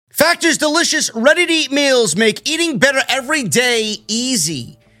Factor's delicious, ready-to-eat meals make eating better every day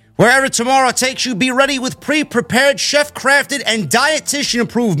easy. Wherever tomorrow takes you, be ready with pre-prepared, chef-crafted, and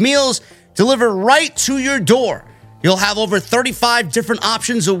dietitian-approved meals delivered right to your door. You'll have over 35 different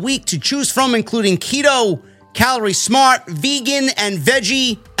options a week to choose from, including keto, calorie smart, vegan, and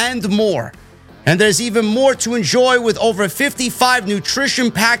veggie, and more. And there's even more to enjoy with over 55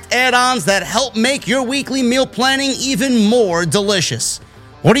 nutrition-packed add-ons that help make your weekly meal planning even more delicious.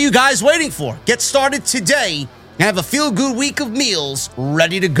 What are you guys waiting for? Get started today and have a feel-good week of meals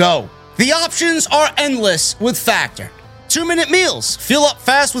ready to go. The options are endless with Factor. 2-minute meals. Fill up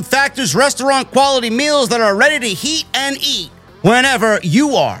fast with Factor's restaurant-quality meals that are ready to heat and eat whenever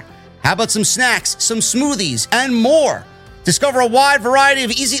you are. How about some snacks, some smoothies, and more? Discover a wide variety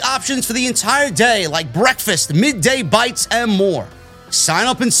of easy options for the entire day, like breakfast, midday bites, and more. Sign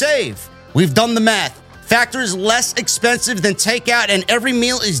up and save. We've done the math. Factor is less expensive than takeout, and every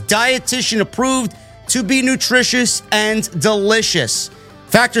meal is dietitian approved to be nutritious and delicious.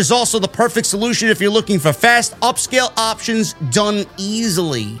 Factor is also the perfect solution if you're looking for fast, upscale options done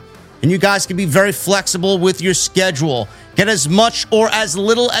easily. And you guys can be very flexible with your schedule. Get as much or as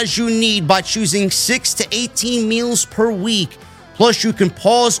little as you need by choosing 6 to 18 meals per week. Plus, you can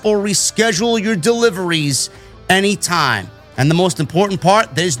pause or reschedule your deliveries anytime. And the most important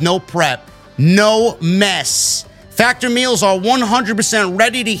part, there's no prep. No mess. Factor meals are 100%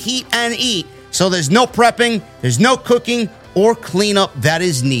 ready to heat and eat, so there's no prepping, there's no cooking or cleanup that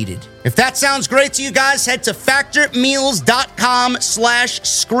is needed. If that sounds great to you guys, head to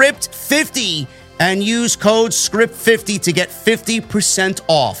factormeals.com/script50 and use code script50 to get 50%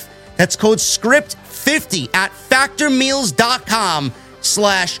 off. That's code script50 at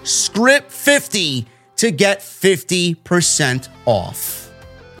factormeals.com/script50 to get 50% off.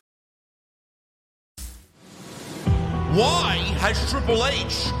 Why has Triple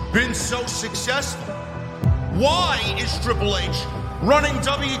H been so successful? Why is Triple H running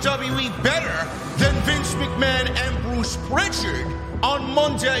WWE better than Vince McMahon and Bruce Pritchard on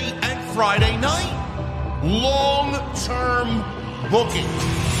Monday and Friday night? Long-term booking.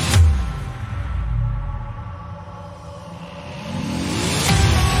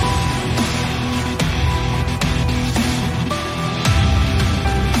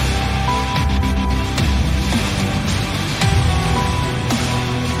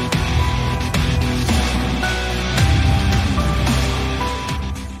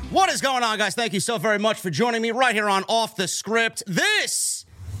 What is going on, guys? Thank you so very much for joining me right here on Off the Script. This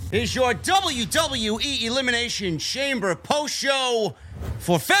is your WWE Elimination Chamber post-show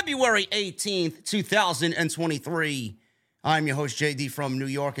for February 18th, 2023. I'm your host, JD from New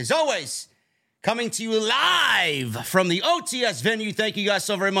York. As always, coming to you live from the OTS venue. Thank you guys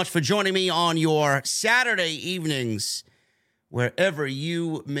so very much for joining me on your Saturday evenings, wherever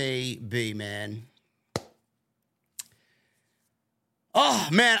you may be, man. Oh,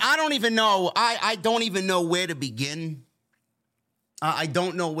 man, I don't even know. I don't even know where to begin. I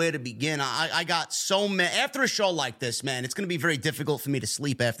don't know where to begin. I got so many. After a show like this, man, it's going to be very difficult for me to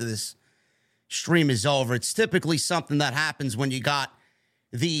sleep after this stream is over. It's typically something that happens when you got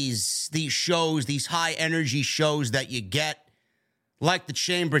these shows, these high-energy shows that you get, like the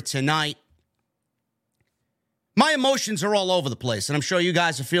Chamber tonight. My emotions are all over the place, and I'm sure you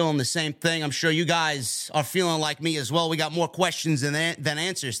guys are feeling the same thing. I'm sure you guys are feeling like me as well. We got more questions than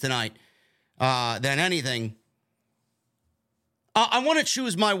answers tonight, than anything. I want to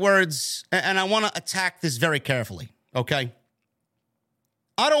choose my words, and I want to attack this very carefully, okay?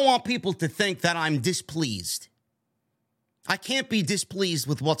 I don't want people to think that I'm displeased. I can't be displeased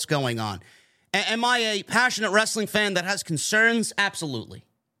with what's going on. Am I a passionate wrestling fan that has concerns? Absolutely.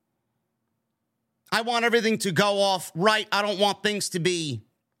 I want everything to go off right. I don't want things to be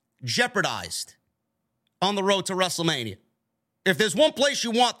jeopardized on the road to WrestleMania. If there's one place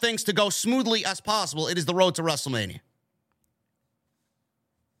you want things to go smoothly as possible, it is the road to WrestleMania.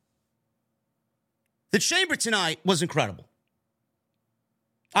 The Chamber tonight was incredible.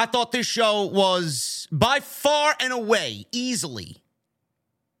 I thought this show was by far and away, easily,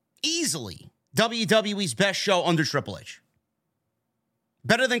 WWE's best show under Triple H.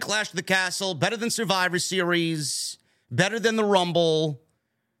 Better than Clash of the Castle, better than Survivor Series, better than the Rumble.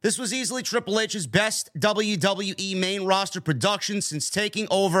 This was easily Triple H's best WWE main roster production since taking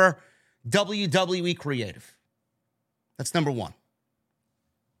over WWE Creative. That's number one.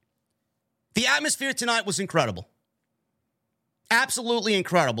 The atmosphere tonight was incredible. Absolutely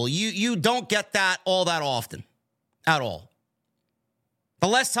incredible. You don't get that all that often at all. The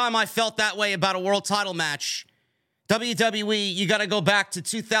last time I felt that way about a world title match, WWE, you got to go back to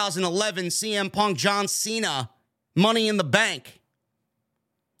 2011, CM Punk, John Cena, Money in the Bank.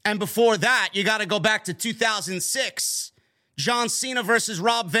 And before that, you got to go back to 2006. John Cena versus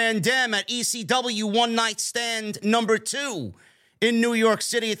Rob Van Dam at ECW One Night Stand number 2 in New York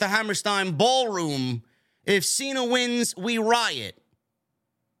City at the Hammerstein Ballroom. If Cena wins, we riot.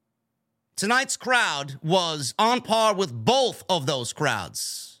 Tonight's crowd was on par with both of those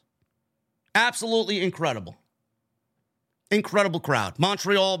crowds. Absolutely incredible. Incredible crowd.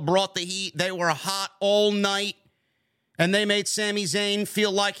 Montreal brought the heat. They were hot all night. And they made Sami Zayn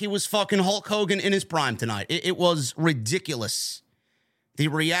feel like he was fucking Hulk Hogan in his prime tonight. It was ridiculous. The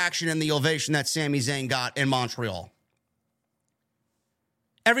reaction and the ovation that Sami Zayn got in Montreal.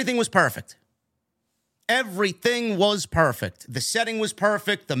 Everything was perfect. Everything was perfect. The setting was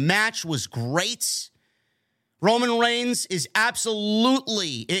perfect. The match was great. Roman Reigns is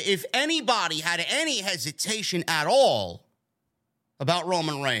absolutely, if anybody had any hesitation at all about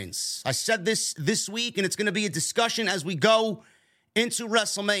Roman Reigns, I said this week, and it's going to be a discussion as we go into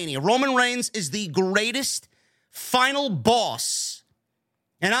WrestleMania. Roman Reigns is the greatest final boss,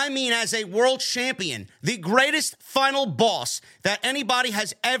 and I mean as a world champion, the greatest final boss that anybody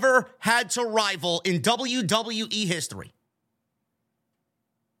has ever had to rival in WWE history.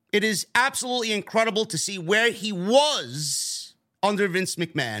 It is absolutely incredible to see where he was under Vince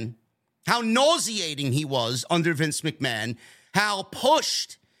McMahon, how nauseating he was under Vince McMahon, how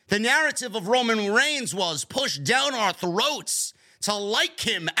pushed the narrative of Roman Reigns was pushed down our throats to like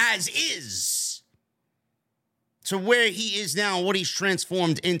him as is, to where he is now, what he's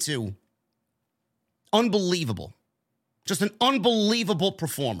transformed into. Unbelievable. Just an unbelievable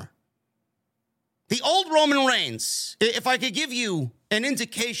performer. The old Roman Reigns, if I could give you an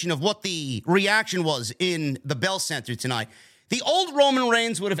indication of what the reaction was in the Bell Center tonight, the old Roman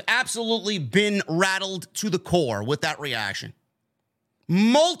Reigns would have absolutely been rattled to the core with that reaction.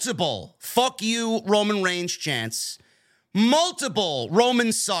 Multiple fuck you Roman Reigns chants, multiple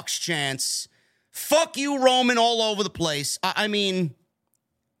Roman sucks chants, fuck you Roman all over the place. I mean,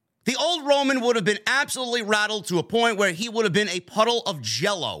 the old Roman would have been absolutely rattled to a point where he would have been a puddle of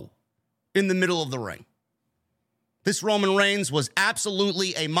jello in the middle of the ring. This Roman Reigns was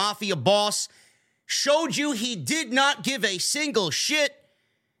absolutely a mafia boss, showed you he did not give a single shit,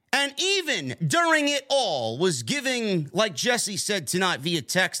 and even during it all was giving, like Jesse said tonight via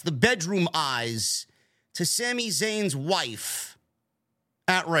text, the bedroom eyes to Sami Zayn's wife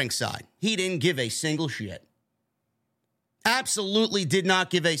at ringside. He didn't give a single shit. Absolutely did not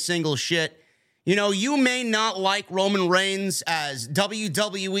give a single shit. You know, you may not like Roman Reigns as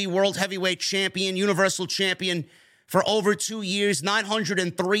WWE World Heavyweight Champion, Universal Champion for over 2 years,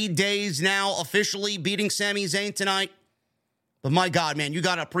 903 days now, officially beating Sami Zayn tonight. But my God, man, you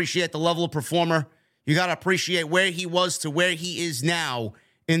got to appreciate the level of performer. You got to appreciate where he was to where he is now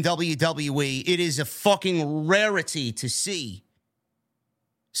in WWE. It is a fucking rarity to see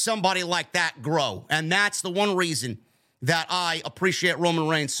somebody like that grow. And that's the one reason that I appreciate Roman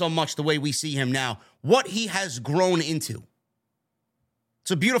Reigns so much the way we see him now. What he has grown into. It's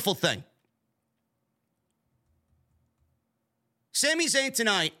a beautiful thing. Sami Zayn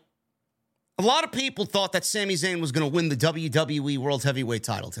tonight. A lot of people thought that Sami Zayn was going to win the WWE World Heavyweight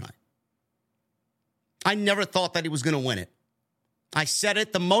title tonight. I never thought that he was going to win it. I said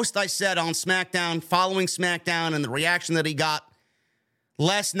it. The most I said on SmackDown, following SmackDown, and the reaction that he got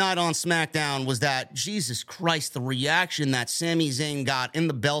last night on SmackDown was that, Jesus Christ, the reaction that Sami Zayn got in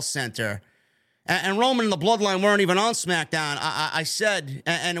the Bell Center. And Roman and the Bloodline weren't even on SmackDown. I said,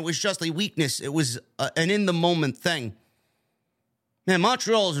 and it was just a weakness. It was an in-the-moment thing. Man,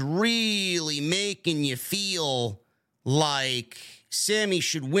 Montreal is really making you feel like Sami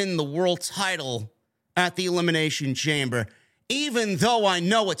should win the world title at the Elimination Chamber, even though I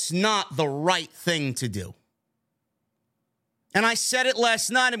know it's not the right thing to do. And I said it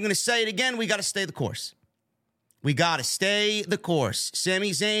last night. I'm going to say it again. We got to stay the course. We got to stay the course. Sami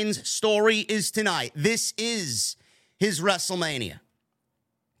Zayn's story is tonight. This is his WrestleMania.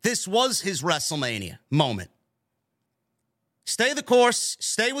 This was his WrestleMania moment. Stay the course.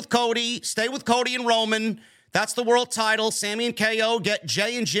 Stay with Cody. Stay with Cody and Roman. That's the world title. Sami and KO get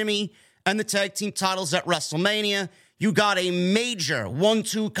Jay and Jimmy and the tag team titles at WrestleMania. You got a major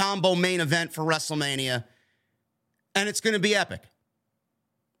 1-2 combo main event for WrestleMania, and it's going to be epic.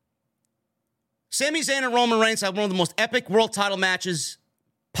 Sami Zayn and Roman Reigns have one of the most epic world title matches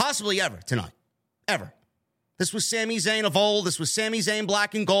possibly ever tonight. Ever. This was Sami Zayn of old. This was Sami Zayn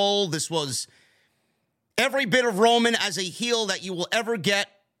black and gold. This was every bit of Roman as a heel that you will ever get.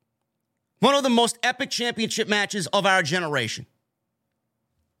 One of the most epic championship matches of our generation.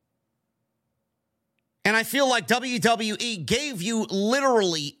 And I feel like WWE gave you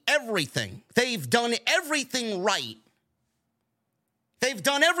literally everything. They've done everything right They've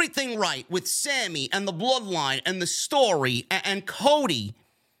done everything right with Sami and the bloodline and the story and Cody.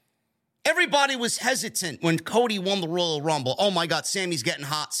 Everybody was hesitant when Cody won the Royal Rumble. Oh my God, Sami's getting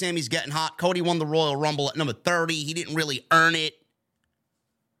hot. Sami's getting hot. Cody won the Royal Rumble at number 30. He didn't really earn it.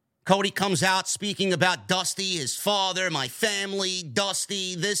 Cody comes out speaking about Dusty, his father, my family,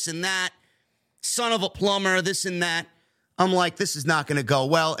 Dusty, this and that. Son of a plumber, this and that. I'm like, this is not going to go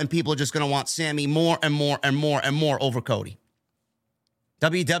well, and people are just going to want Sami more and more and more and more over Cody.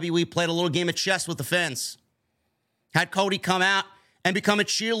 WWE played a little game of chess with the fans. Had Cody come out and become a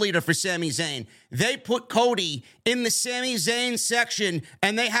cheerleader for Sami Zayn. They put Cody in the Sami Zayn section,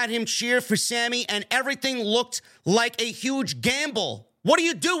 and they had him cheer for Sami, and everything looked like a huge gamble. What are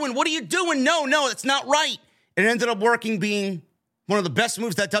you doing? What are you doing? No, that's not right. It ended up working, being one of the best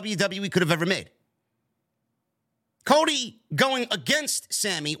moves that WWE could have ever made. Cody going against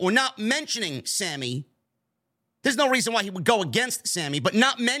Sami or not mentioning Sami, there's no reason why he would go against Sami, but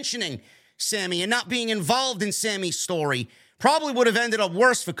not mentioning Sami and not being involved in Sami's story probably would have ended up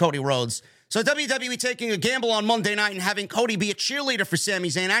worse for Cody Rhodes. So WWE taking a gamble on Monday night and having Cody be a cheerleader for Sami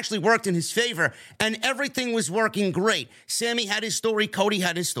Zayn actually worked in his favor, and everything was working great. Sami had his story, Cody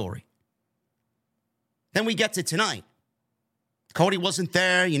had his story. Then we get to tonight. Cody wasn't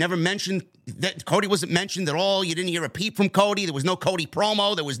there. You never mentioned that. Cody wasn't mentioned at all. You didn't hear a peep from Cody. There was no Cody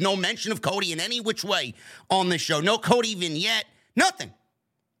promo. There was no mention of Cody in any which way on this show. No Cody vignette. Nothing.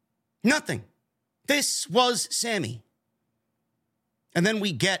 This was Sami. And then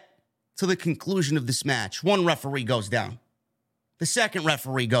we get to the conclusion of this match. One referee goes down. The second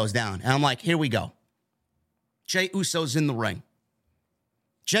referee goes down. And I'm like, here we go. Jey Uso's in the ring.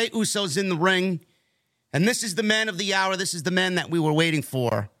 And this is the man of the hour. This is the man that we were waiting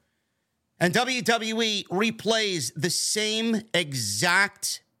for. And WWE replays the same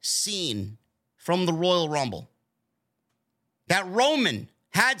exact scene from the Royal Rumble that Roman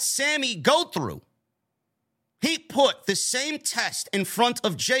had Sami go through. He put the same test in front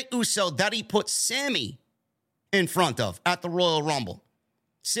of Jey Uso that he put Sami in front of at the Royal Rumble.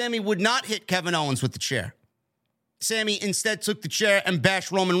 Sami would not hit Kevin Owens with the chair. Sami instead took the chair and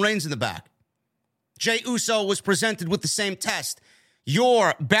bashed Roman Reigns in the back. Jey Uso was presented with the same test.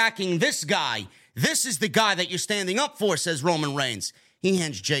 You're backing this guy. This is the guy that you're standing up for, says Roman Reigns. He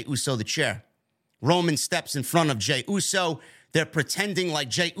hands Jey Uso the chair. Roman steps in front of Jey Uso. They're pretending like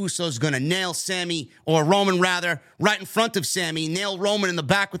Jey Uso's going to nail Sami, or Roman rather, right in front of Sami, nail Roman in the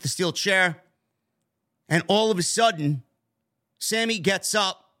back with the steel chair. And all of a sudden, Sami gets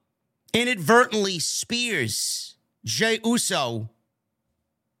up, inadvertently spears Jey Uso.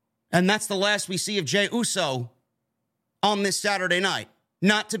 And that's the last we see of Jey Uso on this Saturday night.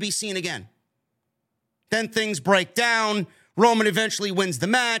 Not to be seen again. Then things break down. Roman eventually wins the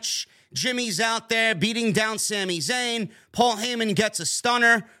match. Jimmy's out there beating down Sami Zayn. Paul Heyman gets a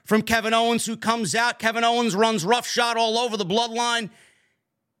stunner from Kevin Owens, who comes out. Kevin Owens runs roughshod all over the bloodline.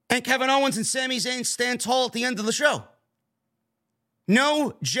 And Kevin Owens and Sami Zayn stand tall at the end of the show.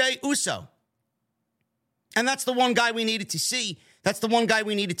 No Jey Uso. And that's the one guy we needed to see. That's the one guy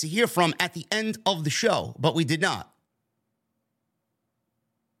we needed to hear from at the end of the show, but we did not.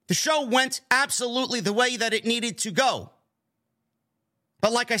 The show went absolutely the way that it needed to go.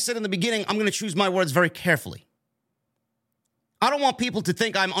 But like I said in the beginning, I'm going to choose my words very carefully. I don't want people to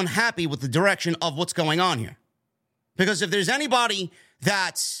think I'm unhappy with the direction of what's going on here. Because if there's anybody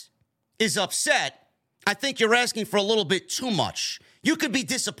that is upset, I think you're asking for a little bit too much. You could be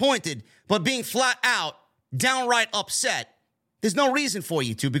disappointed, but being flat out, downright upset, there's no reason for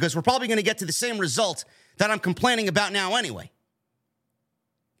you to, because we're probably going to get to the same result that I'm complaining about now anyway.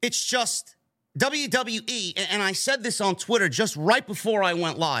 It's just WWE, and I said this on Twitter just right before I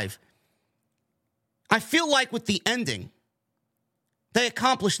went live. I feel like with the ending, they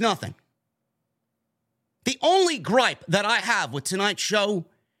accomplished nothing. The only gripe that I have with tonight's show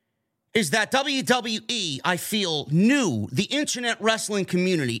is that WWE, I feel, knew, the internet wrestling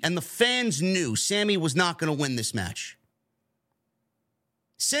community and the fans knew Sami was not going to win this match.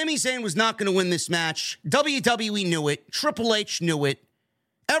 Sami Zayn was not going to win this match. WWE knew it. Triple H knew it.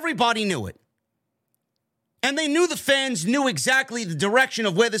 Everybody knew it. And they knew the fans knew exactly the direction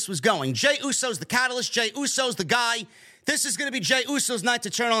of where this was going. Jey Uso's the catalyst. Jey Uso's the guy. This is going to be Jey Uso's night to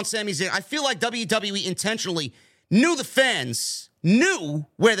turn on Sami Zayn. I feel like WWE intentionally knew the fans, knew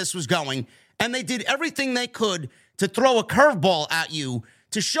where this was going, and they did everything they could to throw a curveball at you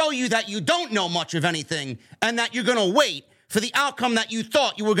to show you that you don't know much of anything and that you're going to wait for the outcome that you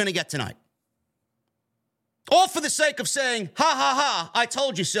thought you were going to get tonight. All for the sake of saying, ha, ha, ha, I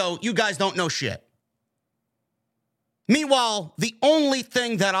told you so, you guys don't know shit. Meanwhile, the only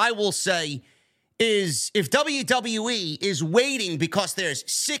thing that I will say is if WWE is waiting because there's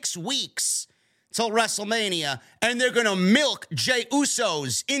 6 weeks till WrestleMania and they're going to milk Jey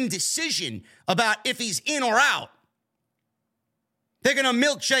Uso's indecision about if he's in or out. They're going to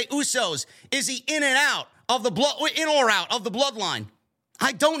milk Jey Uso's. Is he in and out of the in or out of the bloodline?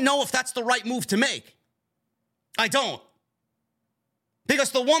 I don't know if that's the right move to make. I don't. Because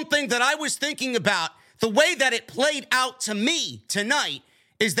the one thing that I was thinking about, the way that it played out to me tonight,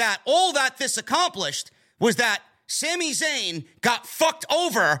 is that all that this accomplished was that Sami Zayn got fucked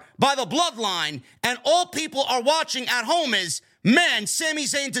over by the bloodline, and all people are watching at home is, man, Sami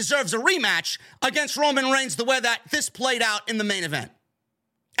Zayn deserves a rematch against Roman Reigns the way that this played out in the main event.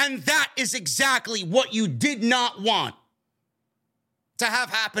 And that is exactly what you did not want to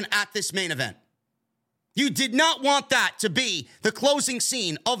have happen at this main event. You did not want that to be the closing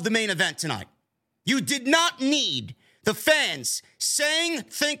scene of the main event tonight. You did not need the fans saying,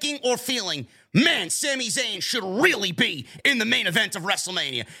 thinking, or feeling, man, Sami Zayn should really be in the main event of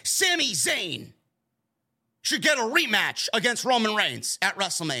WrestleMania. Sami Zayn should get a rematch against Roman Reigns at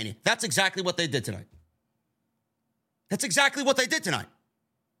WrestleMania. That's exactly what they did tonight. That's exactly what they did tonight.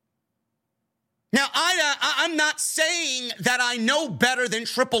 Now, I'm not saying that I know better than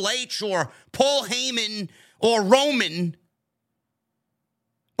Triple H or Paul Heyman or Roman,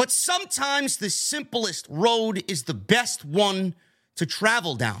 but sometimes the simplest road is the best one to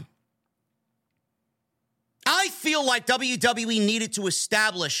travel down. I feel like WWE needed to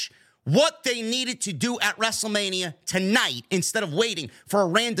establish what they needed to do at WrestleMania tonight instead of waiting for a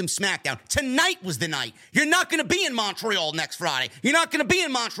random SmackDown. Tonight was the night. You're not going to be in Montreal next Friday. You're not going to be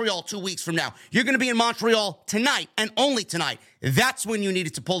in Montreal 2 weeks from now. You're going to be in Montreal tonight and only tonight. That's when you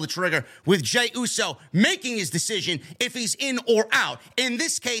needed to pull the trigger with Jey Uso making his decision if he's in or out. In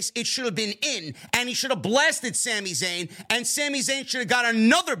this case, it should have been in, and he should have blasted Sami Zayn, and Sami Zayn should have got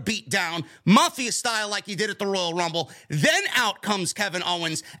another beat down, Mafia style like he did at the Royal Rumble. Then out comes Kevin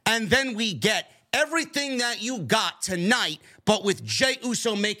Owens, and then we get everything that you got tonight, but with Jey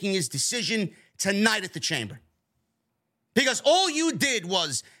Uso making his decision tonight at the Chamber. Because all you did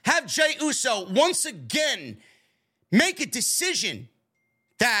was have Jey Uso once again make a decision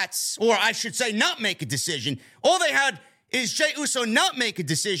or I should say not make a decision. All they had is Jey Uso not make a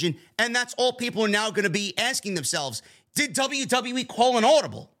decision, and that's all people are now going to be asking themselves. Did WWE call an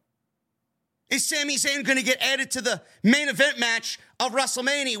audible? Is Sami Zayn going to get added to the main event match of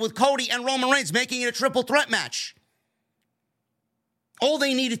WrestleMania with Cody and Roman Reigns, making it a triple threat match? All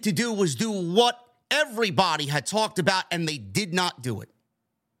they needed to do was do what everybody had talked about, and they did not do it.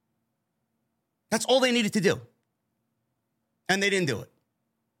 That's all they needed to do. And they didn't do it.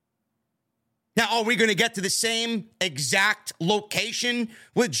 Now, are we going to get to the same exact location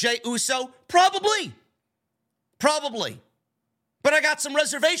with Jey Uso? Probably. But I got some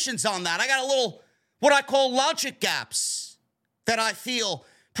reservations on that. I got a little, what I call logic gaps that I feel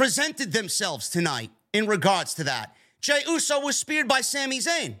presented themselves tonight in regards to that. Jey Uso was speared by Sami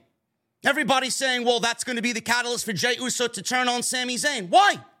Zayn. Everybody's saying, well, that's going to be the catalyst for Jey Uso to turn on Sami Zayn.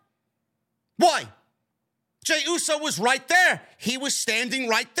 Why? Jey Uso was right there. He was standing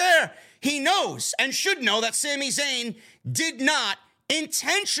right there. He knows and should know that Sami Zayn did not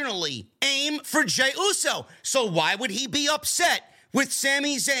intentionally aim for Jey Uso. So why would he be upset with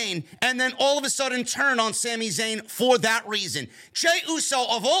Sami Zayn and then all of a sudden turn on Sami Zayn for that reason? Jey Uso,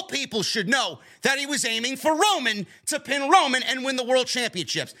 of all people, should know that he was aiming for Roman to pin Roman and win the world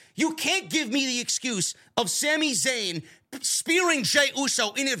championships. You can't give me the excuse of Sami Zayn spearing Jey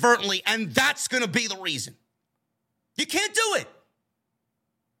Uso inadvertently, and that's going to be the reason. You can't do it.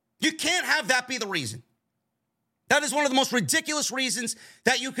 You can't have that be the reason. That is one of the most ridiculous reasons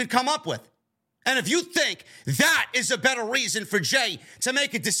that you could come up with. And if you think that is a better reason for Jey to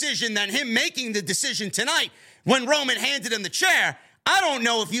make a decision than him making the decision tonight when Roman handed him the chair, I don't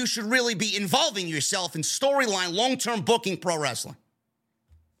know if you should really be involving yourself in storyline, long-term booking pro wrestling.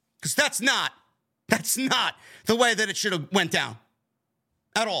 Because that's not the way that it should have went down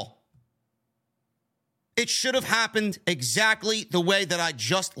at all. It should have happened exactly the way that I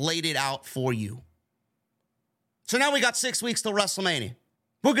just laid it out for you. So now we got 6 weeks till WrestleMania.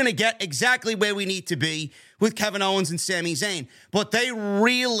 We're going to get exactly where we need to be with Kevin Owens and Sami Zayn. But they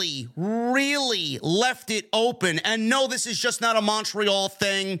really, really left it open. And no, this is just not a Montreal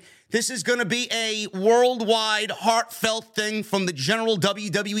thing. This is going to be a worldwide, heartfelt thing from the general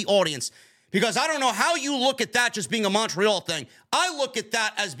WWE audience. Because I don't know how you look at that just being a Montreal thing. I look at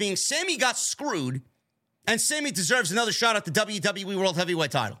that as being Sami got screwed, and Sami deserves another shot at the WWE World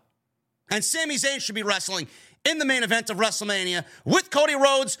Heavyweight title. And Sami Zayn should be wrestling in the main event of WrestleMania with Cody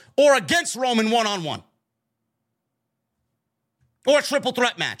Rhodes or against Roman one-on-one. Or a triple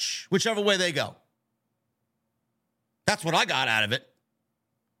threat match, whichever way they go. That's what I got out of it.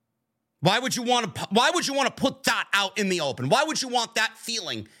 Why would you want to put that out in the open? Why would you want that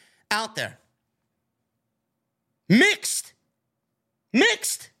feeling out there? Mixed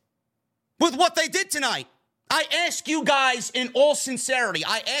with what they did tonight. I ask you guys in all sincerity.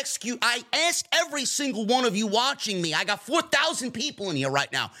 I ask every single one of you watching me. I got 4,000 people in here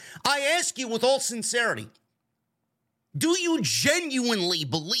right now. I ask you with all sincerity. Do you genuinely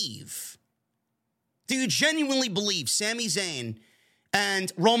believe Sami Zayn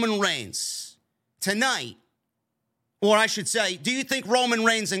and Roman Reigns tonight, or I should say, do you think Roman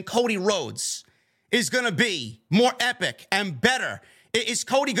Reigns and Cody Rhodes is going to be more epic and better? Is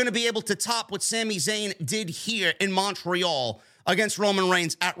Cody going to be able to top what Sami Zayn did here in Montreal against Roman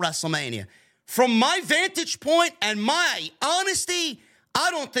Reigns at WrestleMania? From my vantage point and my honesty,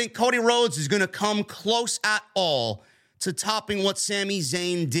 I don't think Cody Rhodes is going to come close at all to topping what Sami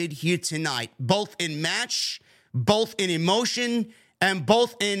Zayn did here tonight, both in match, both in emotion, and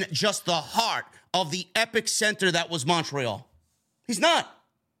both in just the heart of the epic center that was Montreal. He's not.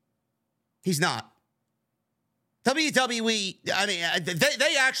 WWE, I mean,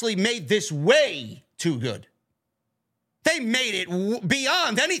 they actually made this way too good. They made it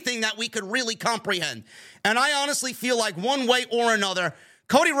beyond anything that we could really comprehend. And I honestly feel like one way or another,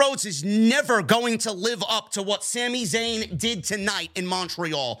 Cody Rhodes is never going to live up to what Sami Zayn did tonight in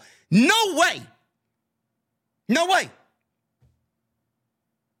Montreal. No way. No way.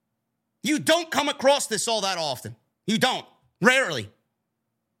 You don't come across this all that often. You don't. Rarely.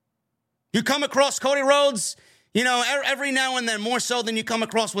 You come across Cody Rhodes, you know, every now and then, more so than you come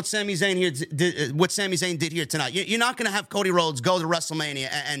across what Sami Zayn did here tonight. You're not going to have Cody Rhodes go to WrestleMania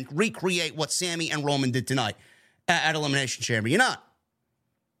and recreate what Sami and Roman did tonight at Elimination Chamber. You're not.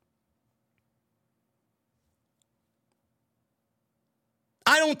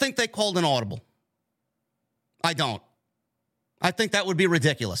 I don't think they called an audible. I don't. I think that would be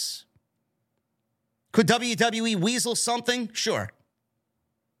ridiculous. Could WWE weasel something? Sure.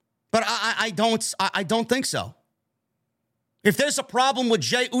 But I don't think so. If there's a problem with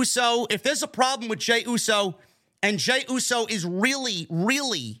Jey Uso, and Jey Uso is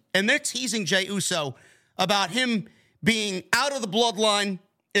really, and they're teasing Jey Uso about him being out of the bloodline,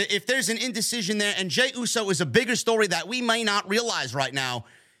 if there's an indecision there, and Jey Uso is a bigger story that we may not realize right now,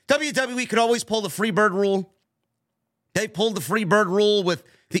 WWE could always pull the Freebird rule. They pulled the Freebird rule with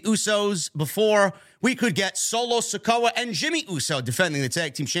the Usos before. We could get Solo Sikoa and Jimmy Uso defending the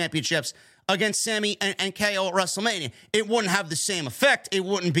tag team championships against Sami and KO at WrestleMania. It wouldn't have the same effect. It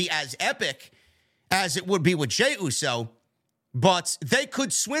wouldn't be as epic as it would be with Jey Uso, but they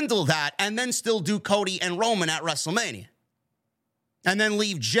could swindle that and then still do Cody and Roman at WrestleMania. And then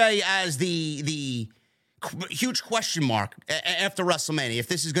leave Jey as the huge question mark after WrestleMania, if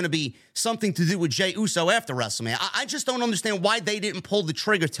this is going to be something to do with Jey Uso after WrestleMania. I just don't understand why they didn't pull the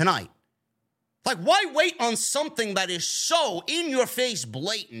trigger tonight. Like, why wait on something that is so in-your-face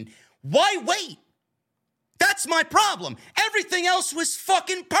blatant? Why wait? That's my problem. Everything else was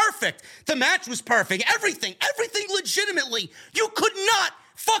fucking perfect. The match was perfect. Everything legitimately. You could not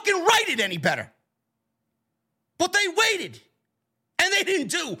fucking write it any better. But they waited. And they didn't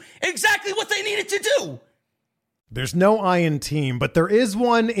do exactly what they needed to do. There's no I in team, but there is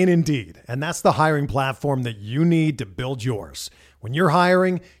one in Indeed, and that's the hiring platform that you need to build yours. When you're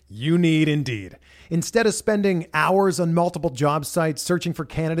hiring, you need Indeed. Instead of spending hours on multiple job sites searching for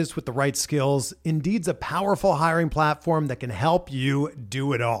candidates with the right skills, Indeed's a powerful hiring platform that can help you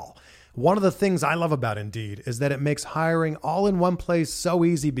do it all. One of the things I love about Indeed is that it makes hiring all in one place so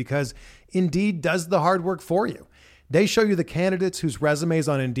easy because Indeed does the hard work for you. They show you the candidates whose resumes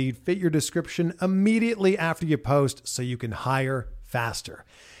on Indeed fit your description immediately after you post so you can hire faster.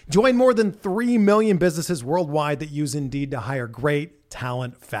 Join more than 3 million businesses worldwide that use Indeed to hire great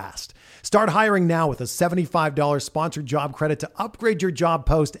talent fast. Start hiring now with a $75 sponsored job credit to upgrade your job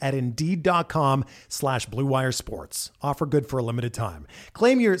post at Indeed.com/Blue Wire Sports. Offer good for a limited time.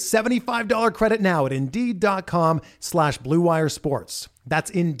 Claim your $75 credit now at Indeed.com/Blue Wire Sports. That's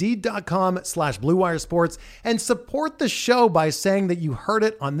Indeed.com/Blue Wire Sports, and support the show by saying that you heard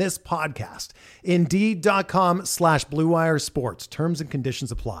it on this podcast. Indeed.com/Blue Wire Sports. Terms and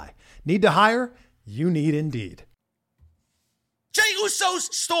conditions apply. Need to hire? You need Indeed. Jey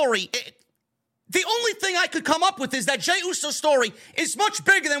Uso's story, the only thing I could come up with is that Jey Uso's story is much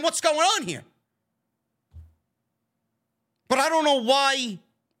bigger than what's going on here. But I don't know why.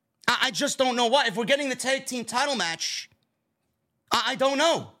 I just don't know why. If we're getting the tag team title match, I don't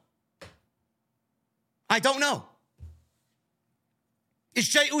know. I don't know. Is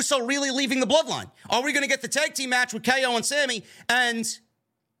Jey Uso really leaving the bloodline? Are we going to get the tag team match with KO and Sami? And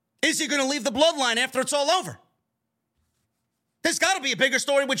is he going to leave the bloodline after it's all over? There's got to be a bigger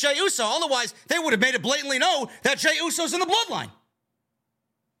story with Jey Uso. Otherwise, they would have made it blatantly known that Jey Uso's in the bloodline.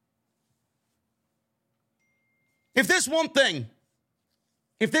 If there's one thing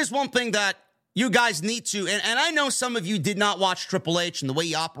that you guys need to, and I know some of you did not watch Triple H and the way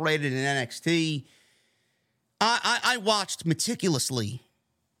he operated in NXT. I watched meticulously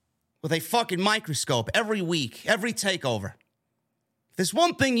with a fucking microscope every week, every takeover. If there's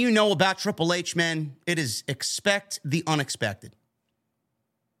one thing you know about Triple H, man, it is expect the unexpected.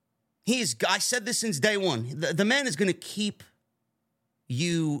 I said this since day one. The man is going to keep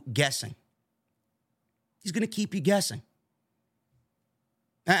you guessing. He's going to keep you guessing.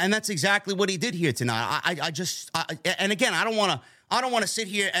 And that's exactly what he did here tonight. And again, I don't want to sit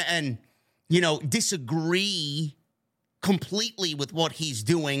here and disagree completely with what he's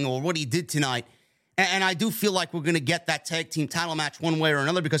doing or what he did tonight. And I do feel like we're going to get that tag team title match one way or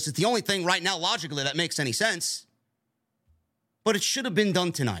another because it's the only thing right now logically that makes any sense. But it should have been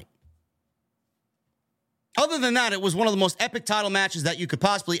done tonight. Other than that, it was one of the most epic title matches that you could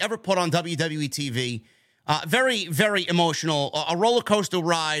possibly ever put on WWE TV. Very, very emotional. A roller coaster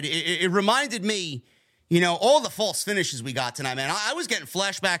ride. It reminded me, all the false finishes we got tonight, man. I was getting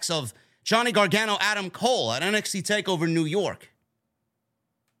flashbacks of Johnny Gargano, Adam Cole at NXT TakeOver New York.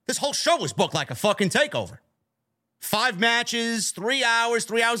 This whole show was booked like a fucking takeover. 5 matches, 3 hours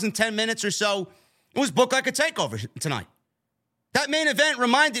and 10 minutes or so. It was booked like a takeover tonight. That main event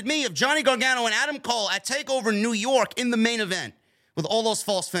reminded me of Johnny Gargano and Adam Cole at TakeOver New York in the main event with all those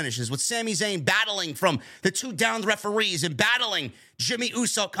false finishes, with Sami Zayn battling from the 2 downed referees and battling Jimmy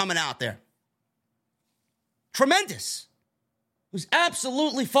Uso coming out there. Tremendous. It was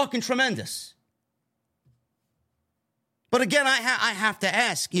absolutely fucking tremendous. But again, I have to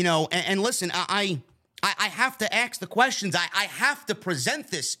ask, and listen, I have to ask the questions. I have to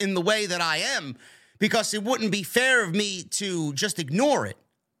present this in the way that I am because it wouldn't be fair of me to just ignore it.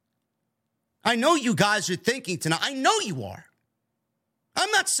 I know you guys are thinking tonight. I know you are.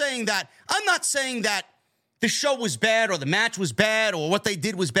 I'm not saying that the show was bad or the match was bad or what they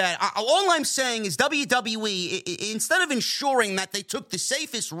did was bad. All I'm saying is WWE, instead of ensuring that they took the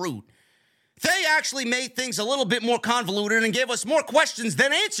safest route, they actually made things a little bit more convoluted and gave us more questions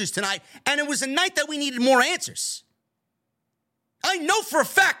than answers tonight. And it was a night that we needed more answers. I know for a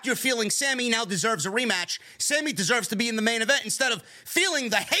fact you're feeling Sami now deserves a rematch. Sami deserves to be in the main event instead of feeling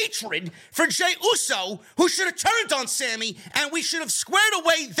the hatred for Jey Uso, who should have turned on Sami, and we should have squared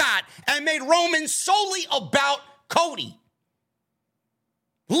away that and made Roman solely about Cody.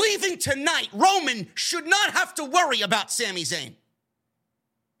 Leaving tonight, Roman should not have to worry about Sami Zayn.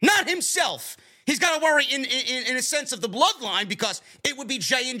 Not himself. He's got to worry in a sense of the bloodline because it would be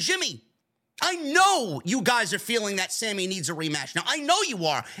Jey and Jimmy. I know you guys are feeling that Sami needs a rematch. Now, I know you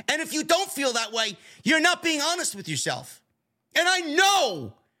are. And if you don't feel that way, you're not being honest with yourself. And I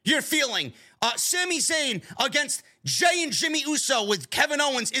know you're feeling Sami Zayn against Jey and Jimmy Uso with Kevin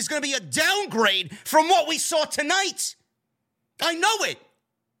Owens is going to be a downgrade from what we saw tonight. I know it.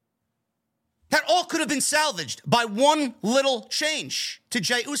 That all could have been salvaged by one little change to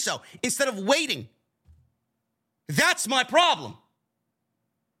Jey Uso instead of waiting. That's my problem.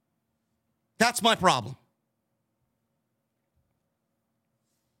 That's my problem.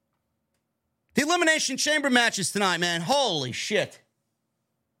 The Elimination Chamber matches tonight, man. Holy shit.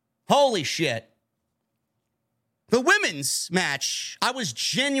 Holy shit. The women's match, I was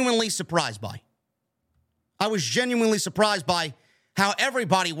genuinely surprised by. How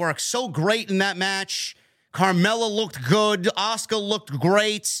everybody worked so great in that match. Carmella looked good. Asuka looked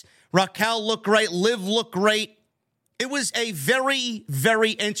great. Raquel looked great. Liv looked great. It was a very,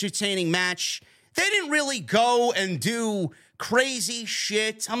 very entertaining match. They didn't really go and do crazy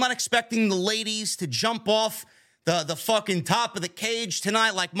shit. I'm not expecting the ladies to jump off the fucking top of the cage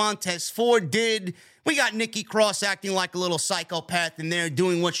tonight like Montez Ford did. We got Nikki Cross acting like a little psychopath in there,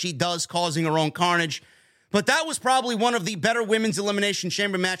 doing what she does, causing her own carnage. But that was probably one of the better women's Elimination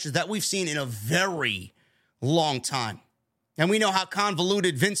Chamber matches that we've seen in a very long time. And we know how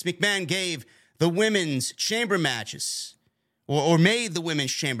convoluted Vince McMahon gave the women's chamber matches, or made the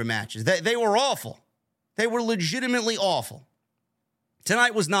women's chamber matches. They were awful. They were legitimately awful.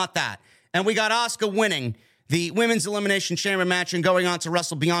 Tonight was not that. And we got Asuka winning the women's elimination chamber match and going on to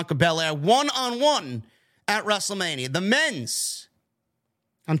wrestle Bianca Belair one-on-one at WrestleMania. The men's,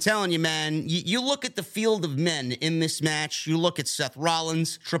 I'm telling you, man, you look at the field of men in this match, you look at Seth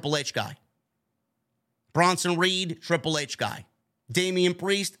Rollins, Triple H guy. Bronson Reed, Triple H guy. Damian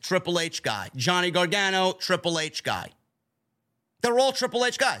Priest, Triple H guy. Johnny Gargano, Triple H guy. They're all Triple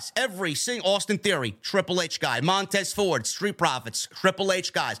H guys. Every single Austin Theory, Triple H guy. Montez Ford, Street Profits, Triple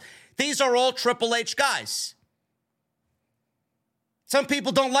H guys. These are all Triple H guys. Some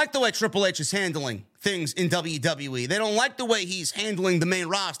people don't like the way Triple H is handling things in WWE. They don't like the way he's handling the main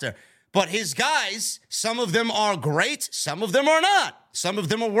roster. But his guys, some of them are great, some of them are not. Some of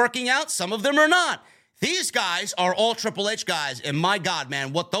them are working out, some of them are not. These guys are all Triple H guys, and my God,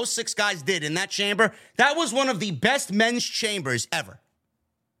 man, what those 6 guys did in that chamber, that was one of the best men's chambers ever.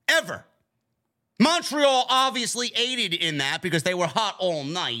 Ever. Montreal obviously aided in that because they were hot all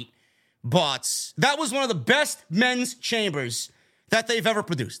night, but that was one of the best men's chambers that they've ever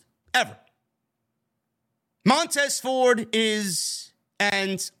produced. Ever. Montez Ford is,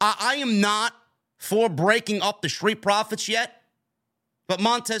 and I am not for breaking up the Street Profits yet, but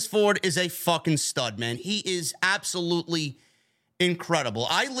Montez Ford is a fucking stud, man. He is absolutely incredible.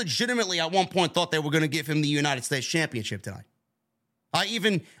 I legitimately at one point thought they were going to give him the United States Championship tonight. I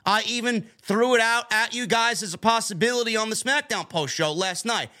even threw it out at you guys as a possibility on the SmackDown post show last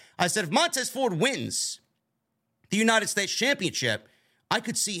night. I said, if Montez Ford wins the United States Championship, I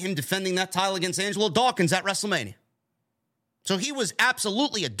could see him defending that title against Angelo Dawkins at WrestleMania. So he was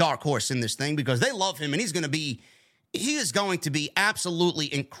absolutely a dark horse in this thing because they love him, and he is going to be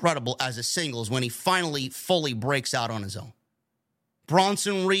absolutely incredible as a singles when he finally fully breaks out on his own.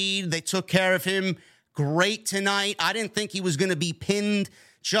 Bronson Reed, they took care of him great tonight. I didn't think he was going to be pinned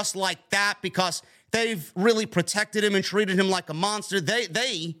just like that because they've really protected him and treated him like a monster.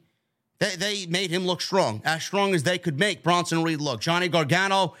 They made him look strong as they could make Bronson Reed look. Johnny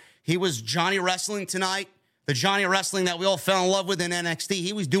Gargano, he was Johnny Wrestling tonight. The Johnny Wrestling that we all fell in love with in NXT.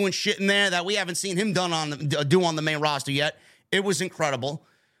 He was doing shit in there that we haven't seen him do on the main roster yet. It was incredible.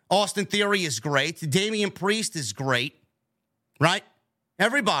 Austin Theory is great. Damian Priest is great, right?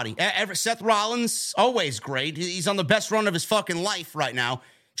 Everybody. Seth Rollins, always great. He's on the best run of his fucking life right now.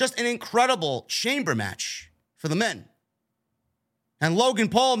 Just an incredible chamber match for the men. And Logan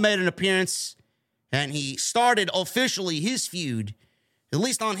Paul made an appearance, and he started officially his feud, at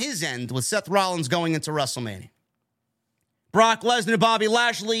least on his end, with Seth Rollins going into WrestleMania. Brock Lesnar, Bobby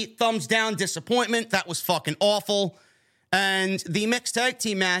Lashley, thumbs down, disappointment. That was fucking awful. And the mixed tag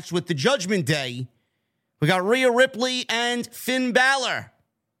team match with the Judgment Day, we got Rhea Ripley and Finn Balor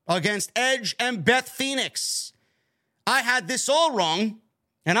against Edge and Beth Phoenix. I had this all wrong,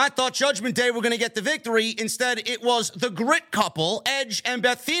 and I thought Judgment Day were going to get the victory. Instead, it was the Grit couple, Edge and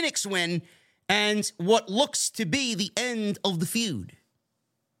Beth Phoenix, win, and what looks to be the end of the feud.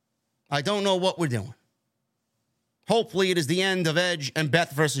 I don't know what we're doing. Hopefully, it is the end of Edge and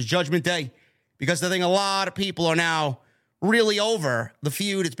Beth versus Judgment Day, because I think a lot of people are now really over the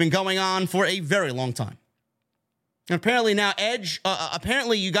feud. It's been going on for a very long time. And apparently now Edge,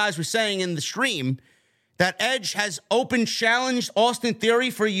 apparently you guys were saying in the stream that Edge has open challenged Austin Theory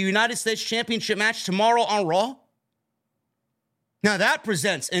for a United States Championship match tomorrow on Raw. Now that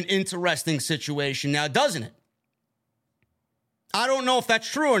presents an interesting situation now, doesn't it? I don't know if that's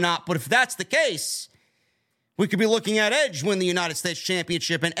true or not, but if that's the case, we could be looking at Edge win the United States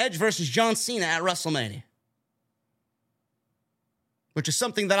Championship and Edge versus John Cena at WrestleMania, which is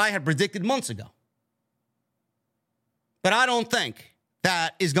something that I had predicted months ago. But I don't think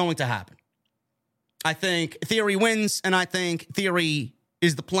that is going to happen. I think Theory wins, and I think Theory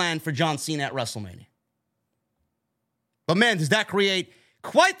is the plan for John Cena at WrestleMania. But man, does that create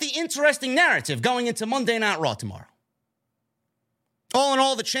quite the interesting narrative going into Monday Night Raw tomorrow. All in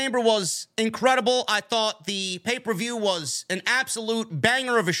all, the chamber was incredible. I thought the pay-per-view was an absolute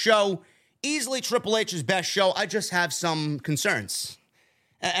banger of a show. Easily Triple H's best show. I just have some concerns.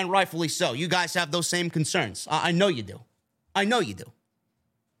 And rightfully so. You guys have those same concerns. I know you do. I know you do.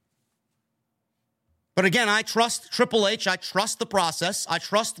 But again, I trust Triple H. I trust the process. I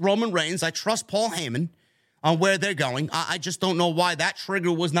trust Roman Reigns. I trust Paul Heyman on where they're going. I just don't know why that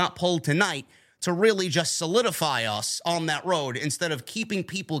trigger was not pulled tonight to really just solidify us on that road instead of keeping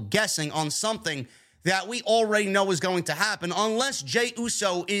people guessing on something that we already know is going to happen, unless Jey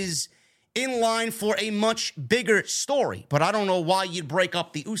Uso is in line for a much bigger story. But I don't know why you'd break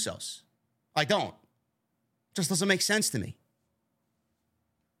up the Usos. I don't. Just doesn't make sense to me.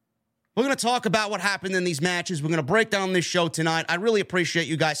 We're going to talk about what happened in these matches. We're going to break down this show tonight. I really appreciate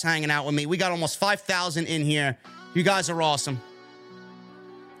you guys hanging out with me. We got almost 5,000 in here. You guys are awesome.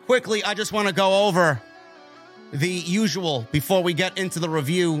 Quickly, I just want to go over the usual before we get into the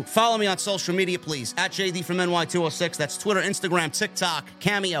review. Follow me on social media, please. At JD from NY206. That's Twitter, Instagram, TikTok,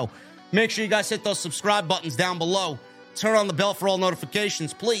 Cameo. Make sure you guys hit those subscribe buttons down below. Turn on the bell for all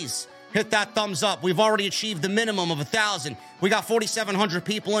notifications, please. Hit that thumbs up. We've already achieved the minimum of 1,000. We got 4,700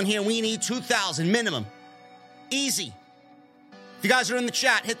 people in here. We need 2,000 minimum. Easy. If you guys are in the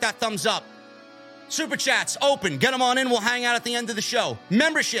chat, hit that thumbs up. Super chats, open. Get them on in. We'll hang out at the end of the show.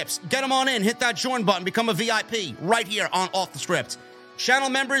 Memberships, get them on in. Hit that join button. Become a VIP right here on Off the Script.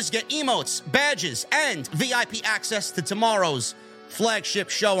 Channel members get emotes, badges, and VIP access to tomorrow's flagship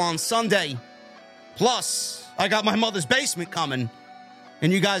show on Sunday. Plus, I got my mother's basement coming,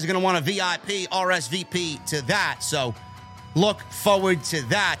 and you guys are going to want a VIP RSVP to that, so look forward to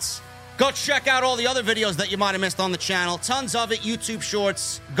that. Go check out all the other videos that you might have missed on the channel. Tons of it, YouTube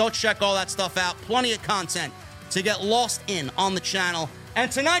Shorts. Go check all that stuff out. Plenty of content to get lost in on the channel.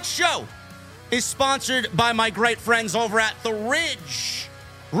 And tonight's show is sponsored by my great friends over at The Ridge.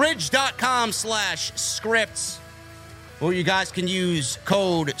 Ridge.com/scripts. Or you guys can use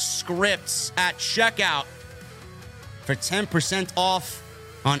code SCRIPTS at checkout for 10% off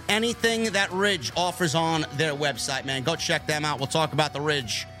on anything that Ridge offers on their website, man. Go check them out. We'll talk about The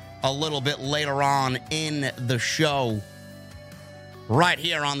Ridge a little bit later on in the show, right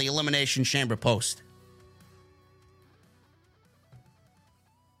here on the Elimination Chamber Post.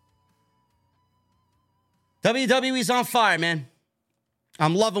 WWE's on fire, man.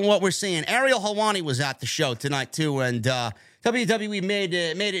 I'm loving what we're seeing. Ariel Helwani was at the show tonight, too, and WWE made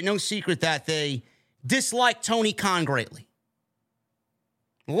it no secret that they dislike Tony Khan greatly.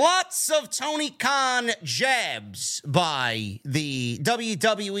 Lots of Tony Khan jabs by the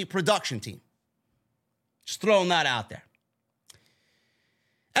WWE production team. Just throwing that out there.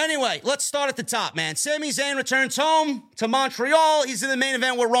 Anyway, let's start at the top, man. Sami Zayn returns home to Montreal. He's in the main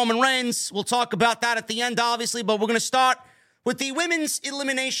event with Roman Reigns. We'll talk about that at the end, obviously, but we're going to start with the Women's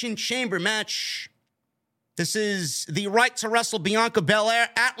Elimination Chamber match. This is the right to wrestle Bianca Belair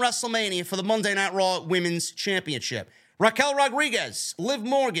at WrestleMania for the Monday Night Raw Women's Championship. Raquel Rodriguez, Liv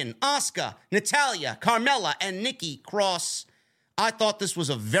Morgan, Asuka, Natalya, Carmella, and Nikki Cross. I thought this was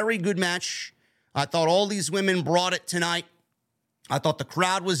a very good match. I thought all these women brought it tonight. I thought the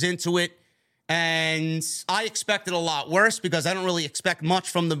crowd was into it. And I expected a lot worse because I don't really expect much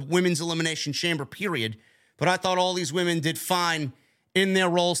from the Women's Elimination Chamber, period. But I thought all these women did fine in their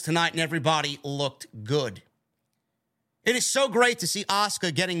roles tonight, and everybody looked good. It is so great to see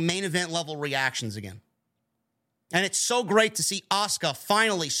Asuka getting main event level reactions again. And it's so great to see Asuka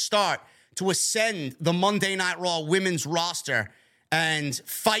finally start to ascend the Monday Night Raw women's roster and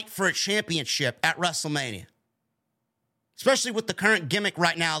fight for a championship at WrestleMania. Especially with the current gimmick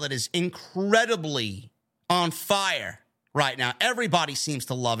right now that is incredibly on fire right now. Everybody seems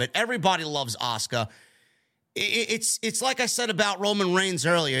to love it. Everybody loves Asuka. It's like I said about Roman Reigns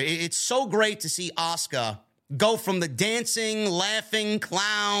earlier. It's so great to see Asuka go from the dancing, laughing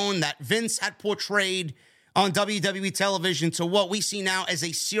clown that Vince had portrayed on WWE television to what we see now as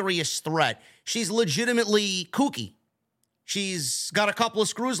a serious threat. She's legitimately kooky. She's got a couple of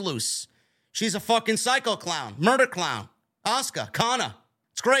screws loose. She's a fucking psycho clown, murder clown. Asuka, Kana.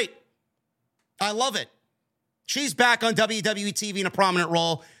 It's great. I love it. She's back on WWE TV in a prominent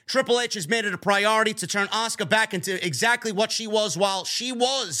role. Triple H has made it a priority to turn Asuka back into exactly what she was while she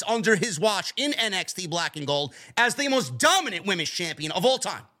was under his watch in NXT Black and Gold as the most dominant women's champion of all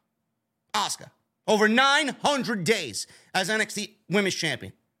time. Asuka. Over 900 days as NXT Women's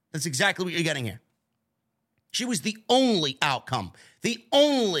Champion. That's exactly what you're getting here. She was the only outcome, the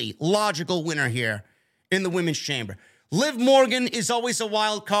only logical winner here in the Women's Chamber. Liv Morgan is always a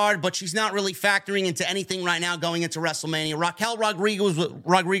wild card, but she's not really factoring into anything right now going into WrestleMania. Raquel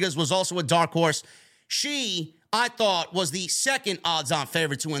Rodriguez was also a dark horse. She, I thought, was the second odds-on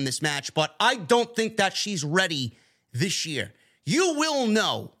favorite to win this match, but I don't think that she's ready this year. You will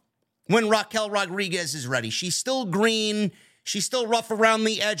know when Raquel Rodriguez is ready. She's still green. She's still rough around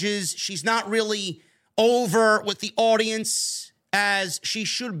the edges. She's not really over with the audience as she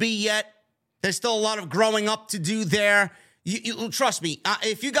should be yet. There's still a lot of growing up to do there. You trust me,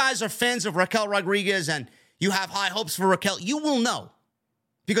 if you guys are fans of Raquel Rodriguez and you have high hopes for Raquel, you will know.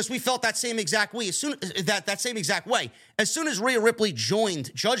 Because we felt that same exact way. As soon as Rhea Ripley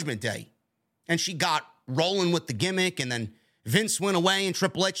joined Judgment Day and she got rolling with the gimmick and then Vince went away and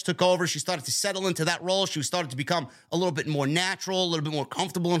Triple H took over. She started to settle into that role. She started to become a little bit more natural, a little bit more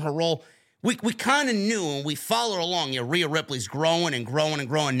comfortable in her role. We kind of knew and we followed along. Rhea Ripley's growing and growing and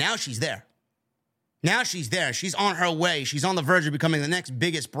growing. Now she's there. Now she's there. She's on her way. She's on the verge of becoming the next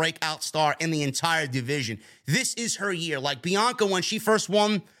biggest breakout star in the entire division. This is her year. Like Bianca, when she first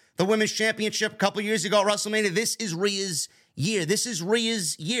won the Women's Championship a couple years ago at WrestleMania, this is Rhea's year. This is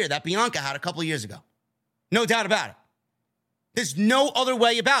Rhea's year that Bianca had a couple years ago. No doubt about it. There's no other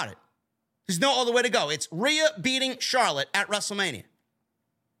way about it. There's no other way to go. It's Rhea beating Charlotte at WrestleMania.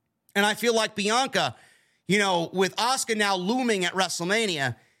 And I feel like Bianca, with Asuka now looming at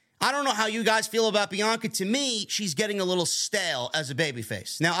WrestleMania, I don't know how you guys feel about Bianca. To me, she's getting a little stale as a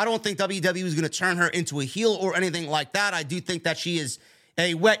babyface. Now, I don't think WWE is going to turn her into a heel or anything like that. I do think that she is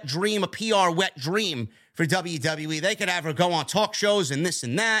a wet dream, a PR wet dream for WWE. They could have her go on talk shows and this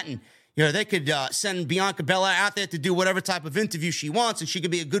and that, and they could send Bianca Belair out there to do whatever type of interview she wants, and she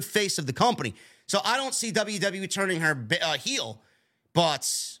could be a good face of the company. So I don't see WWE turning her heel, but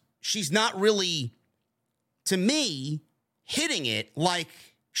she's not really, to me, hitting it like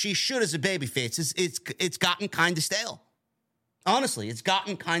she should as a babyface. It's gotten kind of stale. Honestly, it's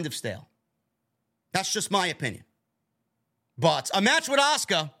gotten kind of stale. That's just my opinion. But a match with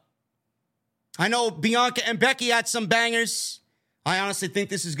Asuka. I know Bianca and Becky had some bangers. I honestly think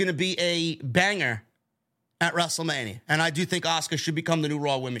this is going to be a banger at WrestleMania. And I do think Asuka should become the new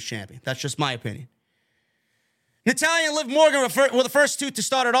Raw Women's Champion. That's just my opinion. Natalya and Liv Morgan were the first two to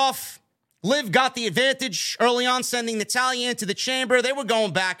start it off. Liv got the advantage early on, sending Natalya into the chamber. They were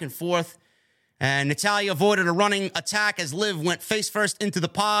going back and forth. And Natalya avoided a running attack as Liv went face first into the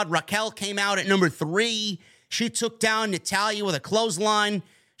pod. Raquel came out at number 3. She took down Natalya with a clothesline.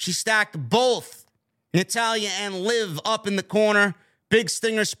 She stacked both Natalya and Liv up in the corner. Big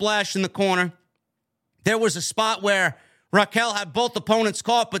stinger splash in the corner. There was a spot where Raquel had both opponents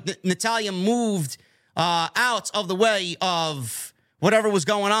caught, but Natalya moved out of the way of whatever was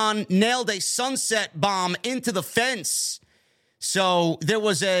going on. Nailed a sunset bomb into the fence. So there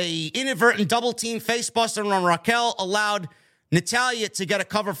was a inadvertent double team face buster on Raquel, allowed Natalya to get a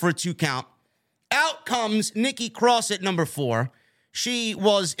cover for a 2 count. Out comes Nikki Cross at number 4. She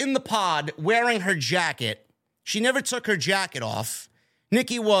was in the pod wearing her jacket. She never took her jacket off.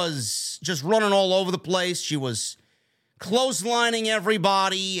 Nikki was just running all over the place. She was clotheslining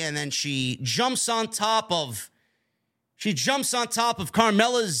everybody, and then she jumps on top of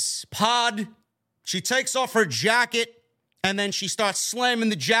Carmella's pod. She takes off her jacket. And then she starts slamming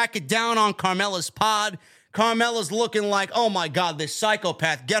the jacket down on Carmella's pod. Carmella's looking like, oh my God, this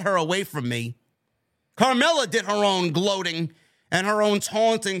psychopath, get her away from me. Carmella did her own gloating and her own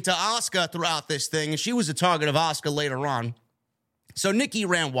taunting to Asuka throughout this thing, and she was a target of Asuka later on. So Nikki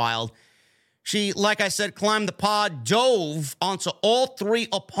ran wild. She, like I said, climbed the pod, dove onto all 3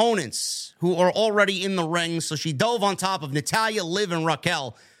 opponents who are already in the ring. So she dove on top of Natalya, Liv, and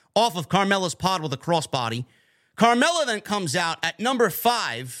Raquel off of Carmella's pod with a crossbody. Carmella then comes out at number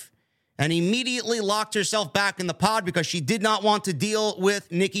 5 and immediately locked herself back in the pod because she did not want to deal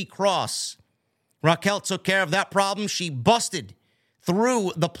with Nikki Cross. Raquel took care of that problem. She busted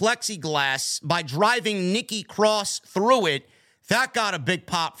through the plexiglass by driving Nikki Cross through it. That got a big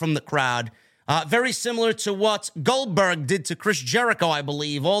pop from the crowd. Very similar to what Goldberg did to Chris Jericho, I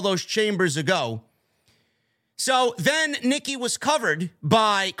believe, all those chambers ago. So then Nikki was covered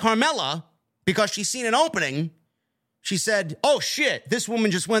by Carmella because she's seen an opening. She said, oh shit, this woman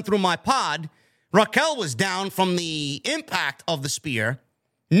just went through my pod. Raquel was down from the impact of the spear.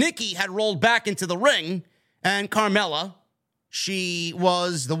 Nikki had rolled back into the ring, and Carmella, she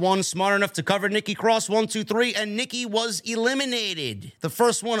was the one smart enough to cover Nikki Cross 1, 2, 3, and Nikki was eliminated. The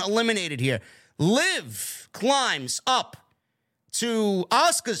first one eliminated here. Liv climbs up to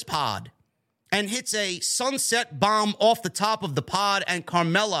Asuka's pod and hits a sunset bomb off the top of the pod, and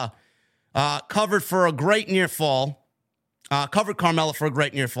Carmella covered for a great near fall. Covered Carmella for a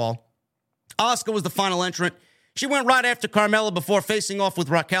great near fall. Asuka was the final entrant. She went right after Carmella before facing off with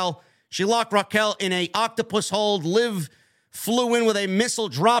Raquel. She locked Raquel in a octopus hold. Liv flew in with a missile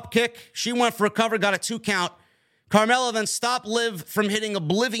drop kick. She went for a cover, got a 2 count. Carmella then stopped Liv from hitting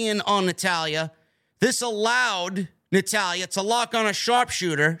Oblivion on Natalya. This allowed Natalya to lock on a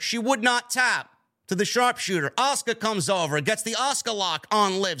sharpshooter. She would not tap to the sharpshooter. Asuka comes over, gets the Asuka lock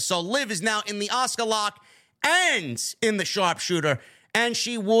on Liv. So Liv is now in the Asuka lock and in the sharpshooter, and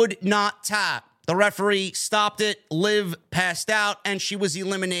she would not tap. The referee stopped it. Liv passed out, and she was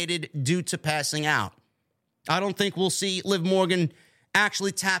eliminated due to passing out. I don't think we'll see Liv Morgan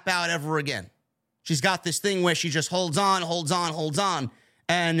actually tap out ever again. She's got this thing where she just holds on,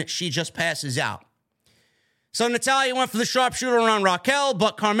 and she just passes out. So Natalya went for the sharpshooter on Raquel,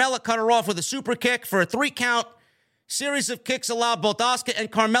 but Carmella cut her off with a super kick for a 3 count. Series of kicks allowed both Asuka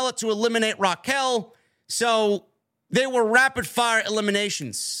and Carmella to eliminate Raquel. So they were rapid-fire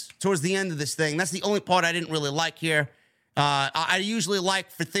eliminations towards the end of this thing. That's the only part I didn't really like here. I usually like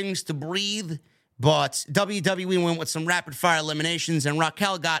for things to breathe, but WWE went with some rapid-fire eliminations, and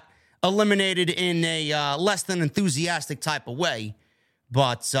Raquel got eliminated in a less than enthusiastic type of way.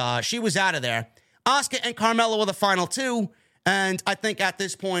 But she was out of there. Asuka and Carmella were the final 2, and I think at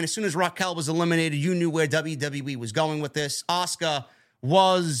this point, as soon as Raquel was eliminated, you knew where WWE was going with this. Asuka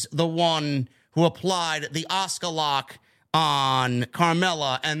was the one who applied the Asuka lock on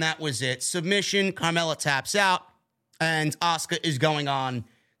Carmella, and that was it. Submission, Carmella taps out, and Asuka is going on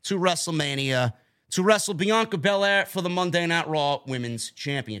to WrestleMania to wrestle Bianca Belair for the Monday Night Raw Women's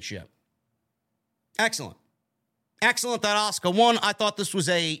Championship. Excellent. Excellent that Asuka won. I thought this was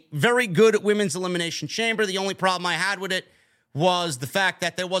a very good Women's Elimination Chamber. The only problem I had with it was the fact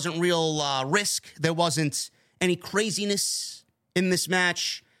that there wasn't real risk. There wasn't any craziness in this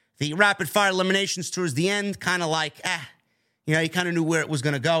match. The rapid-fire eliminations towards the end, kind of like, you kind of knew where it was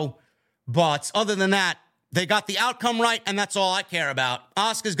going to go. But other than that, they got the outcome right, and that's all I care about.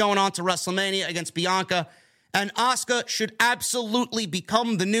 Asuka's going on to WrestleMania against Bianca, and Asuka should absolutely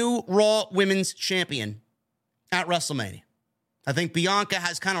become the new Raw Women's Champion at WrestleMania. I think Bianca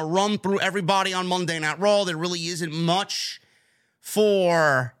has kind of run through everybody on Monday Night Raw. There really isn't much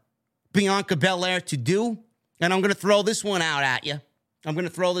for Bianca Belair to do, and I'm going to throw this one out at you.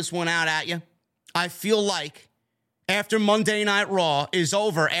 I feel like after Monday Night Raw is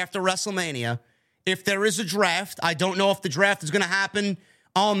over, after WrestleMania, if there is a draft, I don't know if the draft is going to happen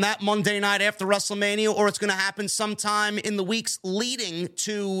on that Monday night after WrestleMania or it's going to happen sometime in the weeks leading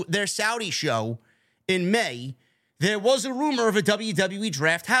to their Saudi show in May. There was a rumor of a WWE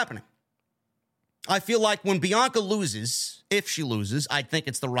draft happening. I feel like when Bianca loses, if she loses, I think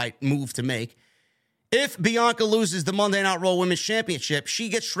it's the right move to make. If Bianca loses the Monday Night Raw Women's Championship, she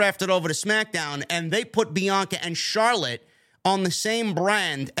gets drafted over to SmackDown, and they put Bianca and Charlotte on the same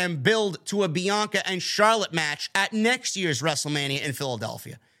brand and build to a Bianca and Charlotte match at next year's WrestleMania in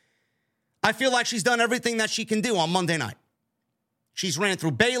Philadelphia. I feel like she's done everything that she can do on Monday night. She's ran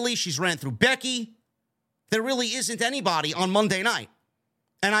through Bayley. She's ran through Becky. There really isn't anybody on Monday night.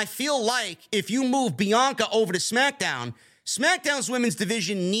 And I feel like if you move Bianca over to SmackDown, SmackDown's women's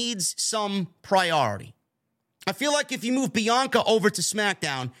division needs some priority. I feel like if you move Bianca over to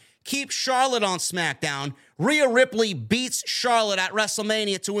SmackDown, keep Charlotte on SmackDown, Rhea Ripley beats Charlotte at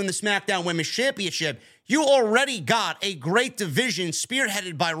WrestleMania to win the SmackDown Women's Championship, you already got a great division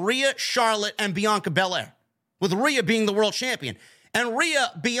spearheaded by Rhea, Charlotte, and Bianca Belair, with Rhea being the world champion. And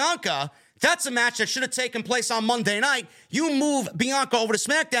Rhea-Bianca, that's a match that should have taken place on Monday night. You move Bianca over to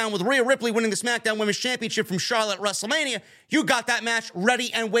SmackDown with Rhea Ripley winning the SmackDown Women's Championship from Charlotte at WrestleMania. You got that match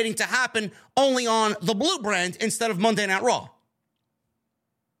ready and waiting to happen only on the Blue brand instead of Monday Night Raw.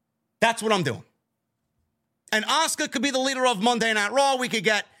 That's what I'm doing. And Asuka could be the leader of Monday Night Raw. We could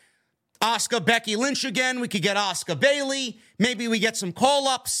get Asuka, Becky Lynch again. We could get Asuka, Bayley. Maybe we get some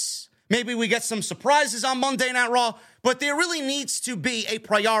call-ups. Maybe we get some surprises on Monday Night Raw. But there really needs to be a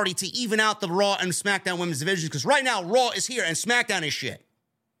priority to even out the Raw and SmackDown women's divisions, because right now Raw is here and SmackDown is shit.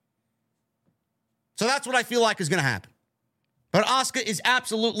 So that's what I feel like is going to happen. But Asuka is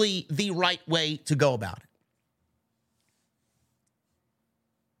absolutely the right way to go about it.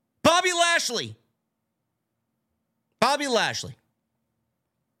 Bobby Lashley.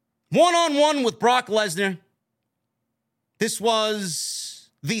 One-on-one with Brock Lesnar. This was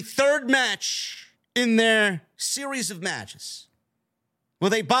the third match in their series of matches,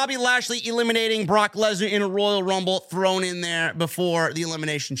 with a Bobby Lashley eliminating Brock Lesnar in a Royal Rumble thrown in there before the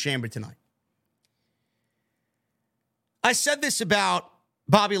Elimination Chamber tonight. I said this about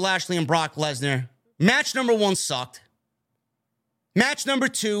Bobby Lashley and Brock Lesnar. Match number 1 sucked. Match number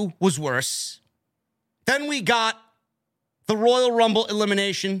 2 was worse. Then we got the Royal Rumble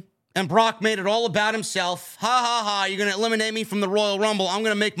elimination, and Brock made it all about himself. Ha, ha, ha, you're going to eliminate me from the Royal Rumble. I'm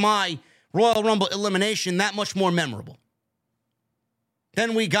going to make my Royal Rumble elimination that much more memorable.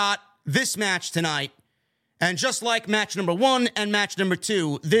 Then we got this match tonight, and just like match number 1 and match number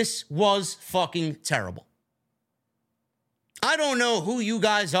 2, this was fucking terrible. I don't know who you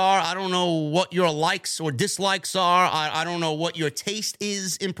guys are. I don't know what your likes or dislikes are. I don't know what your taste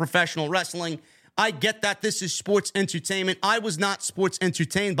is in professional wrestling. I get that this is sports entertainment. I was not sports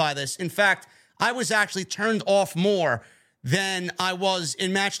entertained by this. In fact, I was actually turned off more than I was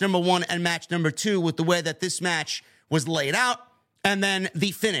in match number 1 and match number 2 with the way that this match was laid out and then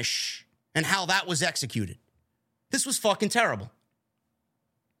the finish and how that was executed. This was fucking terrible.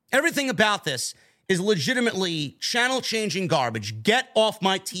 Everything about this is legitimately channel-changing garbage. Get off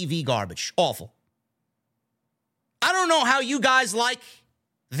my TV garbage. Awful. I don't know how you guys like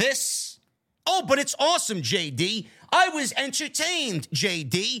this. Oh, but it's awesome, JD. I was entertained,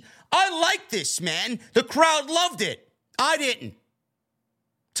 JD. I like this, man. The crowd loved it. I didn't.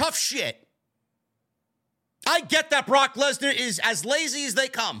 Tough shit. I get that Brock Lesnar is as lazy as they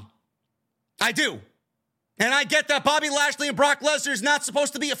come. I do. And I get that Bobby Lashley and Brock Lesnar is not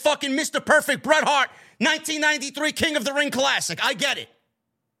supposed to be a fucking Mr. Perfect Bret Hart 1993 King of the Ring Classic. I get it.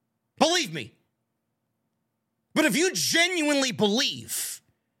 Believe me. But if you genuinely believe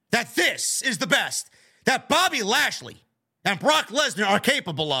that this is the best that Bobby Lashley and Brock Lesnar are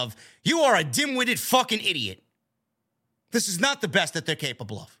capable of, you are a dim-witted fucking idiot. This is not the best that they're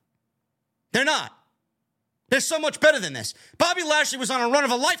capable of. They're not. They're so much better than this. Bobby Lashley was on a run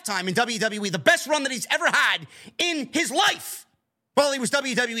of a lifetime in WWE, the best run that he's ever had in his life while he was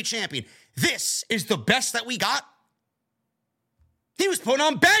WWE champion. This is the best that we got. He was putting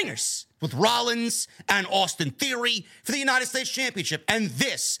on bangers with Rollins and Austin Theory for the United States Championship. And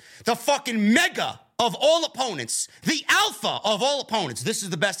this, the fucking mega of all opponents, the alpha of all opponents, this is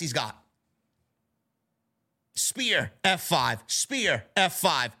the best he's got. Spear, F5, spear,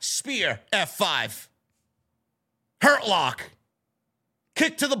 F5, spear, F5. Hurt lock.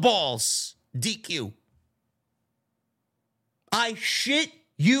 Kick to the balls. DQ. I shit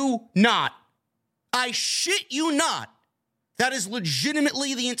you not. I shit you not. That is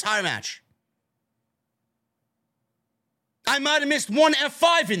legitimately the entire match. I might have missed one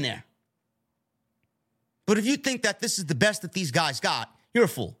F5 in there. But if you think that this is the best that these guys got, you're a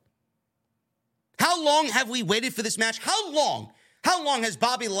fool. How long have we waited for this match? How long? How long has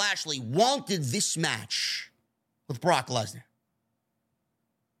Bobby Lashley wanted this match with Brock Lesnar?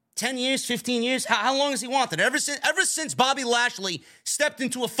 10 years, 15 years? How long has he wanted it? Ever since Bobby Lashley stepped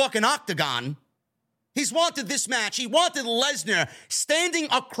into a fucking octagon, he's wanted this match. He wanted Lesnar standing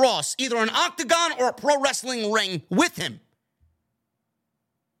across either an octagon or a pro wrestling ring with him.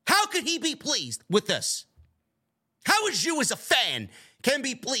 How could he be pleased with this? How is you as a fan can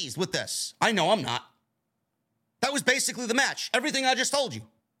be pleased with this? I know I'm not. That was basically the match. Everything I just told you.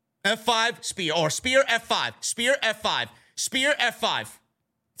 F5, spear, or spear, F5, spear, F5, spear, F5.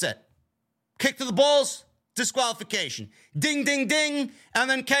 That's it. Kick to the balls, disqualification. Ding, ding, ding, and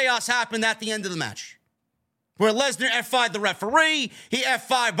then chaos happened at the end of the match. Where Lesnar F5'd the referee, he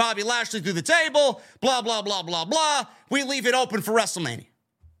F5'd Bobby Lashley through the table, blah, blah, blah, blah, blah. We leave it open for WrestleMania.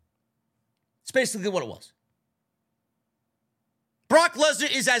 It's basically what it was. Brock Lesnar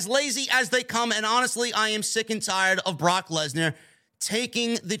is as lazy as they come, and honestly, I am sick and tired of Brock Lesnar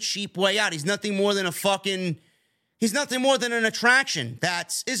taking the cheap way out. He's nothing more than he's nothing more than an attraction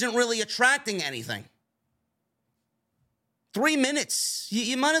that isn't really attracting anything. 3 minutes.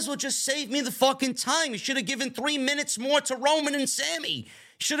 You might as well just save me the fucking time. You should have given 3 minutes more to Roman and Sammy. You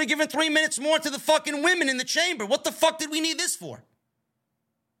should have given 3 minutes more to the fucking women in the chamber. What the fuck did we need this for?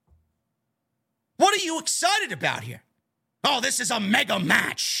 What are you excited about here? Oh, this is a mega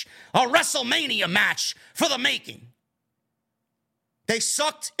match. A WrestleMania match for the making. They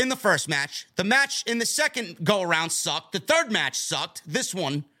sucked in the first match. The match in the second go-around sucked. The third match sucked. This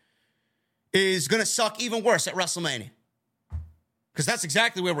one is going to suck even worse at WrestleMania. Because that's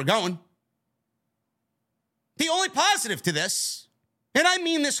exactly where we're going. The only positive to this, and I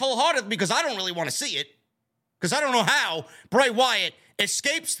mean this wholeheartedly because I don't really want to see it, because I don't know how Bray Wyatt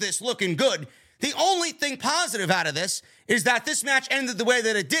escapes this looking good. The only thing positive out of this is that this match ended the way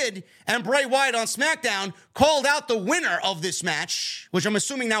that it did, and Bray Wyatt on SmackDown called out the winner of this match, which I'm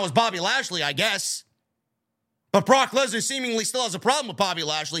assuming now is Bobby Lashley, I guess. But Brock Lesnar seemingly still has a problem with Bobby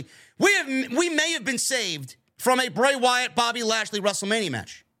Lashley. We may have been saved from a Bray Wyatt Bobby Lashley WrestleMania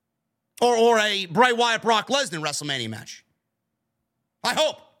match, or a Bray Wyatt Brock Lesnar WrestleMania match. I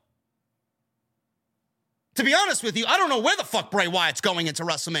hope. To be honest with you, I don't know where the fuck Bray Wyatt's going into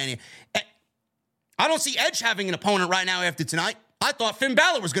WrestleMania. I don't see Edge having an opponent right now after tonight. I thought Finn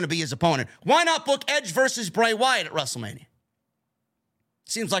Balor was going to be his opponent. Why not book Edge versus Bray Wyatt at WrestleMania?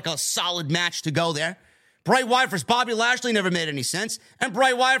 Seems like a solid match to go there. Bray Wyatt versus Bobby Lashley never made any sense. And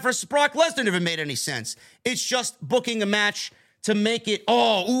Bray Wyatt versus Brock Lesnar never made any sense. It's just booking a match to make it,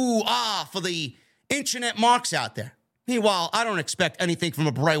 for the internet marks out there. Meanwhile, I don't expect anything from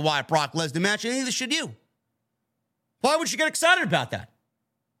a Bray Wyatt Brock Lesnar match, and neither should you. Why would you get excited about that?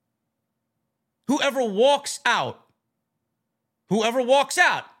 Whoever walks out.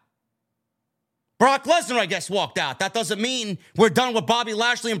 Brock Lesnar, I guess, walked out. That doesn't mean we're done with Bobby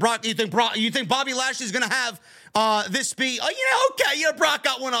Lashley and Brock. You think Bobby Lashley's going to have this be, Brock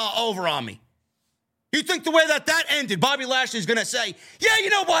got one over on me. You think the way that ended, Bobby Lashley's going to say, yeah, you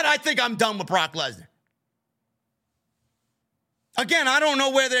know what? I think I'm done with Brock Lesnar. Again, I don't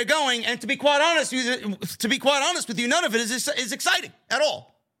know where they're going, and to be quite honest with you, none of it is exciting at all.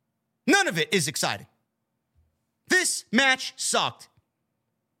 None of it is exciting. This match sucked.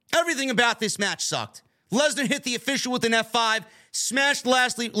 Everything about this match sucked. Lesnar hit the official with an F5, smashed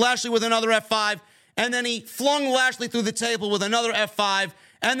Lashley with another F5, and then he flung Lashley through the table with another F5,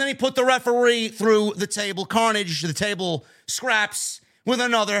 and then he put the referee through the table, carnage, the table scraps, with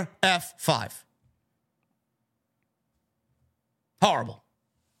another F5. Horrible.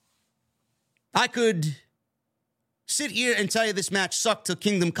 I could sit here and tell you this match sucked till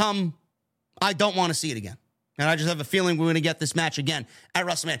Kingdom Come. I don't want to see it again. And I just have a feeling we're going to get this match again at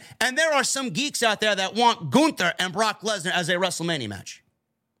WrestleMania. And there are some geeks out there that want Gunther and Brock Lesnar as a WrestleMania match.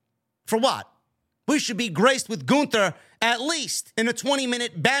 For what? we should be graced with Gunther at least in a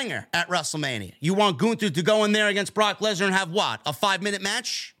 20-minute banger at WrestleMania. You want Gunther to go in there against Brock Lesnar and have what? A 5-minute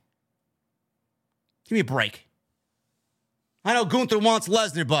match? Give me a break. I know Gunther wants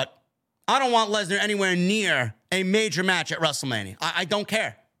Lesnar, but I don't want Lesnar anywhere near a major match at WrestleMania. I don't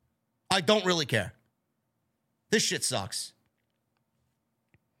care. I don't really care. This shit sucks.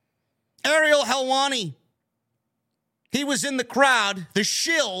 Ariel Helwani. He was in the crowd, the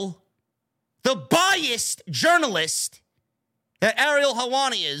shill, the biased journalist that Ariel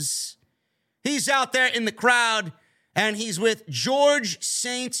Helwani is. He's out there in the crowd, and he's with George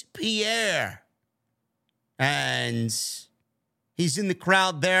St. Pierre. And he's in the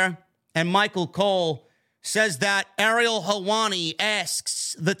crowd there, and Michael Cole says that Ariel Helwani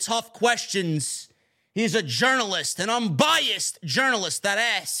asks the tough questions. He's a journalist, an unbiased journalist that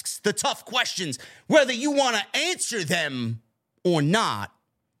asks the tough questions, whether you want to answer them or not.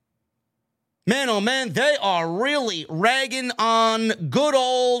 Man, oh man, they are really ragging on good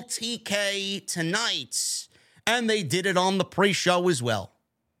old TK tonight. And they did it on the pre-show as well.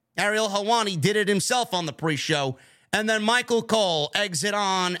 Ariel Helwani did it himself on the pre-show. And then Michael Cole eggs it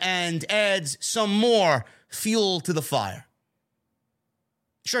on and adds some more fuel to the fire.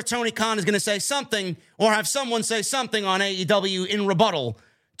 Sure, Tony Khan is going to say something or have someone say something on AEW in rebuttal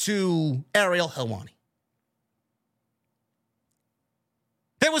to Ariel Helwani.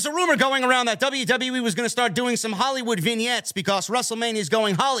 There was a rumor going around that WWE was going to start doing some Hollywood vignettes because WrestleMania is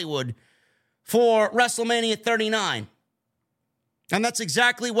going Hollywood for WrestleMania 39. And that's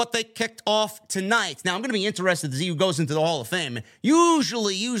exactly what they kicked off tonight. Now, I'm going to be interested to see who goes into the Hall of Fame.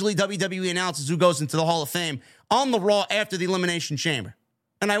 Usually WWE announces who goes into the Hall of Fame on the Raw after the Elimination Chamber.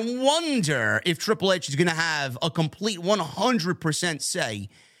 And I wonder if Triple H is going to have a complete 100% say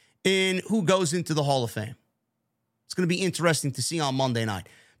in who goes into the Hall of Fame. It's going to be interesting to see on Monday night.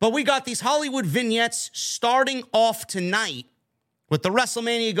 But we got these Hollywood vignettes starting off tonight with the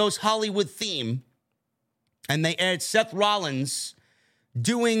WrestleMania Goes Hollywood theme. And they aired Seth Rollins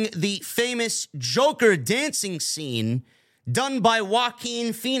doing the famous Joker dancing scene done by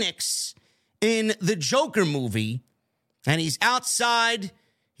Joaquin Phoenix in the Joker movie. And he's outside.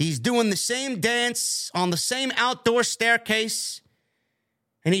 He's doing the same dance on the same outdoor staircase.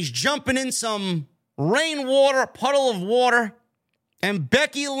 And he's jumping in some rainwater, puddle of water. And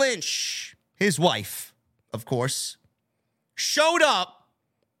Becky Lynch, his wife, of course, showed up.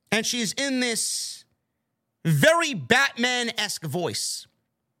 And she's in this very Batman-esque voice.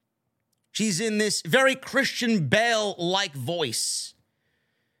 She's in this very Christian Bale-like voice.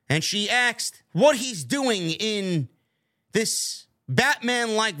 And she asked what he's doing in this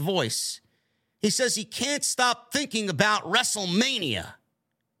Batman-like voice. He says he can't stop thinking about WrestleMania.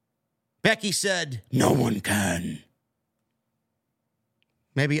 Becky said, "No one can."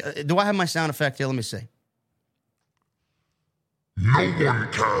 Maybe, do I have my sound effect here? Let me see. No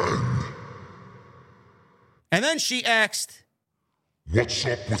one can. And then she asked, "What's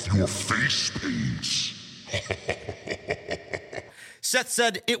up with your face paints?" Seth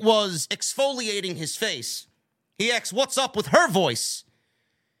said it was exfoliating his face. He asked, "What's up with her voice?"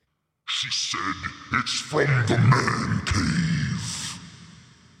 She said, "It's from the man cave."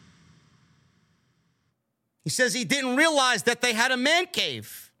 He says he didn't realize that they had a man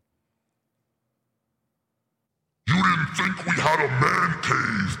cave. You didn't think we had a man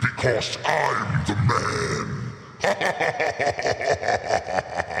cave because I'm the man.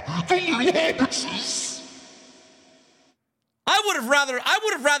 The little hobbitses. I would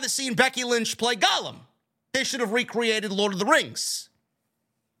have rather seen Becky Lynch play Gollum. They should have recreated Lord of the Rings.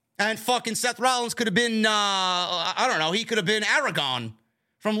 And fucking Seth Rollins could have been, I don't know, he could have been Aragorn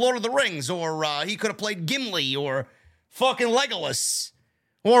from Lord of the Rings, or he could have played Gimli, or fucking Legolas,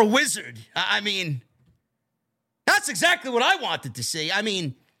 or Wizard. I mean, that's exactly what I wanted to see. I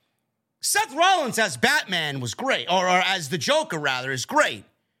mean, Seth Rollins as Batman was great, or as the Joker, rather, is great.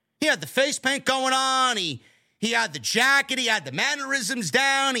 He had the face paint going on, he had the jacket, he had the mannerisms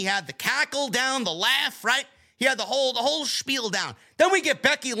down, he had the cackle down, the laugh, right? He had the whole spiel down. Then we get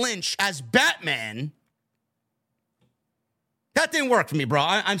Becky Lynch as Batman. That didn't work for me, bro.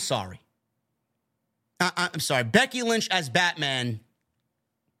 I'm sorry. I'm sorry. Becky Lynch as Batman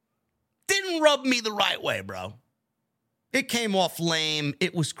didn't rub me the right way, bro. It came off lame.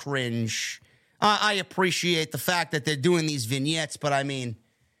 It was cringe. I appreciate the fact that they're doing these vignettes, but I mean,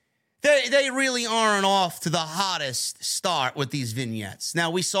 they really aren't off to the hottest start with these vignettes. Now,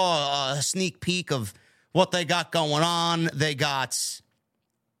 we saw a sneak peek of what they got going on. They got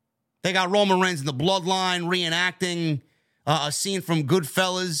Roman Reigns and the Bloodline reenacting a scene from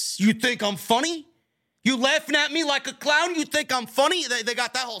Goodfellas. You think I'm funny? You laughing at me like a clown? You think I'm funny? They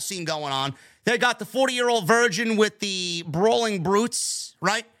got that whole scene going on. They got the 40-year-old virgin with the brawling brutes,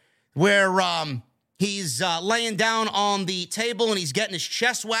 right? Where he's laying down on the table and he's getting his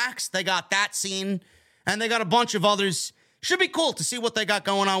chest waxed. They got that scene. And they got a bunch of others. Should be cool to see what they got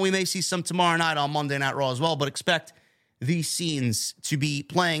going on. We may see some tomorrow night on Monday Night Raw as well, but expect these scenes to be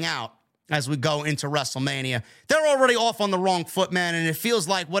playing out as we go into WrestleMania. They're already off on the wrong foot, man, and it feels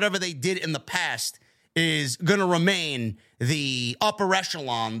like whatever they did in the past is going to remain the upper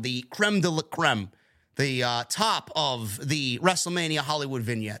echelon, the creme de la creme, the top of the WrestleMania Hollywood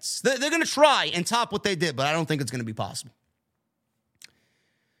vignettes. They're going to try and top what they did, but I don't think it's going to be possible.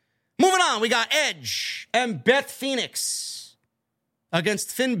 Moving on, we got Edge and Beth Phoenix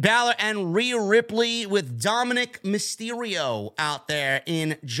against Finn Balor and Rhea Ripley with Dominic Mysterio out there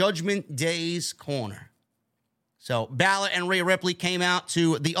in Judgment Day's corner. So Balor and Rhea Ripley came out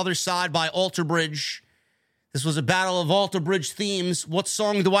to The Other Side by Alter Bridge. This was a battle of Alter Bridge themes. What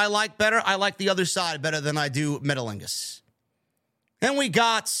song do I like better? I like The Other Side better than I do Metalingus. Then we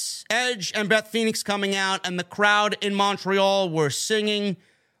got Edge and Beth Phoenix coming out, and the crowd in Montreal were singing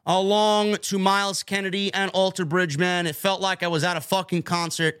along to Miles Kennedy and Alter Bridge, man. It felt like I was at a fucking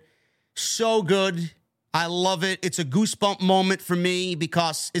concert. So good. I love it. It's a goosebump moment for me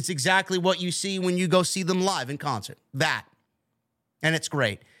because it's exactly what you see when you go see them live in concert. That. And it's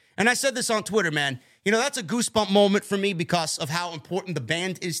great. And I said this on Twitter, man. You know, that's a goosebump moment for me because of how important the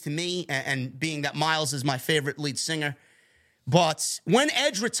band is to me and being that Miles is my favorite lead singer. But when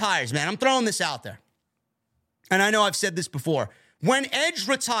Edge retires, man, I'm throwing this out there. And I know I've said this before. When Edge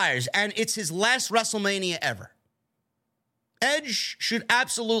retires, and it's his last WrestleMania ever, Edge should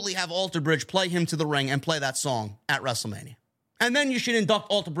absolutely have Alter Bridge play him to the ring and play that song at WrestleMania. And then you should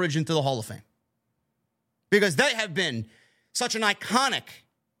induct Alter Bridge into the Hall of Fame. Because they have been such an iconic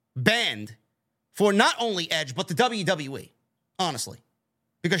band for not only Edge, but the WWE, honestly.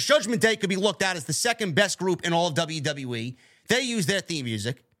 Because Judgment Day could be looked at as the second best group in all of WWE. They use their theme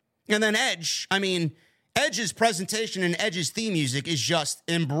music. And then Edge, Edge's presentation and Edge's theme music is just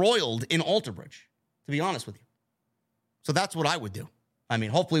embroiled in Alter Bridge, to be honest with you. So that's what I would do.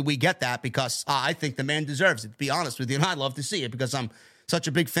 Hopefully we get that because I think the man deserves it, to be honest with you. And I'd love to see it because I'm such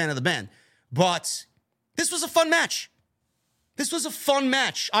a big fan of the band. But this was a fun match.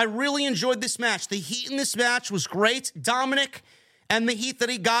 I really enjoyed this match. The heat in this match was great. Dominic and the heat that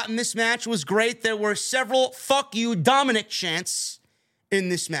he got in this match was great. There were several "fuck you, Dominic" chants in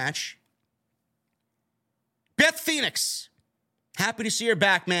this match. Beth Phoenix, happy to see her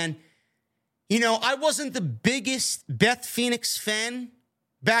back, man. You know, I wasn't the biggest Beth Phoenix fan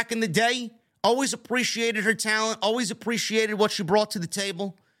back in the day. Always appreciated her talent, always appreciated what she brought to the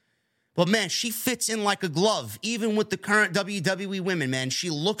table. But, man, she fits in like a glove, even with the current WWE women, man. She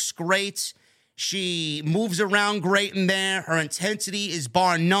looks great. She moves around great in there. Her intensity is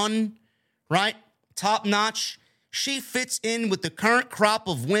bar none, right? Top notch. She fits in with the current crop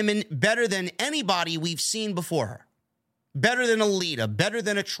of women better than anybody we've seen before her. Better than a Lita, better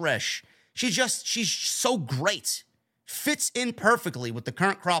than a Trish. She's so great. Fits in perfectly with the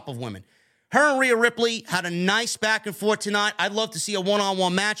current crop of women. Her and Rhea Ripley had a nice back and forth tonight. I'd love to see a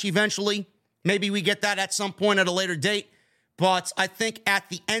one-on-one match eventually. Maybe we get that at some point at a later date. But I think at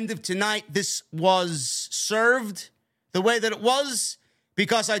the end of tonight, this was served the way that it was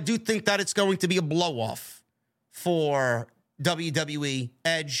because I do think that it's going to be a blow-off for WWE,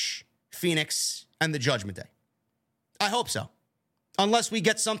 Edge, Phoenix, and the Judgment Day. I hope so. Unless we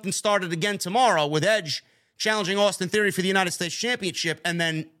get something started again tomorrow with Edge challenging Austin Theory for the United States Championship and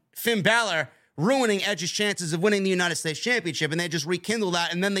then Finn Balor ruining Edge's chances of winning the United States Championship, and they just rekindle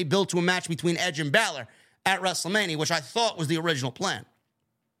that, and then they build to a match between Edge and Balor at WrestleMania, which I thought was the original plan.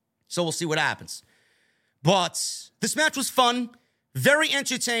 So we'll see what happens. But this match was fun, very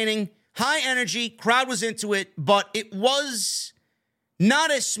entertaining, high energy, crowd was into it, but it was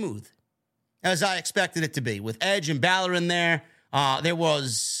not as smooth as I expected it to be. With Edge and Balor in there, there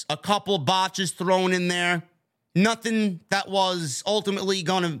was a couple botches thrown in there. Nothing that was ultimately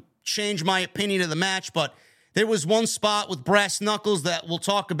going to change my opinion of the match, but there was one spot with brass knuckles that we'll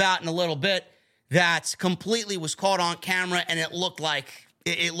talk about in a little bit that completely was caught on camera, and it looked like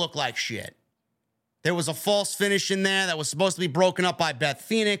shit. There was a false finish in there that was supposed to be broken up by Beth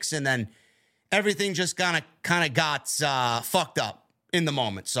Phoenix, and then everything just kind of got fucked up in the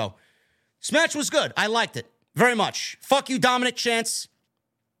moment. So this match was good. I liked it very much. Fuck you, Dominic chants.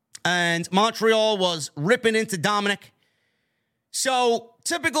 And Montreal was ripping into Dominic. So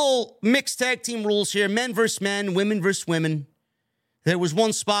typical mixed tag team rules here. Men versus men, women versus women. There was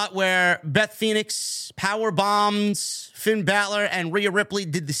one spot where Beth Phoenix power bombed Finn Balor, and Rhea Ripley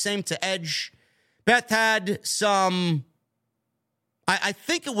did the same to Edge. Beth had some I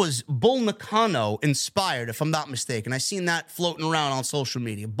think it was Bull Nakano inspired, if I'm not mistaken. I seen that floating around on social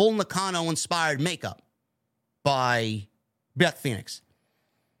media. Bull Nakano inspired makeup by Beth Phoenix.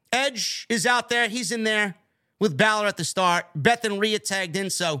 Edge is out there. He's in there with Balor at the start. Beth and Rhea tagged in,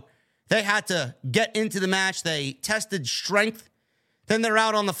 so they had to get into the match. They tested strength. Then they're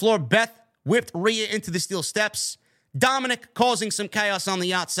out on the floor. Beth whipped Rhea into the steel steps. Dominic causing some chaos on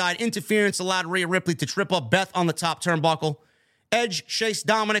the outside. Interference allowed Rhea Ripley to trip up Beth on the top turnbuckle. Edge chased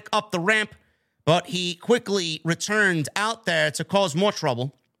Dominic up the ramp, but he quickly returned out there to cause more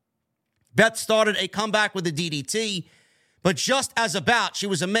trouble. Beth started a comeback with a DDT, but just as she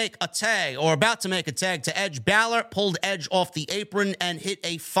was about to make a tag to Edge, Balor pulled Edge off the apron and hit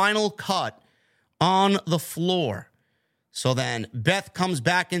a final cut on the floor. So then Beth comes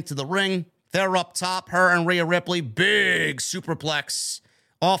back into the ring. They're up top, her and Rhea Ripley. Big superplex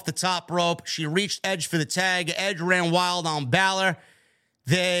off the top rope. She reached Edge for the tag. Edge ran wild on Balor.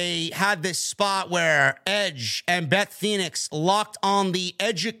 They had this spot where Edge and Beth Phoenix locked on the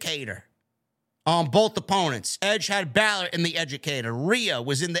Educator on both opponents. Edge had Balor in the Educator. Rhea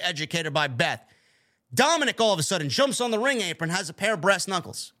was in the Educator by Beth. Dominic all of a sudden jumps on the ring apron, has a pair of brass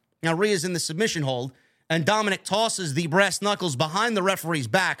knuckles. Now Rhea's in the submission hold, and Dominic tosses the brass knuckles behind the referee's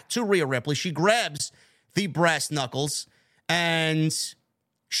back to Rhea Ripley. She grabs the brass knuckles, and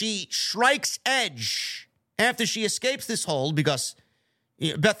she strikes Edge after she escapes this hold because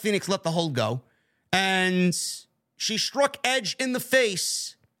Beth Phoenix let the hold go. And she struck Edge in the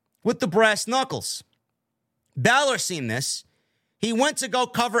face with the brass knuckles. Balor seen this. He went to go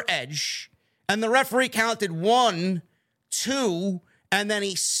cover Edge, and the referee counted 1, 2, and then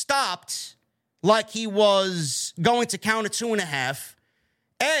he stopped like he was going to count a 2.5.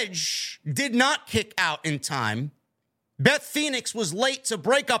 Edge did not kick out in time. Beth Phoenix was late to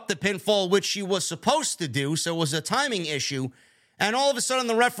break up the pinfall, which she was supposed to do, so it was a timing issue. And all of a sudden,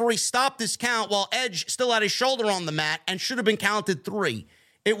 the referee stopped his count while Edge still had his shoulder on the mat and should have been counted 3.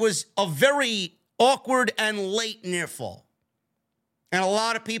 It was a very awkward and late near fall. And a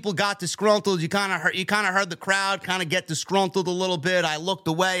lot of people got disgruntled. You kind of heard the crowd kind of get disgruntled a little bit. I looked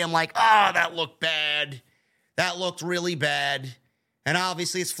away. I'm like, that looked bad. That looked really bad. And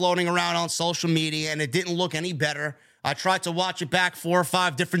obviously, it's floating around on social media, and it didn't look any better. I tried to watch it back 4 or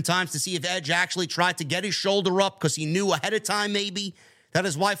 5 different times to see if Edge actually tried to get his shoulder up because he knew ahead of time maybe that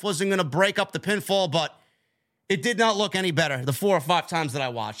his wife wasn't going to break up the pinfall, but it did not look any better the 4 or 5 times that I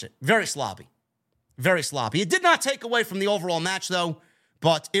watched it. Very sloppy. Very sloppy. It did not take away from the overall match, though,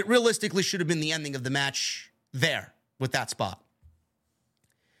 but it realistically should have been the ending of the match there with that spot.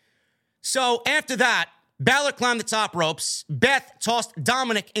 So after that, Balor climbed the top ropes. Beth tossed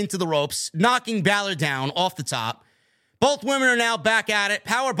Dominic into the ropes, knocking Balor down off the top. Both women are now back at it,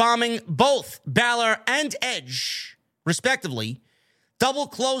 powerbombing both Balor and Edge, respectively. Double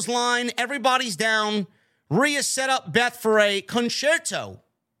clothesline, everybody's down. Rhea set up Beth for a concerto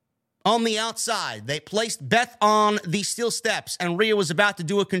on the outside. They placed Beth on the steel steps, and Rhea was about to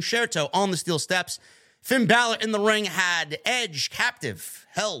do a concerto on the steel steps. Finn Balor in the ring had Edge captive,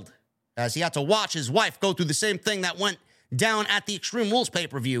 held, as he had to watch his wife go through the same thing that went down at the Extreme Rules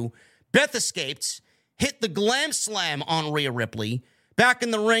pay-per-view. Beth escaped, hit the glam slam on Rhea Ripley. Back in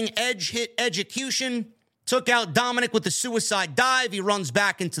the ring, Edge hit execution, took out Dominic with the suicide dive. He runs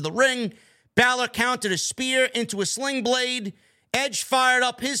back into the ring. Balor countered a spear into a sling blade. Edge fired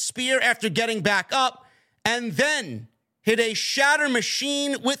up his spear after getting back up, and then hit a shatter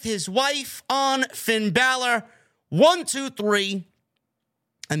machine with his wife on Finn Balor. 1, 2, 3,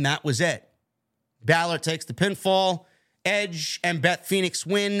 and that was it. Balor takes the pinfall. Edge and Beth Phoenix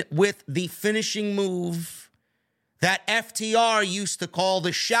win with the finishing move that FTR used to call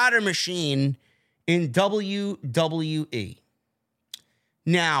the Shatter Machine in WWE.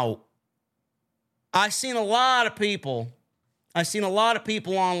 Now, I've seen a lot of people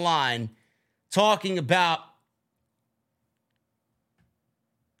online talking about,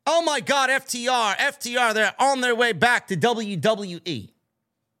 oh my God, FTR, they're on their way back to WWE.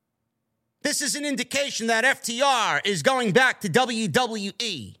 This is an indication that FTR is going back to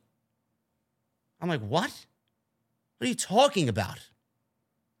WWE. I'm like, what? What are you talking about?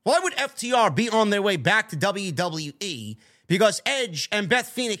 Why would FTR be on their way back to WWE? Because Edge and Beth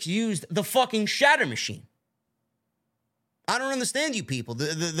Phoenix used the fucking Shatter Machine. I don't understand you people.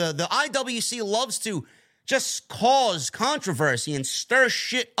 The IWC loves to just cause controversy and stir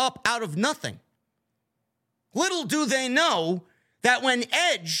shit up out of nothing. Little do they know that when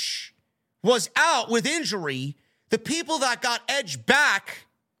Edge was out with injury, the people that got Edge back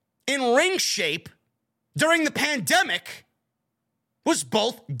in ring shape during the pandemic was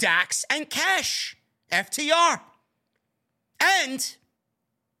both Dax and Cash, FTR. And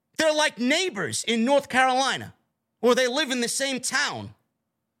they're like neighbors in North Carolina, or they live in the same town.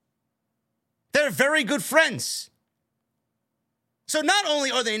 They're very good friends. So not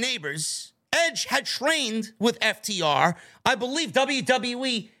only are they neighbors, Edge had trained with FTR. I believe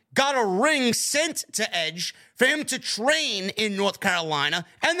WWE got a ring sent to Edge for him to train in North Carolina,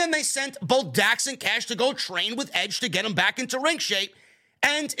 and then they sent both Dax and Cash to go train with Edge to get him back into ring shape.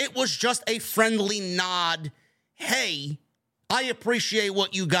 And it was just a friendly nod. Hey, I appreciate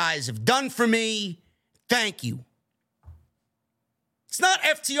what you guys have done for me. Thank you. It's not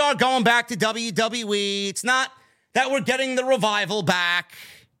FTR going back to WWE. It's not that we're getting the revival back.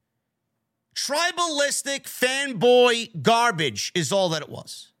 Tribalistic fanboy garbage is all that it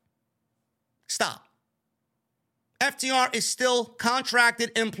was. Stop. FTR is still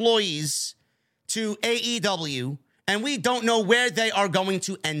contracted employees to AEW, and we don't know where they are going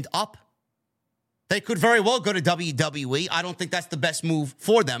to end up. They could very well go to WWE. I don't think that's the best move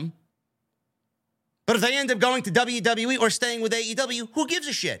for them. But if they end up going to WWE or staying with AEW, who gives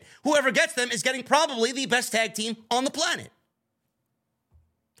a shit? Whoever gets them is getting probably the best tag team on the planet.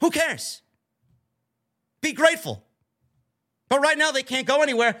 Who cares? Be grateful. But right now, they can't go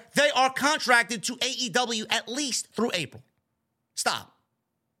anywhere. They are contracted to AEW at least through April. Stop.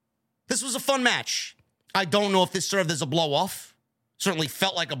 This was a fun match. I don't know if this served as a blow-off. Certainly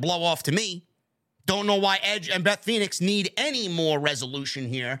felt like a blow-off to me. Don't know why Edge and Beth Phoenix need any more resolution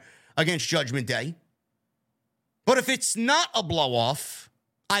here against Judgment Day. But if it's not a blow-off,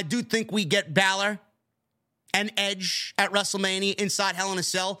 I do think we get Balor and Edge at WrestleMania inside Hell in a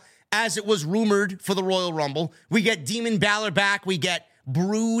Cell, as it was rumored for the Royal Rumble. We get Demon Balor back. We get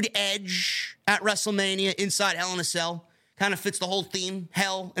Brood Edge at WrestleMania inside Hell in a Cell. Kind of fits the whole theme,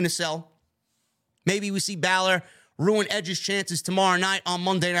 Hell in a Cell. Maybe we see Balor ruin Edge's chances tomorrow night on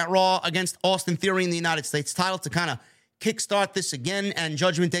Monday Night Raw against Austin Theory in the United States title to kind of kickstart this again, and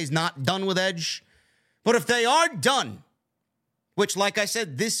Judgment Day's not done with Edge. But if they are done, which, like I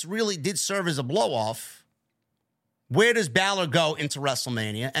said, this really did serve as a blow-off, where does Balor go into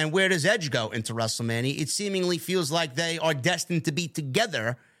WrestleMania, and where does Edge go into WrestleMania? It seemingly feels like they are destined to be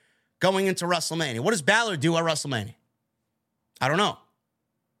together going into WrestleMania. What does Balor do at WrestleMania? I don't know.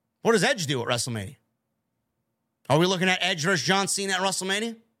 What does Edge do at WrestleMania? Are we looking at Edge versus John Cena at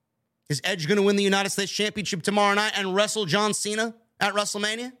WrestleMania? Is Edge going to win the United States Championship tomorrow night and wrestle John Cena at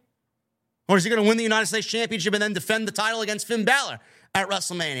WrestleMania? Or is he going to win the United States Championship and then defend the title against Finn Balor at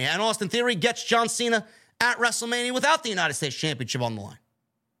WrestleMania? And Austin Theory gets John Cena at WrestleMania without the United States Championship on the line.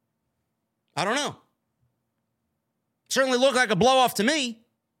 I don't know. Certainly looked like a blow-off to me.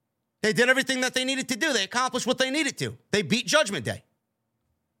 They did everything that they needed to do. They accomplished what they needed to. They beat Judgment Day.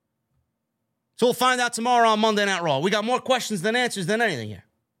 So we'll find out tomorrow on Monday Night Raw. We got more questions than answers than anything here.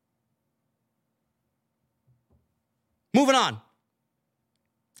 Moving on.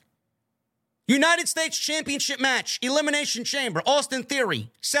 United States Championship match, Elimination Chamber, Austin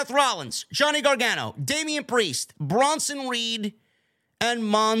Theory, Seth Rollins, Johnny Gargano, Damian Priest, Bronson Reed, and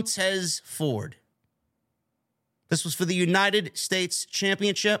Montez Ford. This was for the United States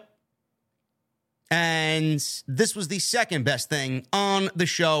Championship. And this was the second best thing on the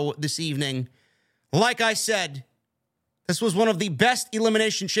show this evening. Like I said, this was one of the best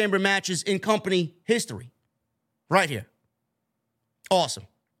Elimination Chamber matches in company history. Right here. Awesome.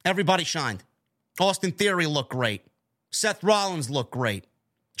 Everybody shined. Austin Theory looked great. Seth Rollins looked great.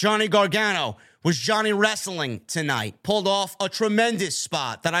 Johnny Gargano was Johnny Wrestling tonight. Pulled off a tremendous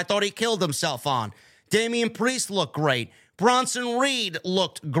spot that I thought he killed himself on. Damian Priest looked great. Bronson Reed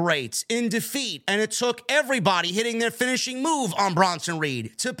looked great in defeat. And it took everybody hitting their finishing move on Bronson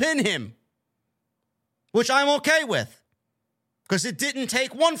Reed to pin him. Which I'm okay with. Because it didn't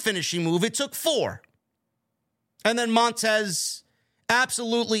take one finishing move. It took 4. And then Montez,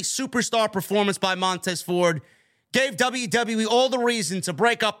 absolutely superstar performance by Montez Ford, gave WWE all the reason to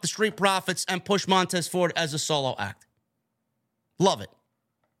break up the Street Profits and push Montez Ford as a solo act. Love it.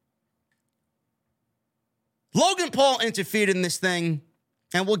 Logan Paul interfered in this thing,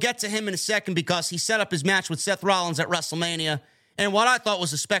 and we'll get to him in a second because he set up his match with Seth Rollins at WrestleMania and what I thought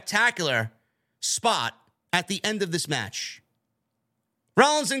was a spectacular spot at the end of this match.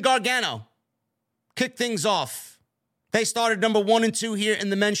 Rollins and Gargano kicked things off. They started number 1 and 2 here in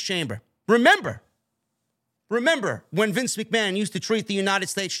the men's chamber. Remember when Vince McMahon used to treat the United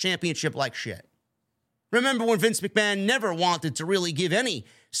States Championship like shit. Remember when Vince McMahon never wanted to really give any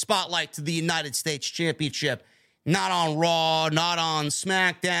spotlight to the United States Championship. Not on Raw, not on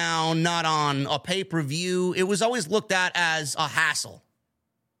SmackDown, not on a pay-per-view. It was always looked at as a hassle.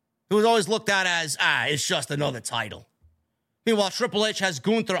 It was always looked at as, it's just another title. Meanwhile, Triple H has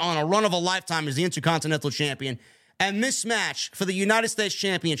Gunther on a run of a lifetime as the Intercontinental Champion, And this match for the United States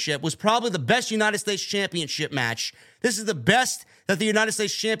Championship was probably the best United States Championship match. This is the best that the United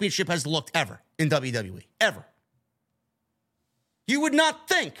States Championship has looked ever in WWE. Ever. You would not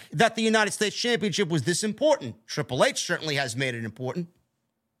think that the United States Championship was this important. Triple H certainly has made it important.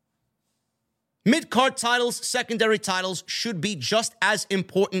 Mid-card titles, secondary titles should be just as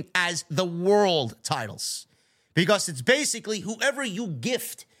important as the world titles. Because it's basically whoever you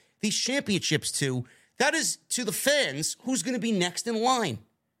gift these championships to, that is to the fans who's going to be next in line.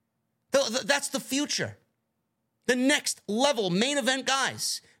 That's the future. The next level main event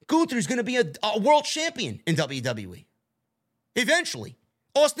guys. Gunther's going to be a world champion in WWE. Eventually.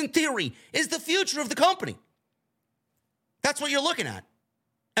 Austin Theory is the future of the company. That's what you're looking at.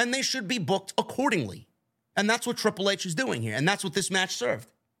 And they should be booked accordingly. And that's what Triple H is doing here. And that's what this match served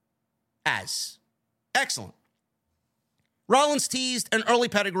as. Excellent. Rollins teased an early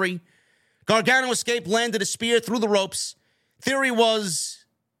pedigree. Gargano escaped, landed a spear through the ropes. Theory was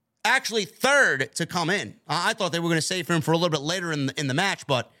actually third to come in. I thought they were going to save him for a little bit later in the match,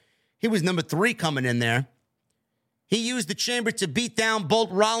 but he was number 3 coming in there. He used the chamber to beat down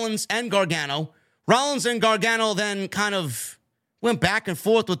both Rollins and Gargano. Rollins and Gargano then kind of went back and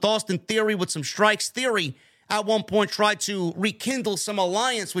forth with Austin Theory with some strikes. Theory at one point tried to rekindle some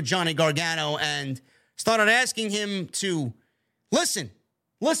alliance with Johnny Gargano and started asking him to, listen,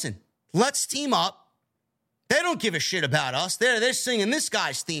 let's team up. They don't give a shit about us. They're singing this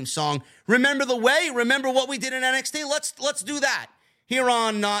guy's theme song. Remember the way? Remember what we did in NXT? Let's do that here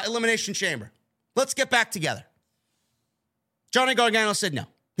on Elimination Chamber. Let's get back together. Johnny Gargano said no.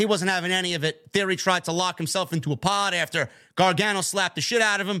 He wasn't having any of it. Theory tried to lock himself into a pod after Gargano slapped the shit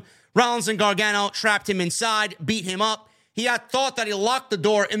out of him. Rollins and Gargano trapped him inside, beat him up. He had thought that he locked the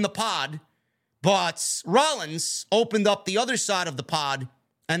door in the pod, but Rollins opened up the other side of the pod,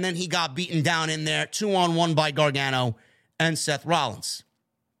 and then he got beaten down in there, 2-on-1 by Gargano and Seth Rollins.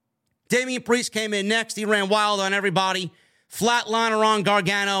 Damian Priest came in next. He ran wild on everybody. Flatliner on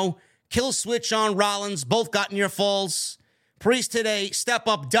Gargano. Kill switch on Rollins. Both got near falls. Priest hit a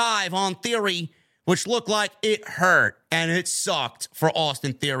step-up dive on Theory, which looked like it hurt, and it sucked for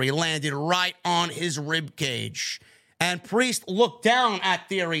Austin Theory. Landed right on his rib cage. And Priest looked down at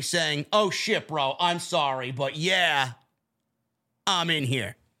Theory saying, oh shit, bro, I'm sorry, but yeah, I'm in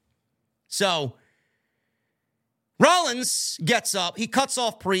here. So, Rollins gets up. He cuts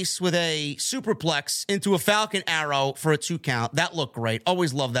off Priest with a superplex into a Falcon Arrow for a 2 count. That looked great.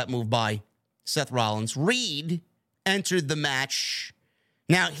 Always loved that move by Seth Rollins. Reed entered the match.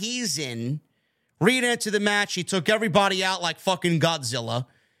 Now he's in. Reed entered the match. He took everybody out like fucking Godzilla.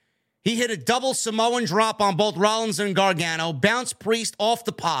 He hit a double Samoan drop on both Rollins and Gargano, bounced Priest off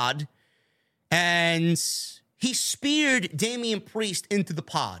the pod, and he speared Damian Priest into the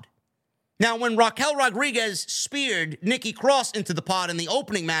pod. Now, when Raquel Rodriguez speared Nikki Cross into the pod in the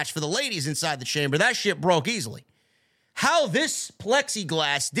opening match for the ladies inside the chamber, that shit broke easily. How this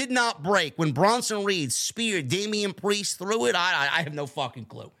plexiglass did not break when Bronson Reed speared Damian Priest through it, I have no fucking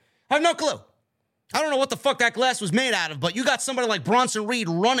clue. I have no clue. I don't know what the fuck that glass was made out of, but you got somebody like Bronson Reed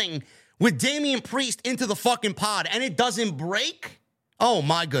running with Damian Priest into the fucking pod, and it doesn't break? Oh,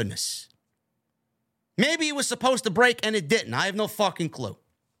 my goodness. Maybe it was supposed to break, and it didn't. I have no fucking clue.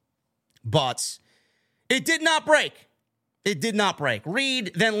 But it did not break. It did not break.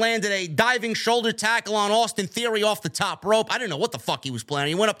 Reed then landed a diving shoulder tackle on Austin Theory off the top rope. I didn't know what the fuck he was planning.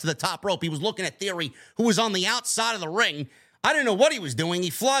 He went up to the top rope. He was looking at Theory, who was on the outside of the ring. I didn't know what he was doing. He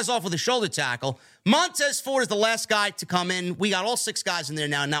flies off with a shoulder tackle. Montez Ford is the last guy to come in. We got all 6 guys in there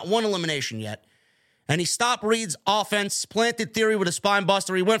now, not one elimination yet. And he stopped Reed's offense, planted Theory with a spine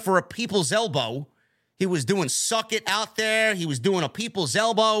buster. He went for a people's elbow. He was doing suck it out there. He was doing a people's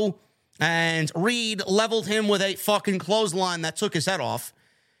elbow. And Reed leveled him with a fucking clothesline that took his head off.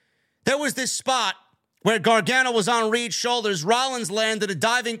 There was this spot where Gargano was on Reed's shoulders. Rollins landed a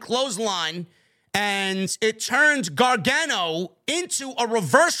diving clothesline, and it turned Gargano into a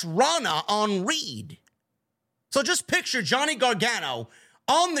reverse Rana on Reed. So just picture Johnny Gargano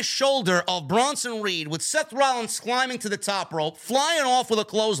on the shoulder of Bronson Reed with Seth Rollins climbing to the top rope, flying off with a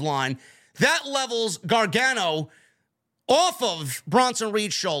clothesline. That levels Gargano off of Bronson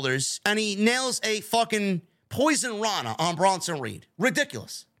Reed's shoulders, and he nails a fucking poison Rana on Bronson Reed.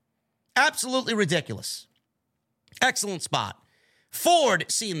 Ridiculous. Absolutely ridiculous. Excellent spot. Ford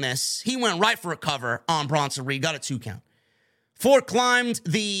seen this. He went right for a cover on Bronson Reed, got a 2 count. Ford climbed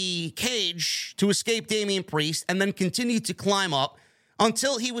the cage to escape Damian Priest and then continued to climb up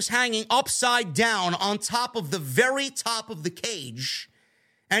until he was hanging upside down on top of the very top of the cage.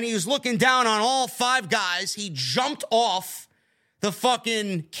 And he was looking down on all 5 guys. He jumped off the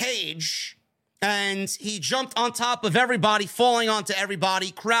fucking cage And he jumped on top of everybody, falling onto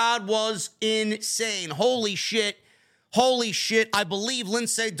everybody. Crowd was insane. Holy shit. Holy shit. I believe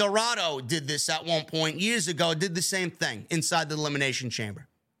Lince Dorado did this at one point years ago, did the same thing inside the Elimination Chamber.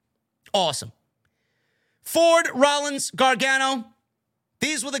 Awesome. Ford, Rollins, Gargano.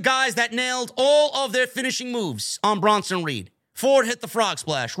 These were the guys that nailed all of their finishing moves on Bronson Reed. Ford hit the frog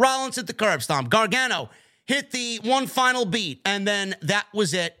splash. Rollins hit the curb stomp. Gargano hit the one final beat. And then that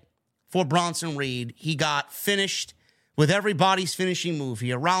was it for Bronson Reed. He got finished with everybody's finishing move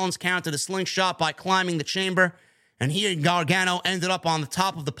here. Rollins countered a slingshot by climbing the chamber. And he and Gargano ended up on the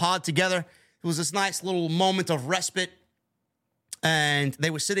top of the pod together. It was this nice little moment of respite. And they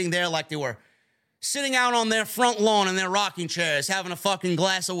were sitting there like they were sitting out on their front lawn in their rocking chairs, having a fucking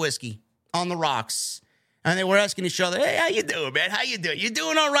glass of whiskey on the rocks. And they were asking each other, hey, how you doing, man? How you doing? You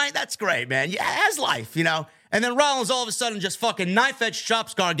doing all right? That's great, man. Yeah, how's life, you know? And then Rollins all of a sudden just fucking knife-edge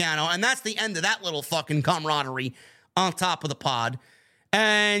chops Gargano, and that's the end of that little fucking camaraderie on top of the pod.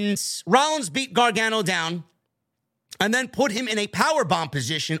 And Rollins beat Gargano down and then put him in a powerbomb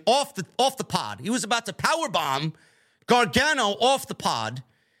position off the pod. He was about to powerbomb Gargano off the pod.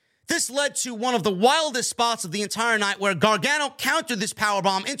 This led to one of the wildest spots of the entire night where Gargano countered this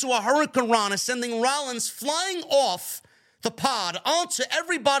powerbomb into a Hurricane Rana, sending Rollins flying off the pod onto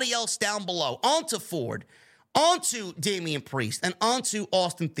everybody else down below, onto Ford, onto Damian Priest, and onto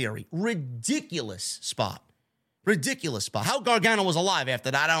Austin Theory. Ridiculous spot. Ridiculous spot. How Gargano was alive after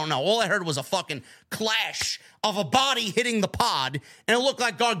that, I don't know. All I heard was a fucking clash of a body hitting the pod, and it looked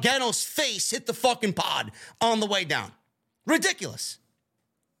like Gargano's face hit the fucking pod on the way down. Ridiculous.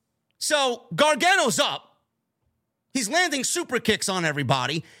 So Gargano's up. He's landing super kicks on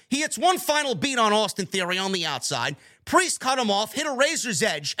everybody. He hits one final beat on Austin Theory on the outside. Priest cut him off, hit a razor's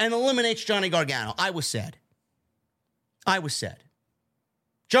edge, and eliminates Johnny Gargano. I was sad.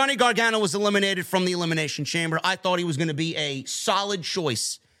 Johnny Gargano was eliminated from the Elimination Chamber. I thought he was going to be a solid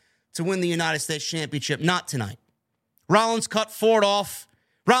choice to win the United States Championship. Not tonight. Rollins and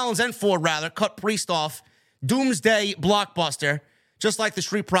Ford, cut Priest off. Doomsday blockbuster, just like the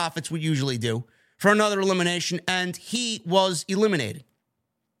Street Profits would usually do, for another elimination, and he was eliminated.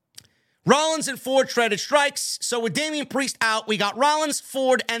 Rollins and Ford traded strikes, so with Damian Priest out, we got Rollins,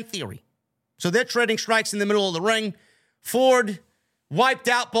 Ford, and Theory. So they're trading strikes in the middle of the ring. Ford wiped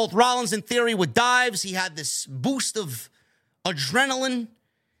out both Rollins and Theory with dives. He had this boost of adrenaline.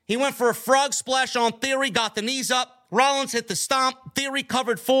 He went for a frog splash on Theory, got the knees up. Rollins hit the stomp. Theory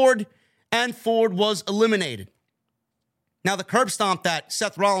covered Ford, and Ford was eliminated. Now, the curb stomp that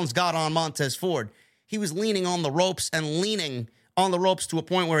Seth Rollins got on Montez Ford, he was leaning on the ropes and leaning on the ropes to a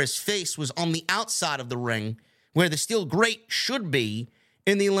point where his face was on the outside of the ring, where the steel grate should be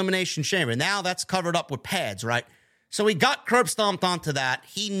in the Elimination Chamber. Now that's covered up with pads, right? So he got curb stomped onto that.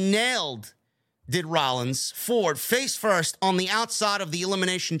 He did Rollins, Ford, face first on the outside of the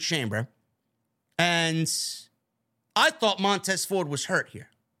Elimination Chamber. And I thought Montez Ford was hurt here.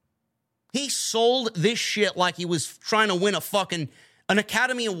 He sold this shit like he was trying to win an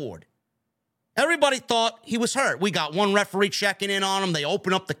Academy Award. Everybody thought he was hurt. We got one referee checking in on him. They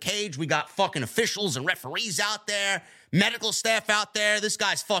open up the cage. We got fucking officials and referees out there, medical staff out there. This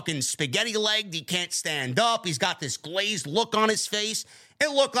guy's fucking spaghetti-legged. He can't stand up. He's got this glazed look on his face.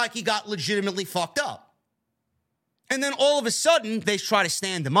 It looked like he got legitimately fucked up. And then all of a sudden, they try to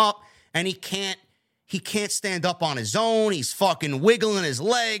stand him up, and he can't stand up on his own. He's fucking wiggling his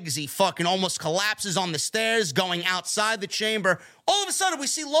legs. He fucking almost collapses on the stairs going outside the chamber. All of a sudden, we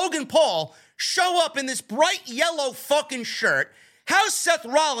see Logan Paul show up in this bright yellow fucking shirt. How Seth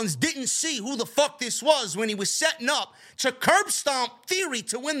Rollins didn't see who the fuck this was when he was setting up to curb stomp Theory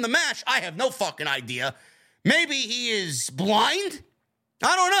to win the match, I have no fucking idea. Maybe he is blind?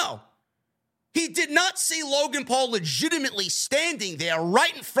 I don't know. He did not see Logan Paul legitimately standing there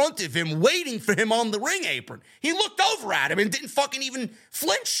right in front of him, waiting for him on the ring apron. He looked over at him and didn't fucking even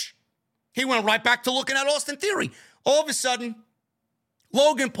flinch. He went right back to looking at Austin Theory. All of a sudden,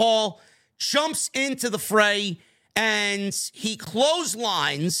 Logan Paul jumps into the fray and he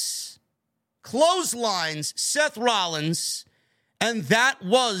clotheslines Seth Rollins, and that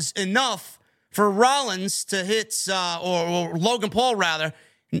was enough for Rollins to hit, or Logan Paul rather,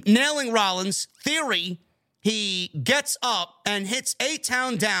 nailing Rollins. Theory, he gets up and hits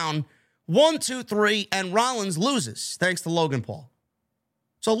A-Town down, 1, 2, 3, and Rollins loses, thanks to Logan Paul.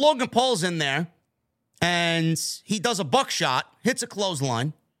 So Logan Paul's in there, and he does a buckshot, hits a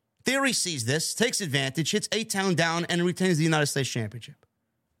clothesline. Theory sees this, takes advantage, hits A-Town down, and retains the United States Championship.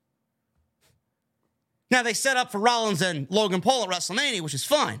 Now, they set up for Rollins and Logan Paul at WrestleMania, which is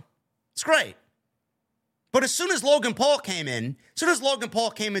fine. It's great. But as soon as Logan Paul came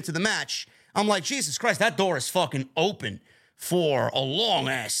into the match, I'm like, Jesus Christ, that door is fucking open for a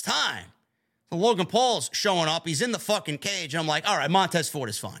long-ass time. So Logan Paul's showing up. He's in the fucking cage. And I'm like, all right, Montez Ford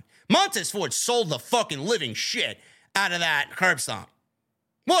is fine. Montez Ford sold the fucking living shit out of that curb stomp.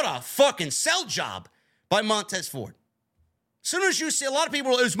 What a fucking sell job by Montez Ford. As soon as you see a lot of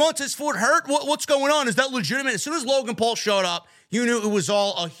people, is Montez Ford hurt? What's going on? Is that legitimate? As soon as Logan Paul showed up, you knew it was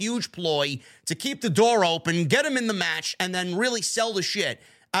all a huge ploy to keep the door open, get him in the match, and then really sell the shit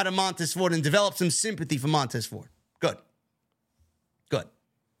out of Montez Ford and develop some sympathy for Montez Ford. Good. Good.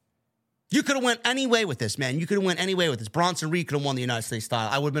 You could have went any way with this, man. You could have went any way with this. Bronson Reed could have won the United States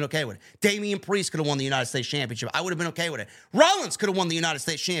title. I would have been okay with it. Damian Priest could have won the United States Championship. I would have been okay with it. Rollins could have won the United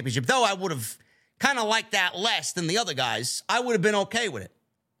States Championship, though I would have kind of liked that less than the other guys. I would have been okay with it.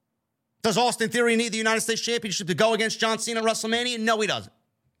 Does Austin Theory need the United States Championship to go against John Cena at WrestleMania? No, he doesn't.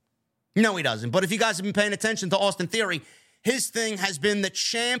 No, he doesn't. But if you guys have been paying attention to Austin Theory, his thing has been the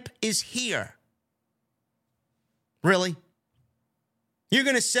champ is here. Really? You're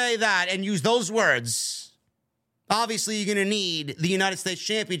going to say that and use those words. Obviously, you're going to need the United States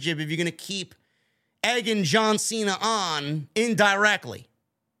Championship if you're going to keep egging John Cena on indirectly.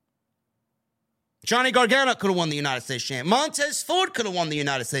 Johnny Gargano could have won the United States Championship. Montez Ford could have won the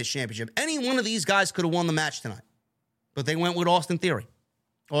United States Championship. Any one of these guys could have won the match tonight. But they went with Austin Theory.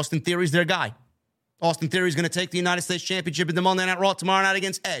 Austin Theory's their guy. Austin Theory's going to take the United States Championship into Monday Night Raw tomorrow night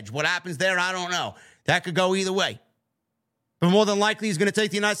against Edge. What happens there, I don't know. That could go either way. But more than likely, he's going to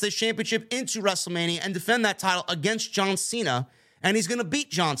take the United States Championship into WrestleMania and defend that title against John Cena. And he's going to beat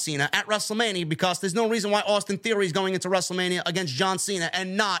John Cena at WrestleMania because there's no reason why Austin Theory is going into WrestleMania against John Cena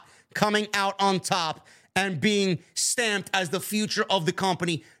and not coming out on top and being stamped as the future of the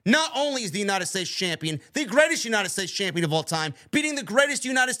company. Not only is the United States champion, the greatest United States champion of all time, beating the greatest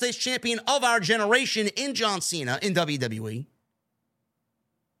United States champion of our generation in John Cena in WWE,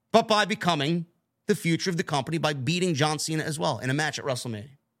 but by becoming the future of the company by beating John Cena as well in a match at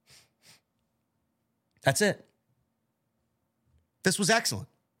WrestleMania. That's it. This was excellent.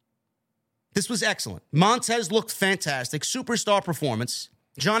 This was excellent. Montez looked fantastic. Superstar performance.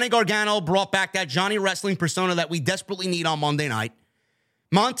 Johnny Gargano brought back that Johnny Wrestling persona that we desperately need on Monday night.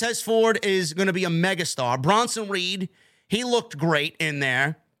 Montez Ford is going to be a megastar. Bronson Reed, he looked great in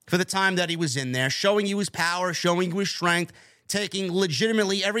there for the time that he was in there, showing you his power, showing you his strength, taking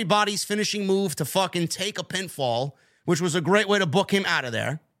legitimately everybody's finishing move to fucking take a pinfall, which was a great way to book him out of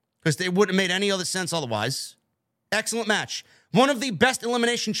there because it wouldn't have made any other sense otherwise. Excellent match. One of the best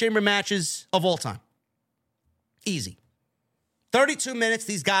Elimination Chamber matches of all time. Easy. 32 minutes,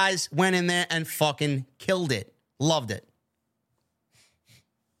 these guys went in there and fucking killed it. Loved it.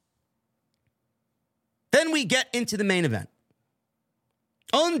 Then we get into the main event.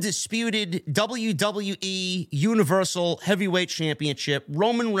 Undisputed WWE Universal Heavyweight Championship,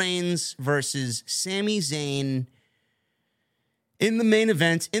 Roman Reigns versus Sami Zayn in the main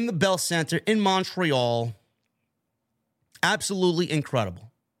event, in the Bell Center in Montreal. Absolutely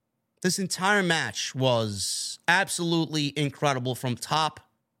incredible. This entire match was absolutely incredible from top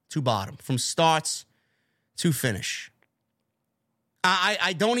to bottom, from starts to finish.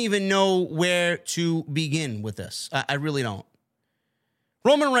 I don't even know where to begin with this. I really don't.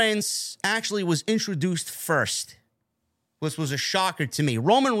 Roman Reigns actually was introduced first. This was a shocker to me.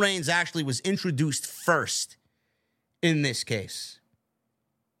 Roman Reigns actually was introduced first in this case.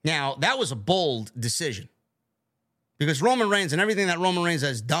 Now, that was a bold decision because Roman Reigns and everything that Roman Reigns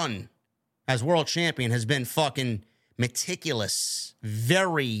has done as world champion has been fucking meticulous.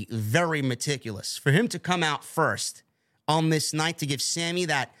 Very, very meticulous. For him to come out first on this night to give Sami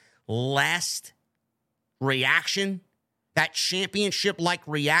that last reaction, that championship-like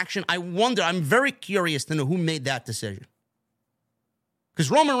reaction, I wonder, I'm very curious to know who made that decision.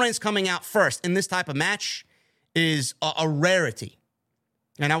 Because Roman Reigns coming out first in this type of match is a rarity.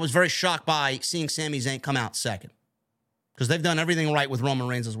 And I was very shocked by seeing Sami Zayn come out second. Because they've done everything right with Roman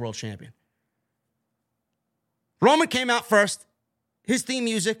Reigns as world champion. Roman came out first. His theme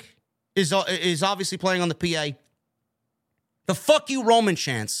music is obviously playing on the PA. The fuck you Roman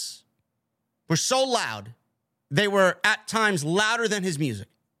chants were so loud, they were at times louder than his music.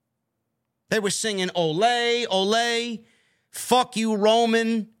 They were singing Ole, Ole, fuck you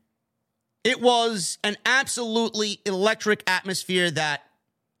Roman. It was an absolutely electric atmosphere that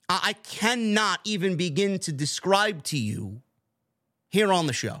I cannot even begin to describe to you here on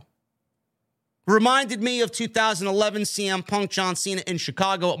the show. Reminded me of 2011 CM Punk John Cena in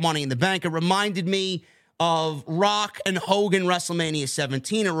Chicago at Money in the Bank. It reminded me of Rock and Hogan WrestleMania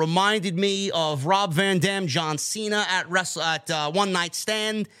 17. It reminded me of Rob Van Dam John Cena at One Night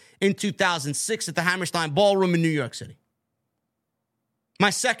Stand in 2006 at the Hammerstein Ballroom in New York City. My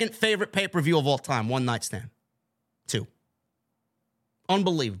second favorite pay-per-view of all time, One Night Stand. 2.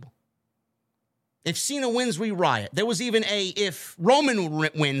 Unbelievable. If Cena wins, we riot. There was even a, if Roman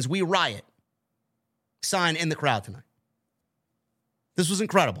wins, we riot sign in the crowd tonight. This was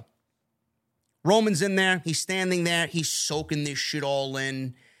incredible. Roman's in there. He's standing there. He's soaking this shit all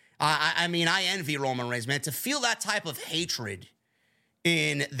in. I mean, I envy Roman Reigns, man. To feel that type of hatred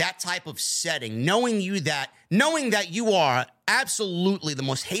in that type of setting, knowing that you are absolutely the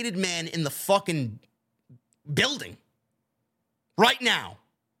most hated man in the fucking building right now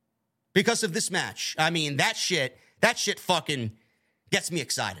because of this match. I mean, that shit fucking gets me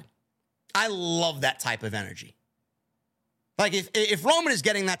excited. I love that type of energy. Like, if Roman is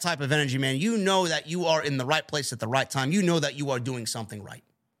getting that type of energy, man, you know that you are in the right place at the right time. You know that you are doing something right.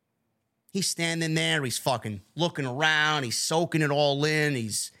 He's standing there. He's fucking looking around. He's soaking it all in.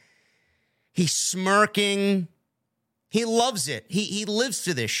 He's smirking. He loves it. He lives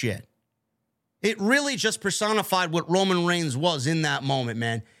for this shit. It really just personified what Roman Reigns was in that moment,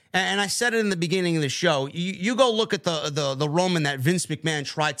 man. And I said it in the beginning of the show. You go look at the Roman that Vince McMahon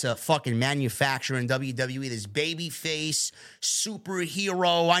tried to fucking manufacture in WWE. This babyface,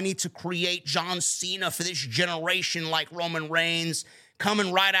 superhero. I need to create John Cena for this generation like Roman Reigns.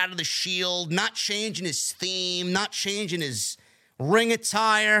 Coming right out of the Shield. Not changing his theme. Not changing his ring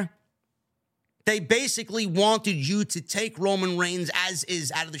attire. They basically wanted you to take Roman Reigns as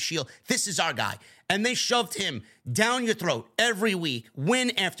is out of the Shield. This is our guy. And they shoved him down your throat every week.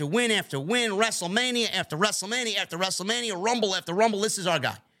 Win after win after win. WrestleMania after WrestleMania after WrestleMania. Rumble after Rumble. This is our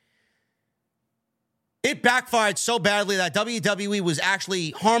guy. It backfired so badly that WWE was actually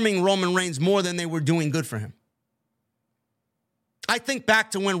harming Roman Reigns more than they were doing good for him. I think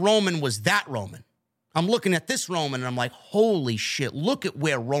back to when Roman was that Roman. I'm looking at this Roman and I'm like, holy shit, look at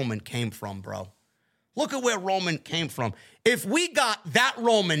where Roman came from, bro. Look at where Roman came from. If we got that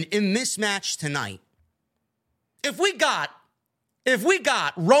Roman in this match tonight, if we got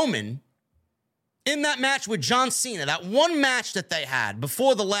Roman in that match with John Cena, that one match that they had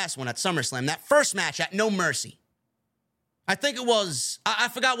before the last one at SummerSlam, that first match at No Mercy, I think it was, I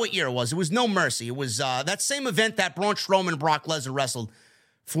forgot what year it was. It was No Mercy. It was that same event that Braun Strowman and Brock Lesnar wrestled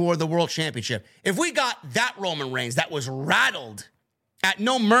for the World Championship. If we got that Roman Reigns that was rattled at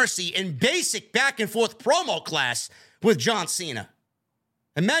No Mercy in basic back and forth promo class with John Cena,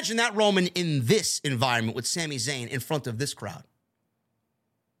 imagine that Roman in this environment with Sami Zayn in front of this crowd.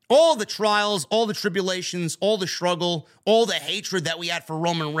 All the trials, all the tribulations, all the struggle, all the hatred that we had for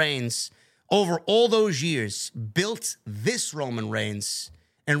Roman Reigns over all those years built this Roman Reigns.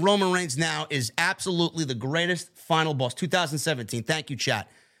 And Roman Reigns now is absolutely the greatest final boss. 2017. Thank you, chat.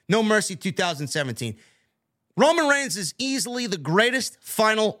 No Mercy 2017. Roman Reigns is easily the greatest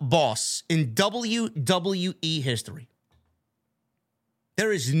final boss in WWE history.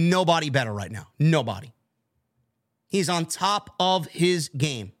 There is nobody better right now. Nobody. He's on top of his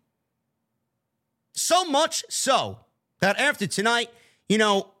game. So much so that after tonight,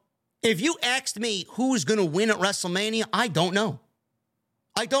 if you asked me who's going to win at WrestleMania, I don't know.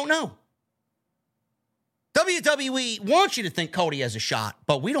 I don't know. WWE wants you to think Cody has a shot,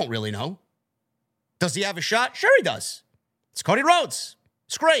 but we don't really know. Does he have a shot? Sure he does. It's Cody Rhodes.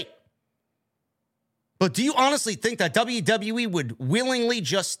 It's great. But do you honestly think that WWE would willingly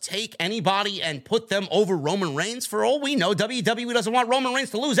just take anybody and put them over Roman Reigns? For all we know, WWE doesn't want Roman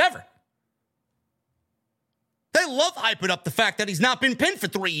Reigns to lose ever. They love hyping up the fact that he's not been pinned for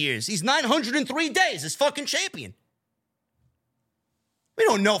 3 years. He's 903 days as fucking champion. We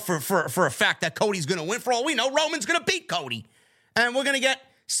don't know for a fact that Cody's going to win. For all we know, Roman's going to beat Cody. And we're going to get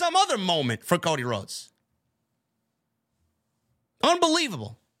some other moment for Cody Rhodes.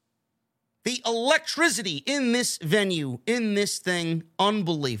 Unbelievable. The electricity in this venue, in this thing,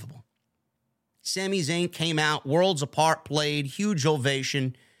 unbelievable. Sami Zayn came out, worlds apart, played, huge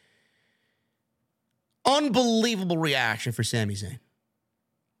ovation. Unbelievable reaction for Sami Zayn.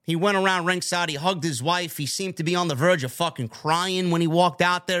 He went around ringside. He hugged his wife. He seemed to be on the verge of fucking crying when he walked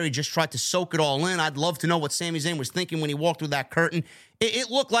out there. He just tried to soak it all in. I'd love to know what Sami Zayn was thinking when he walked through that curtain. It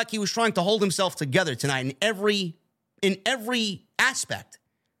looked like he was trying to hold himself together tonight in every aspect.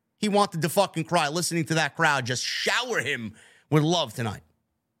 He wanted to fucking cry, listening to that crowd just shower him with love tonight.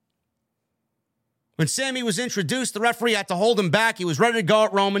 When Sami was introduced, the referee had to hold him back. He was ready to go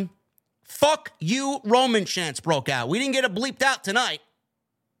at Roman. Fuck you, Roman chants broke out. We didn't get it bleeped out tonight.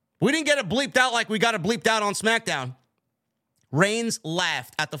 We didn't get it bleeped out like we got it bleeped out on SmackDown. Reigns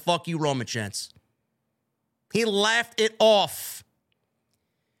laughed at the fuck you, Roman chants. He laughed it off.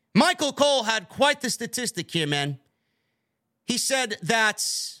 Michael Cole had quite the statistic here, man. He said that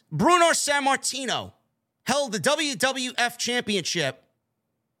Bruno Sammartino held the WWF Championship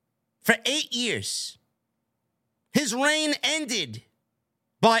for 8 years. His reign ended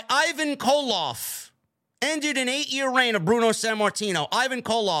by Ivan Koloff. Ended an 8-year reign of Bruno Sammartino. Ivan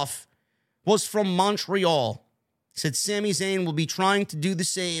Koloff was from Montreal. Said Sami Zayn will be trying to do the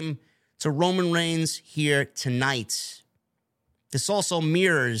same to Roman Reigns here tonight. This also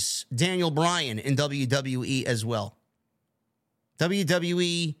mirrors Daniel Bryan in WWE as well.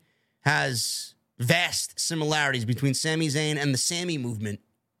 WWE has vast similarities between Sami Zayn and the Sami movement,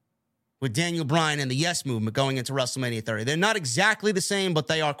 with Daniel Bryan and the Yes movement going into WrestleMania 30. They're not exactly the same, but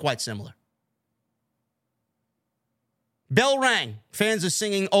they are quite similar. Bell rang. Fans are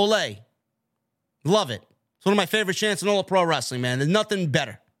singing Ole. Love it. It's one of my favorite chants in all of pro wrestling, man. There's nothing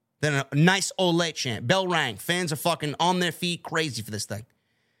better than a nice Ole chant. Bell rang. Fans are fucking on their feet, crazy for this thing.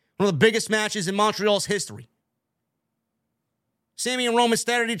 One of the biggest matches in Montreal's history. Sami and Roman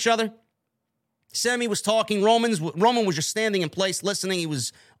stared at each other. Sami was talking. Roman was just standing in place, listening. He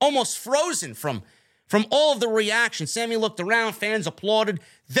was almost frozen from all of the reaction. Sami looked around. Fans applauded.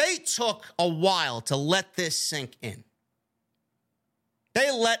 They took a while to let this sink in. They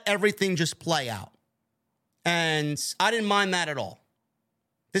let everything just play out. And I didn't mind that at all.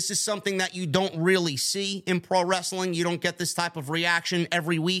 This is something that you don't really see in pro wrestling. You don't get this type of reaction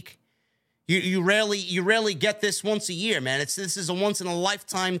every week. You rarely get this once a year, man. This is a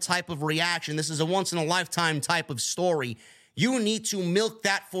once-in-a-lifetime type of reaction. This is a once-in-a-lifetime type of story. You need to milk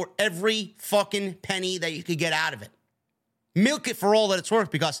that for every fucking penny that you could get out of it. Milk it for all that it's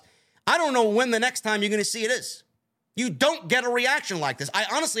worth, because I don't know when the next time you're going to see it is. You don't get a reaction like this.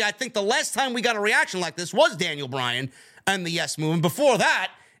 I think the last time we got a reaction like this was Daniel Bryan and the Yes Movement. Before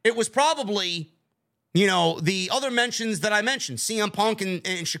that, it was probably, the other mentions that I mentioned. CM Punk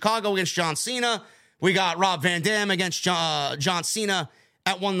in Chicago against John Cena. We got Rob Van Dam against John Cena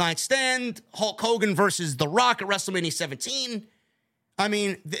at One Night Stand. Hulk Hogan versus The Rock at WrestleMania 17. I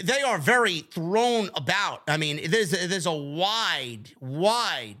mean, they are very thrown about. I mean, there's a wide,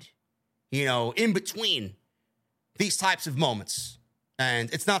 in between these types of moments.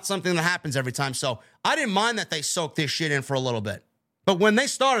 And it's not something that happens every time. So I didn't mind that they soaked this shit in for a little bit. But when they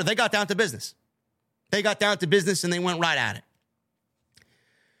started, they got down to business. They got down to business and they went right at it.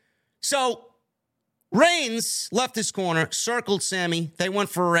 So Reigns left his corner, circled Sami. They went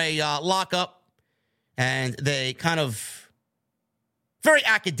for a lockup. And they kind of, very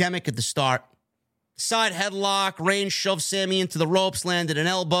academic at the start. Side headlock. Reigns shoved Sami into the ropes, landed an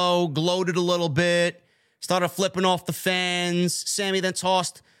elbow, gloated a little bit. Started flipping off the fans. Sami then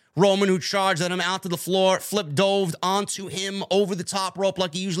tossed Roman, who charged at him, out to the floor. Flip dove onto him over the top rope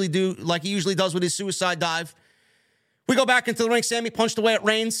like he usually does with his suicide dive. We go back into the ring. Sami punched away at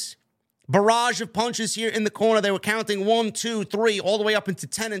Reigns. Barrage of punches here in the corner. They were counting 1, 2, 3, all the way up into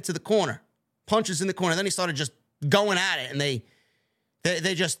 10 into the corner. Punches in the corner. Then he started just going at it, and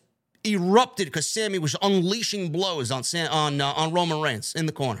they just erupted because Sami was unleashing blows on Roman Reigns in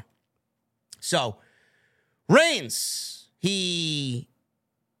the corner. So Reigns, he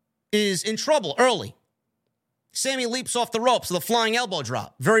is in trouble early. Sami leaps off the ropes with a flying elbow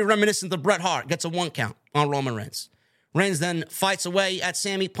drop. Very reminiscent of Bret Hart. Gets a 1 count on Roman Reigns. Reigns then fights away at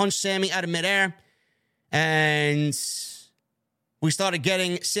Sami, punched Sami out of midair. And we started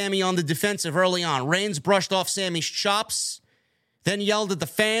getting Sami on the defensive early on. Reigns brushed off Sami's chops, then yelled at the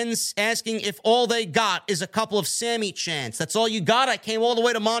fans, asking if all they got is a couple of Sami chants. That's all you got? I came all the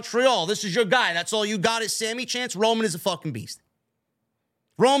way to Montreal. This is your guy. That's all you got is Sami chants? Roman is a fucking beast.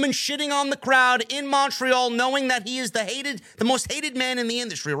 Roman shitting on the crowd in Montreal, knowing that he is the most hated man in the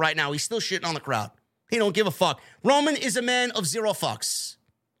industry right now. He's still shitting on the crowd. He don't give a fuck. Roman is a man of zero fucks.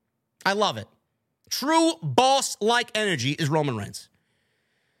 I love it. True boss-like energy is Roman Reigns.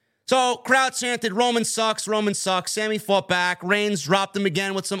 So, crowd chanted, Roman sucks, Roman sucks. Sami fought back. Reigns dropped him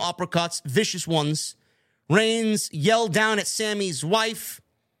again with some uppercuts, vicious ones. Reigns yelled down at Sami's wife,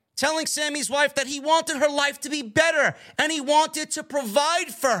 telling Sami's wife that he wanted her life to be better and he wanted to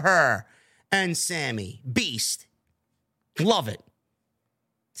provide for her. And Sami, beast. Love it.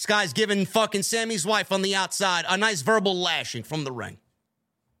 This guy's giving fucking Sami's wife on the outside a nice verbal lashing from the ring.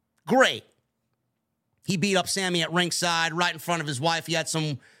 Great. He beat up Sami at ringside right in front of his wife. He had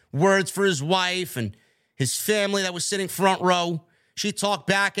some words for his wife and his family that was sitting front row. She talked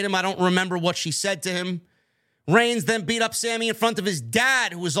back at him. I don't remember what she said to him. Reigns then beat up Sami in front of his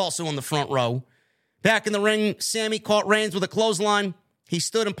dad, who was also in the front row. Back in the ring, Sami caught Reigns with a clothesline. He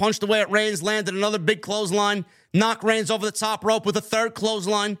stood and punched away at Reigns, landed another big clothesline, knocked Reigns over the top rope with a third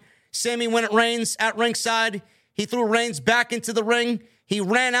clothesline. Sami went at Reigns at ringside. He threw Reigns back into the ring. He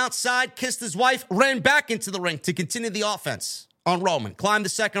ran outside, kissed his wife, ran back into the ring to continue the offense on Roman. Climbed the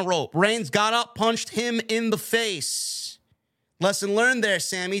second rope. Reigns got up, punched him in the face. Lesson learned there,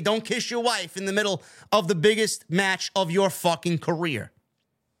 Sami. Don't kiss your wife in the middle of the biggest match of your fucking career.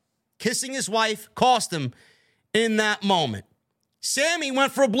 Kissing his wife cost him in that moment. Sami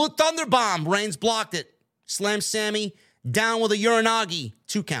went for a Blue Thunder Bomb. Reigns blocked it. Slammed Sami down with a Uranagi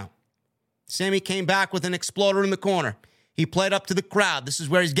 2 count. Sami came back with an exploder in the corner. He played up to the crowd. This is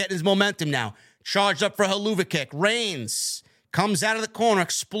where he's getting his momentum now. Charged up for a Helluva Kick. Reigns comes out of the corner,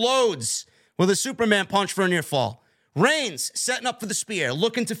 explodes with a Superman punch for a near fall. Reigns setting up for the spear,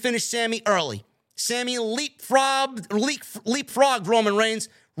 looking to finish Sami early. Sami leapfrogged Roman Reigns.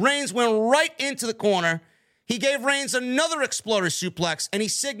 Reigns went right into the corner. He gave Reigns another exploder suplex, and he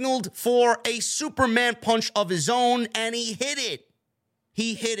signaled for a Superman punch of his own, and he hit it.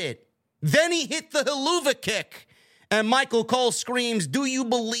 He hit it. Then he hit the Helluva Kick, and Michael Cole screams, "Do you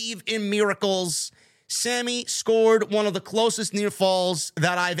believe in miracles?" Sami scored one of the closest near falls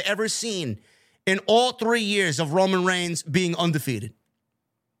that I've ever seen in all 3 years of Roman Reigns being undefeated.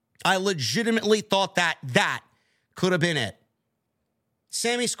 I legitimately thought that could have been it.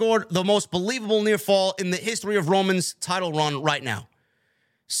 Sami scored the most believable near fall in the history of Roman's title run right now.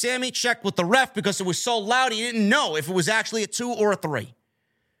 Sami checked with the ref because it was so loud he didn't know if it was actually a 2 or a 3.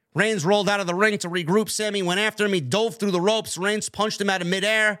 Reigns rolled out of the ring to regroup. Sami went after him. He dove through the ropes. Reigns punched him out of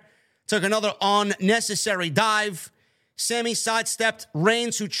midair. Took another unnecessary dive. Sami sidestepped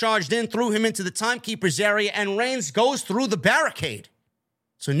Reigns, who charged in, threw him into the timekeeper's area, and Reigns goes through the barricade.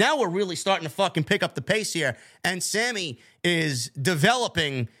 So now we're really starting to fucking pick up the pace here, and Sami is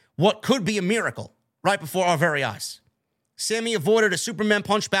developing what could be a miracle right before our very eyes. Sami avoided a Superman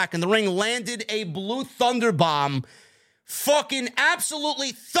punch back in the ring, landed a Blue Thunder Bomb. Fucking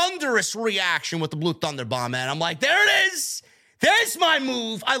absolutely thunderous reaction with the Blue Thunder Bomb, man. I'm like, there it is. There's my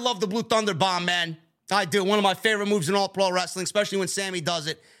move. I love the Blue Thunder Bomb, man. I do. One of my favorite moves in all pro wrestling, especially when Sami does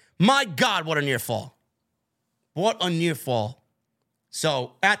it. My God, what a near fall. What a near fall.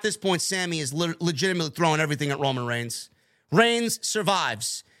 So at this point, Sami is legitimately throwing everything at Roman Reigns. Reigns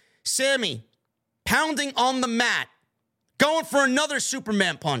survives. Sami pounding on the mat, going for another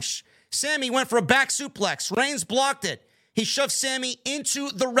Superman punch. Sami went for a back suplex. Reigns blocked it. He shoved Sami into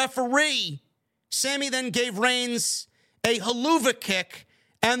the referee. Sami then gave Reigns a Helluva Kick,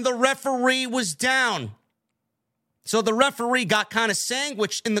 and the referee was down. So the referee got kind of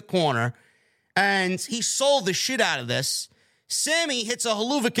sandwiched in the corner, and he sold the shit out of this. Sami hits a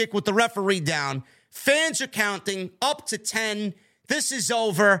Helluva Kick with the referee down. Fans are counting up to 10. This is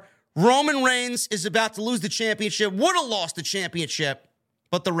over. Roman Reigns is about to lose the championship. Would have lost the championship,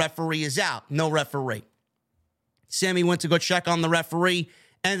 but the referee is out. No referee. Sami went to go check on the referee,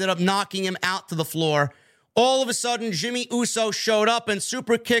 ended up knocking him out to the floor. All of a sudden, Jimmy Uso showed up and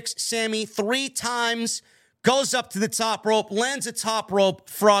super kicks Sami 3 times, goes up to the top rope, lands a top rope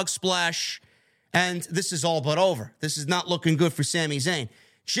frog splash, and this is all but over. This is not looking good for Sami Zayn.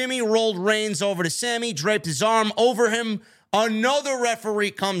 Jimmy rolled Reigns over to Sami, draped his arm over him. Another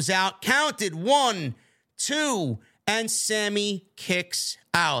referee comes out, counted 1, 2, and Sami kicks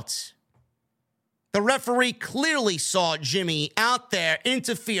out. The referee clearly saw Jimmy out there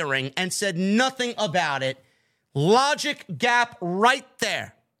interfering and said nothing about it. Logic gap right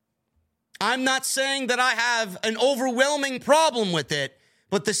there. I'm not saying that I have an overwhelming problem with it,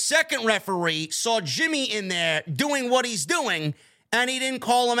 but the second referee saw Jimmy in there doing what he's doing, and he didn't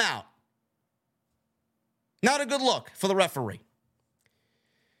call him out. Not a good look for the referee.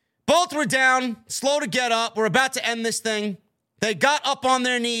 Both were down, slow to get up. We're about to end this thing. They got up on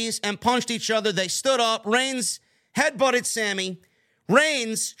their knees and punched each other. They stood up. Reigns headbutted Sami.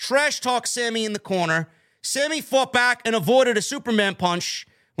 Reigns trash-talked Sami in the corner. Sami fought back and avoided a Superman punch.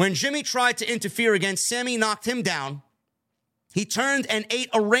 When Jimmy tried to interfere again, Sami knocked him down. He turned and ate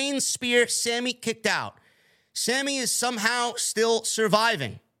a Reigns spear. Sami kicked out. Sami is somehow still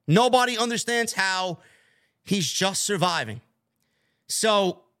surviving. Nobody understands how. He's just surviving.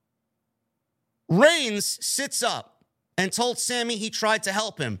 So Reigns sits up and told Sami he tried to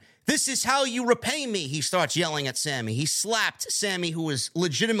help him. "This is how you repay me," he starts yelling at Sami. He slapped Sami, who was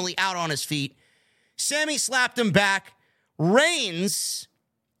legitimately out on his feet. Sami slapped him back. Reigns,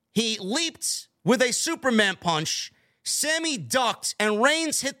 he leaped with a Superman punch. Sami ducked, and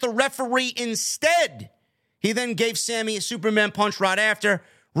Reigns hit the referee instead. He then gave Sami a Superman punch right after.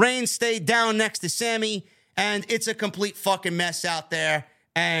 Reigns stayed down next to Sami, and it's a complete fucking mess out there,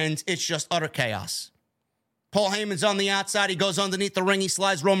 and it's just utter chaos. Paul Heyman's on the outside. He goes underneath the ring. He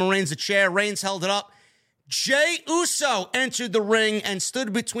slides Roman Reigns a chair. Reigns held it up. Jey Uso entered the ring and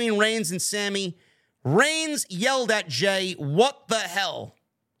stood between Reigns and Sami. Reigns yelled at Jey, "What the hell?"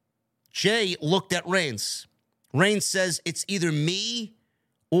 Jey looked at Reigns. Reigns says, "It's either me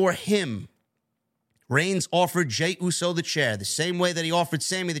or him." Reigns offered Jey Uso the chair, the same way that he offered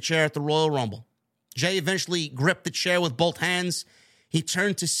Sami the chair at the Royal Rumble. Jey eventually gripped the chair with both hands. He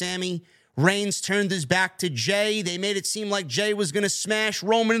turned to Sami. Reigns turned his back to Jey. They made it seem like Jey was going to smash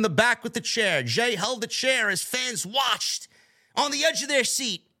Roman in the back with the chair. Jey held the chair as fans watched on the edge of their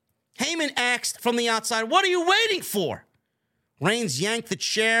seat. Heyman asked from the outside, "What are you waiting for?" Reigns yanked the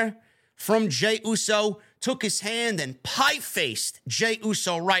chair from Jey Uso, took his hand and pie-faced Jey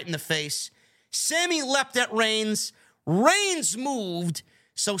Uso right in the face. Sami leapt at Reigns. Reigns moved,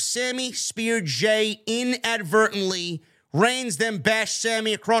 so Sami speared Jey inadvertently. Reigns then bashed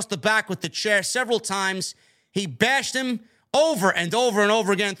Sami across the back with the chair several times. He bashed him over and over and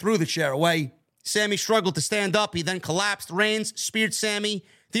over again, threw the chair away. Sami struggled to stand up. He then collapsed. Reigns speared Sami.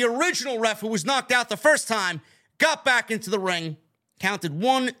 The original ref, who was knocked out the first time, got back into the ring, counted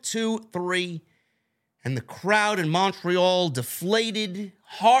 1, 2, 3, and the crowd in Montreal, deflated,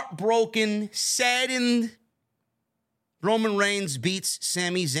 heartbroken, saddened. Roman Reigns beats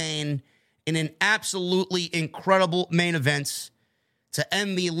Sami Zayn in an absolutely incredible main event to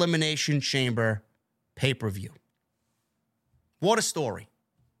end the Elimination Chamber pay-per-view. What a story.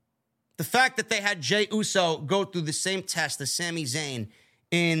 The fact that they had Jey Uso go through the same test as Sami Zayn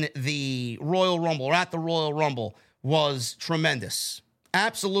in the Royal Rumble, or at the Royal Rumble, was tremendous.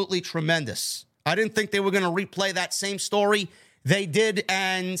 Absolutely tremendous. I didn't think they were going to replay that same story. They did,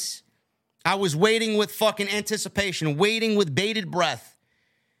 and I was waiting with fucking anticipation, waiting with bated breath,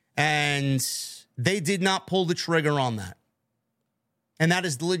 and they did not pull the trigger on that. And that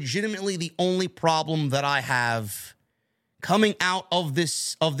is legitimately the only problem that I have coming out of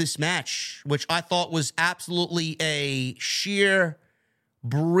this match, which I thought was absolutely a sheer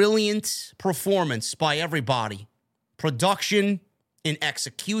brilliant performance by everybody. Production, in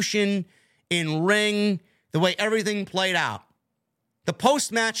execution, in ring, the way everything played out. The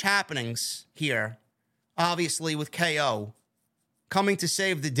post-match happenings here, obviously with KO coming to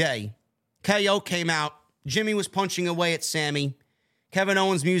save the day. KO came out. Jimmy was punching away at Sami. Kevin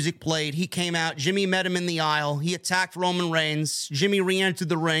Owens' music played. He came out. Jimmy met him in the aisle. He attacked Roman Reigns. Jimmy re-entered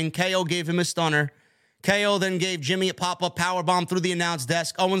the ring. KO gave him a stunner. KO then gave Jimmy a pop-up powerbomb through the announce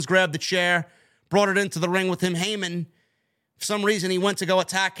desk. Owens grabbed the chair, brought it into the ring with him. Heyman, for some reason, he went to go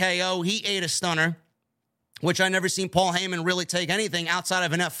attack KO. He ate a stunner, which I never seen Paul Heyman really take anything outside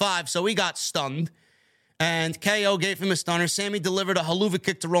of an F5, so he got stunned. And KO gave him a stunner. Sami delivered a haluva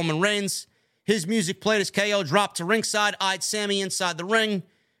kick to Roman Reigns. His music played as KO dropped to ringside, eyed Sami inside the ring.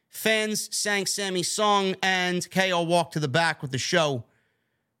 Fans sang Sami's song, and KO walked to the back with the show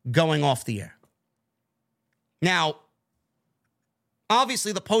going off the air. Now,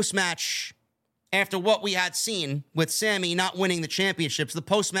 obviously the post-match, after what we had seen with Sami not winning the championships, the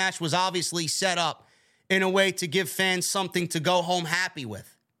post-match was obviously set up in a way to give fans something to go home happy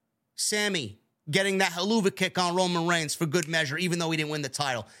with. Sami getting that haluva kick on Roman Reigns for good measure, even though he didn't win the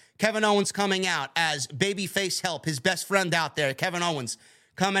title. Kevin Owens coming out as babyface help, his best friend out there, Kevin Owens,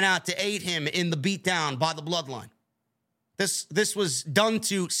 coming out to aid him in the beatdown by the Bloodline. This was done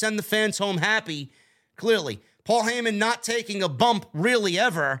to send the fans home happy, clearly. Paul Heyman not taking a bump really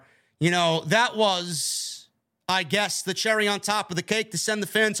ever, that was, I guess, the cherry on top of the cake to send the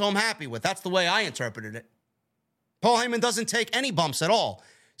fans home happy with. That's the way I interpreted it. Paul Heyman doesn't take any bumps at all.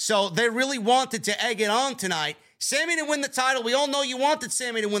 So they really wanted to egg it on tonight. Sami to win the title. We all know you wanted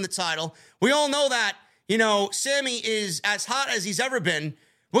Sami to win the title. We all know that, Sami is as hot as he's ever been.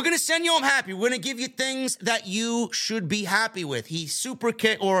 We're going to send you home happy. We're going to give you things that you should be happy with. He super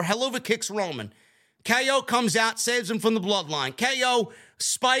kick or haluva kicks Roman. KO comes out, saves him from the Bloodline. KO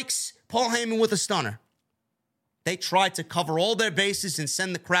spikes Paul Heyman with a stunner. They tried to cover all their bases and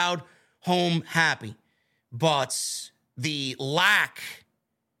send the crowd home happy. But the lack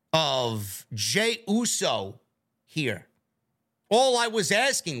of Jey Uso here, all I was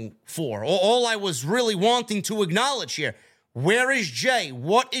asking for, all I was really wanting to acknowledge here, where is Jey?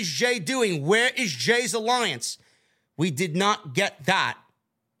 What is Jey doing? Where is Jey's alliance? We did not get that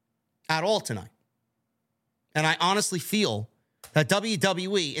at all tonight. And I honestly feel that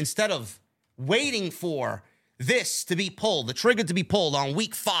WWE, instead of waiting for this to be pulled, the trigger to be pulled on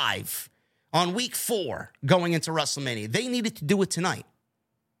week 5, on week 4 going into WrestleMania, they needed to do it tonight.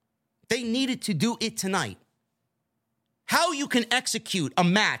 They needed to do it tonight. How you can execute a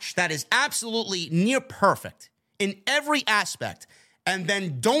match that is absolutely near perfect in every aspect and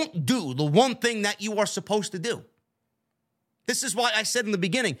then don't do the one thing that you are supposed to do. This is why I said in the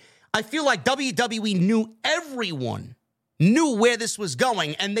beginning, I feel like WWE knew everyone knew where this was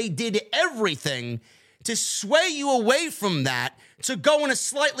going, and they did everything to sway you away from that, to go in a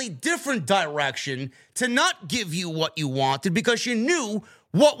slightly different direction, to not give you what you wanted because you knew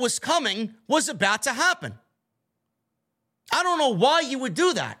what was coming was about to happen. I don't know why you would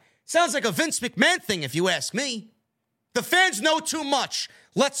do that. Sounds like a Vince McMahon thing, if you ask me. The fans know too much.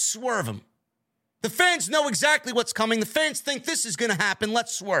 Let's swerve them. The fans know exactly what's coming. The fans think this is going to happen.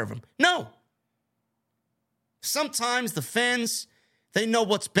 Let's swerve them. No. Sometimes the fans, they know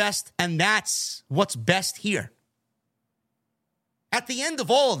what's best, and that's what's best here. At the end of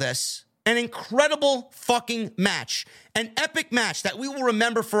all of this, an incredible fucking match. An epic match that we will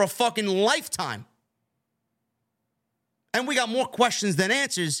remember for a fucking lifetime. And we got more questions than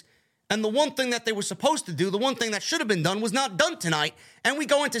answers. And the one thing that they were supposed to do, the one thing that should have been done, was not done tonight. And we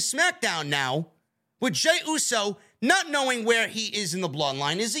go into SmackDown now with Jey Uso not knowing where he is in the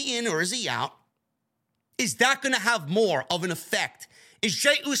bloodline. Is he in or is he out? Is that going to have more of an effect? Is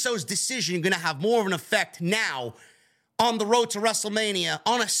Jey Uso's decision going to have more of an effect now on the road to WrestleMania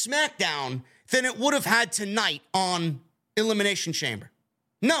on a SmackDown than it would have had tonight on Elimination Chamber?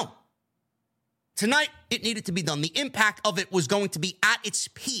 No. Tonight, it needed to be done. The impact of it was going to be at its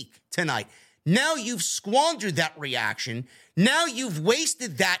peak tonight. Now you've squandered that reaction. Now you've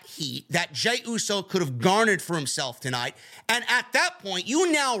wasted that heat that Jey Uso could have garnered for himself tonight. And at that point,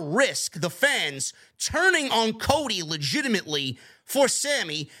 you now risk the fans turning on Cody legitimately for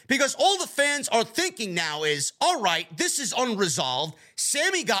Sami, because all the fans are thinking now is, all right, this is unresolved.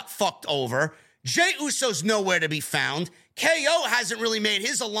 Sami got fucked over. Jey Uso's nowhere to be found. KO hasn't really made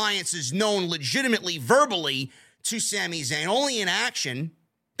his alliances known legitimately, verbally to Sami Zayn, only in action.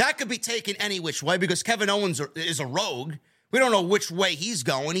 That could be taken any which way because Kevin Owens is a rogue. We don't know which way he's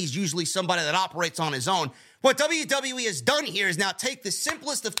going. He's usually somebody that operates on his own. What WWE has done here is now take the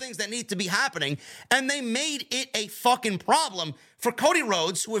simplest of things that need to be happening, and they made it a fucking problem for Cody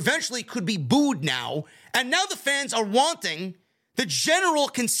Rhodes, who eventually could be booed now. And now the fans are wanting, the general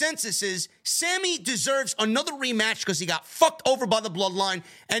consensus is Sami deserves another rematch because he got fucked over by the bloodline,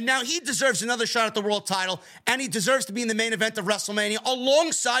 and now he deserves another shot at the world title, and he deserves to be in the main event of WrestleMania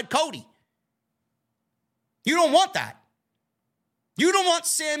alongside Cody. You don't want that. You don't want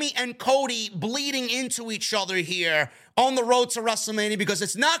Sami and Cody bleeding into each other here on the road to WrestleMania because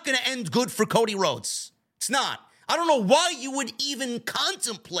it's not going to end good for Cody Rhodes. It's not. I don't know why you would even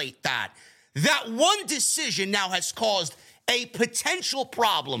contemplate that. That one decision now has caused a potential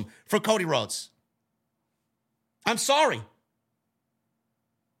problem for Cody Rhodes. I'm sorry.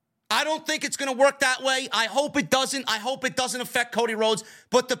 I don't think it's going to work that way. I hope it doesn't. I hope it doesn't affect Cody Rhodes,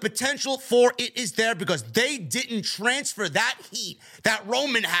 but the potential for it is there because they didn't transfer that heat that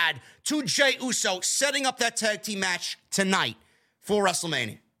Roman had to Jey Uso, setting up that tag team match tonight for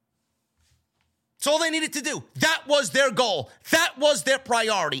WrestleMania. That's all they needed to do. That was their goal. That was their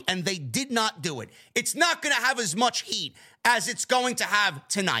priority, and they did not do it. It's not going to have as much heat as it's going to have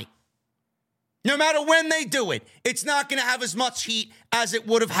tonight. No matter when they do it, it's not going to have as much heat as it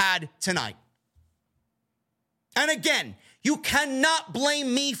would have had tonight. And again, you cannot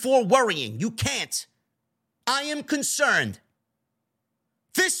blame me for worrying. You can't. I am concerned.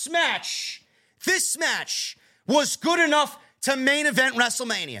 This match was good enough to main event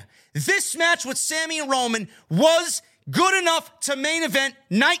WrestleMania. This match with Sami and Roman was good enough to main event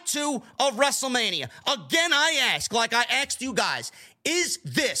night 2 of WrestleMania. Again, I ask, like I asked you guys, is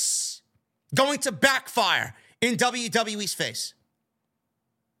this going to backfire in WWE's face?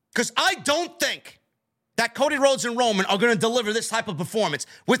 Because I don't think that Cody Rhodes and Roman are going to deliver this type of performance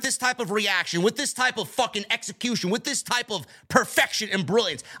with this type of reaction, with this type of fucking execution, with this type of perfection and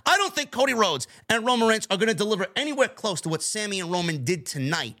brilliance. I don't think Cody Rhodes and Roman Reigns are going to deliver anywhere close to what Sami and Roman did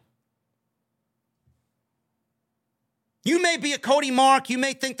tonight. You may be a Cody mark. You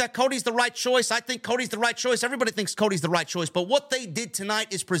may think that Cody's the right choice. I think Cody's the right choice. Everybody thinks Cody's the right choice. But what they did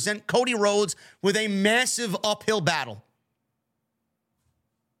tonight is present Cody Rhodes with a massive uphill battle.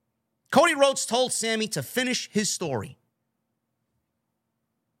 Cody Rhodes told Sami to finish his story.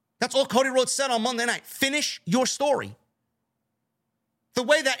 That's all Cody Rhodes said on Monday night. Finish your story. The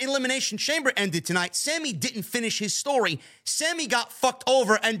way that Elimination Chamber ended tonight, Sami didn't finish his story. Sami got fucked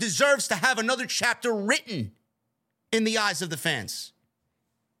over and deserves to have another chapter written in the eyes of the fans.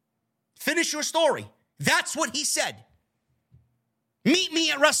 Finish your story. That's what he said. Meet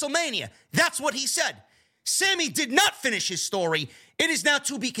me at WrestleMania. That's what he said. Sami did not finish his story. It is now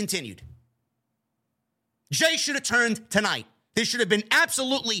to be continued. Jey should have turned tonight. There should have been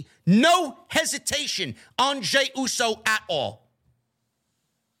absolutely no hesitation on Jey Uso at all.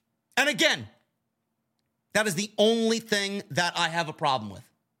 And again, that is the only thing that I have a problem with.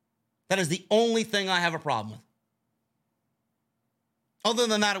 That is the only thing I have a problem with. Other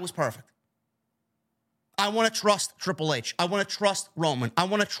than that, it was perfect. I want to trust Triple H. I want to trust Roman. I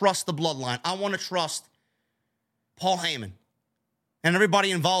want to trust the bloodline. I want to trust Paul Heyman. and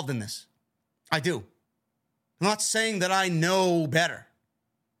everybody involved in this. I do. I'm not saying that I know better.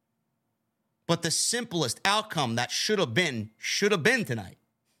 But the simplest outcome that should have been tonight.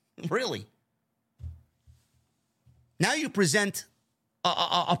 Really. Now you present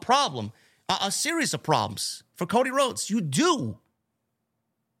a problem, a series of problems for Cody Rhodes. You do.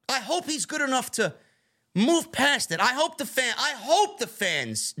 I hope he's good enough to move past it. I hope the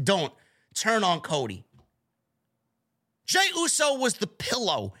fans don't turn on Cody. Jey Uso was the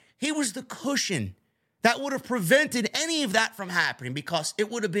pillow. He was the cushion that would have prevented any of that from happening, because it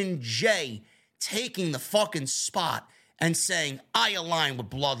would have been Jey taking the fucking spot and saying, I align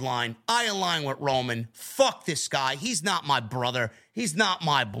with Bloodline. I align with Roman. Fuck this guy. He's not my brother. He's not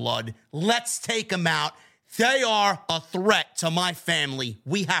my blood. Let's take him out. They are a threat to my family.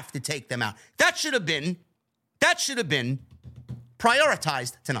 We have to take them out. That should have been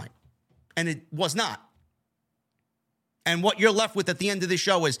prioritized tonight. And it was not. And what you're left with at the end of the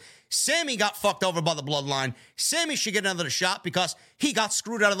show is Sami got fucked over by the Bloodline. Sami should get another shot because he got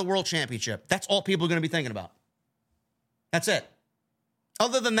screwed out of the World Championship. That's all people are going to be thinking about. That's it.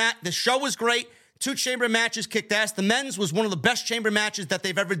 Other than that, the show was great. 2 chamber matches kicked ass. The men's was one of the best chamber matches that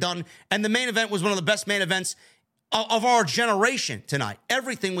they've ever done. And the main event was one of the best main events of our generation tonight.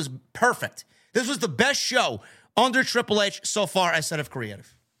 Everything was perfect. This was the best show under Triple H so far as head of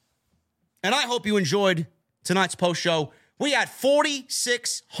creative. And I hope you enjoyed tonight's post show. We had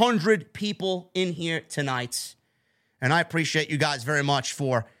 4,600 people in here tonight. And I appreciate you guys very much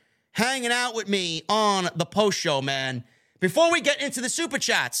for hanging out with me on the post show, man. Before we get into the super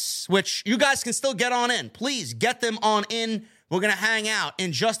chats, which you guys can still get on in, please get them on in. We're going to hang out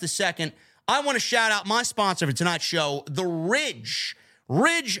in just a second. I want to shout out my sponsor for tonight's show, The Ridge.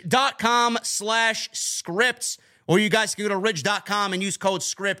 Ridge.com/scripts. Or you guys can go to ridge.com and use code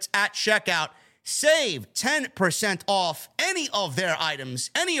SCRIPT at checkout. Save 10% off any of their items,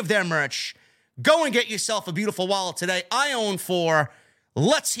 any of their merch. Go and get yourself a beautiful wallet today. I own 4.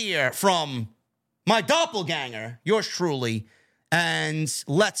 Let's hear from my doppelganger, yours truly, and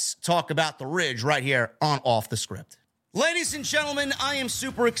let's talk about The Ridge right here on Off the Script. Ladies and gentlemen, I am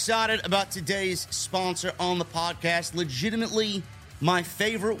super excited about today's sponsor on the podcast. Legitimately, my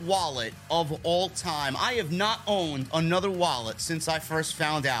favorite wallet of all time. I have not owned another wallet since I first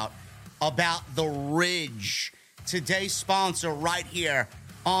found out about The Ridge. Today's sponsor right here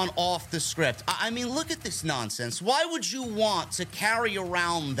on Off the Script. I mean, look at this nonsense. Why would you want to carry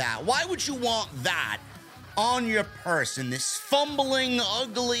around that? Why would you want that on your person? This fumbling,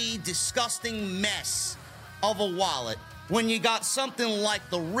 ugly, disgusting mess of a wallet, when you got something like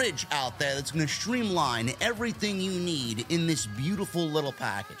The Ridge out there that's going to streamline everything you need in this beautiful little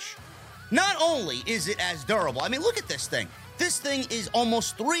package. Not only is it as durable, I mean, look at this thing. This thing is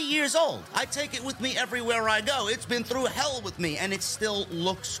almost 3 years old. I take it with me everywhere I go. It's been through hell with me, and it still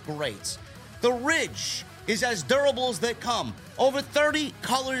looks great. The Ridge is as durable as they come. Over 30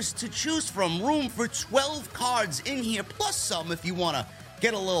 colors to choose from. Room for 12 cards in here, plus some if you want to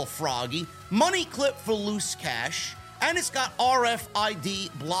get a little froggy. Money clip for loose cash. And it's got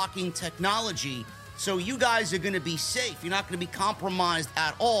RFID blocking technology, so you guys are going to be safe. You're not going to be compromised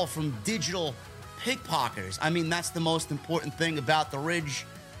at all from digital pickpocketers. I mean, that's the most important thing about the Ridge,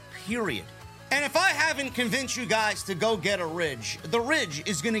 period. And if I haven't convinced you guys to go get a Ridge, the Ridge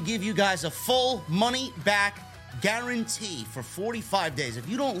is going to give you guys a full money-back guarantee for 45 days. If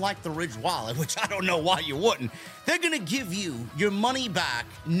you don't like the Ridge wallet, which I don't know why you wouldn't, they're going to give you your money back,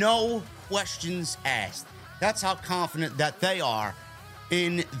 no questions asked. That's how confident that they are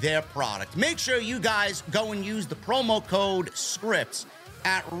in their product. Make sure you guys go and use the promo code SCRIPTS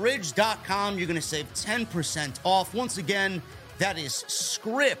at ridge.com. You're going to save 10% off. Once again, that is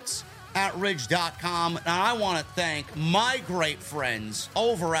SCRIPTS at ridge.com. And I want to thank my great friends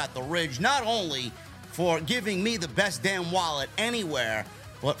over at The Ridge, not only for giving me the best damn wallet anywhere,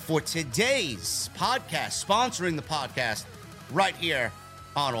 but for today's podcast, sponsoring the podcast right here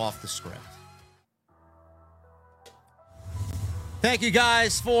on Off the Script. Thank you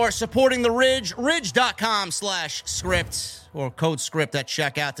guys for supporting The Ridge. Ridge.com/script or code SCRIPT at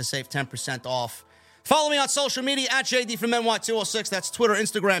checkout to save 10% off. Follow me on social media at JD from NY206. That's Twitter,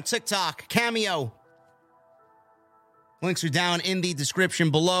 Instagram, TikTok, Cameo. Links are down in the description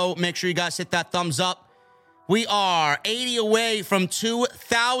below. Make sure you guys hit that thumbs up. We are 80 away from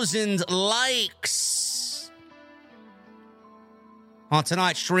 2,000 likes on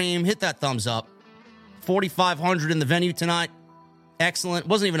tonight's stream. Hit that thumbs up. 4,500 in the venue tonight. Excellent. It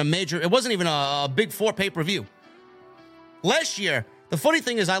wasn't even a Big Four pay-per-view. Last year, the funny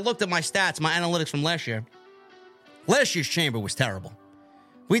thing is I looked at my stats, my analytics from last year. Last year's chamber was terrible.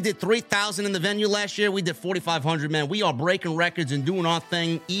 We did 3,000 in the venue last year. We did 4,500, man. We are breaking records and doing our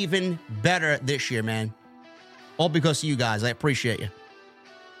thing even better this year, man. All because of you guys. I appreciate you.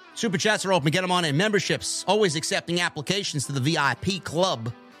 Super chats are open. Get them on in. Memberships. Always accepting applications to the VIP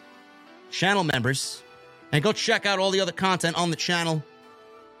club. Channel members. And go check out all the other content on the channel.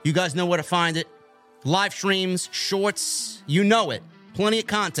 You guys know where to find it. Live streams, shorts, you know it. Plenty of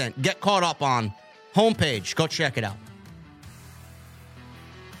content. Get caught up on. Homepage. Go check it out.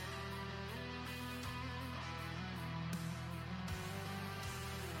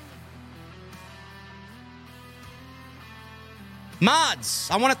 Mods.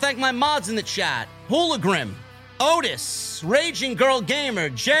 I want to thank my mods in the chat. Hoolagrim, Otis, Raging Girl Gamer,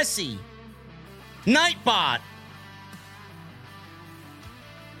 Jesse, Nightbot.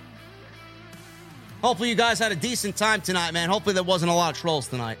 Hopefully you guys had a decent time tonight, man. Hopefully there wasn't a lot of trolls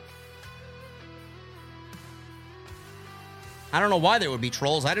tonight. I don't know why there would be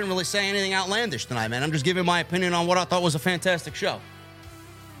trolls. I didn't really say anything outlandish tonight, man. I'm just giving my opinion on what I thought was a fantastic show.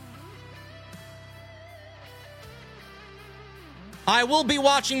 I will be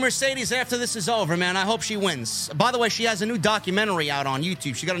watching Mercedes after this is over, man. I hope she wins. By the way, she has a new documentary out on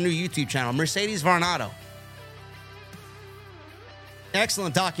YouTube. She got a new YouTube channel, Mercedes Varnado.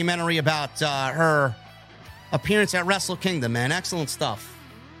 Excellent documentary about her appearance at Wrestle Kingdom, man. Excellent stuff.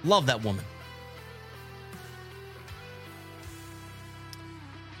 Love that woman.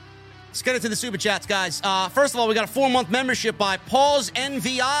 Let's get into the Super Chats, guys. First of all, we got a 4-month membership by Pause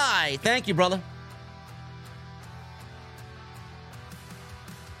NVI. Thank you, brother.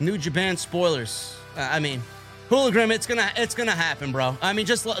 New Japan spoilers. I mean, Hooligram, it's gonna happen, bro. I mean,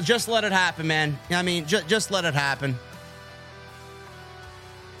 just let it happen, man. I mean, just let it happen.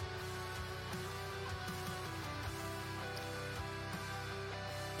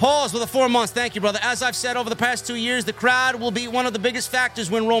 Pause with the 4 months. Thank you, brother. As I've said over the past 2 years, the crowd will be one of the biggest factors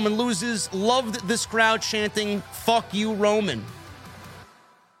when Roman loses. Loved this crowd chanting, "Fuck you, Roman."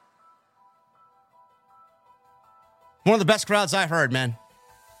 One of the best crowds I've heard, man.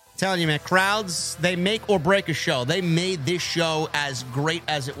 Telling you, man, crowds, they make or break a show. They made this show as great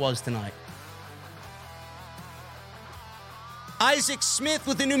as it was tonight. Isaac Smith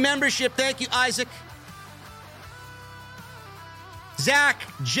with the new membership. Thank you, Isaac. Zach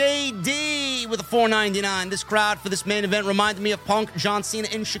JD with a $4.99. This crowd for this main event reminded me of Punk John Cena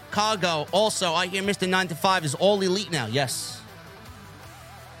in Chicago. Also, I hear Mr. 9 to 5 is all elite now. Yes.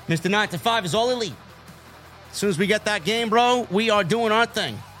 Mr. 9 to 5 is all elite. As soon as we get that game, bro, we are doing our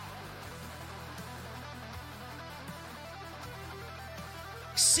thing.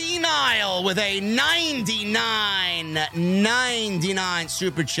 Senile with a 99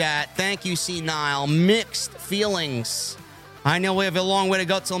 super chat. Thank you, Senile. Mixed feelings. I know we have a long way to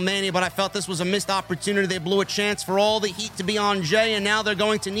go till Mania, but I felt this was a missed opportunity. They blew a chance for all the heat to be on Jay, and now they're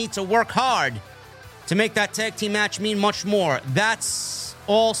going to need to work hard to make that tag team match mean much more. That's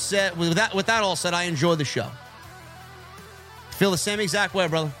all said. With that all said, I enjoyed the show. Feel the same exact way,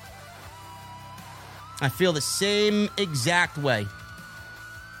 brother. I feel the same exact way.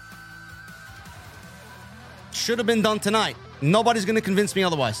 Should have been done tonight. Nobody's going to convince me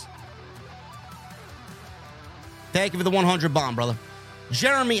otherwise. Thank you for the 100 bomb, brother.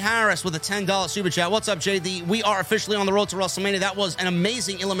 Jeremy Harris with a $10 super chat. What's up, JD? We are officially on the road to WrestleMania. That was an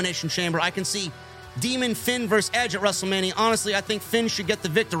amazing Elimination Chamber. I can see Demon Finn versus Edge at WrestleMania. Honestly, I think Finn should get the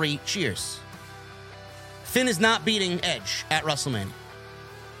victory. Cheers. Finn is not beating Edge at WrestleMania,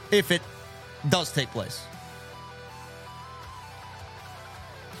 if it does take place.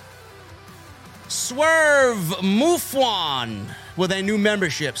 Swerve Mufwan with a new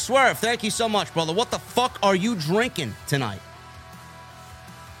membership. Swerve, thank you so much, brother. What the fuck are you drinking tonight?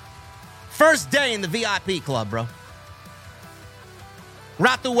 First day in the VIP club, bro.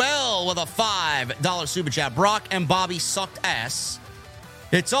 Rathuel with a $5 super chat. Brock and Bobby sucked ass.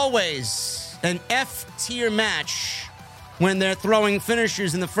 It's always an F-tier match when they're throwing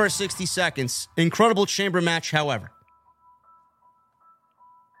finishers in the first 60 seconds. Incredible chamber match, however.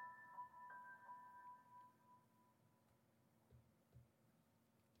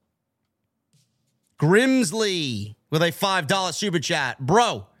 Grimsley with a $5 super chat.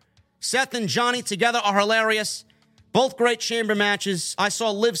 Bro, Seth and Johnny together are hilarious. Both great chamber matches. I saw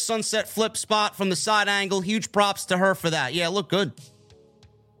Liv Sunset flip spot from the side angle. Huge props to her for that. Yeah, it looked good.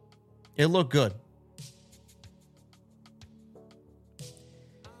 It looked good.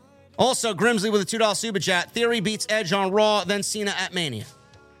 Also, Grimsley with a $2 super chat. Theory beats Edge on Raw, then Cena at Mania.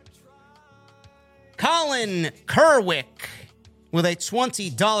 Colin Kerwick with a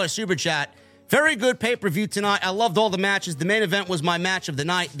 $20 super chat. Very good pay-per-view tonight. I loved all the matches. The main event was my match of the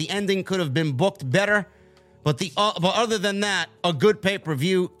night. The ending could have been booked better, But other than that, a good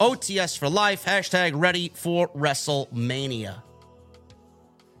pay-per-view. OTS for life. Hashtag ready for Wrestlemania.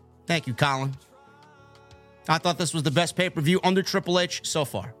 Thank you, Colin. I thought this was the best pay-per-view under Triple H so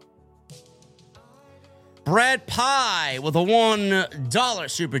far. Brad Pye with a $1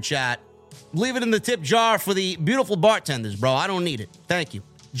 super chat. Leave it in the tip jar for the beautiful bartenders, bro. I don't need it. Thank you.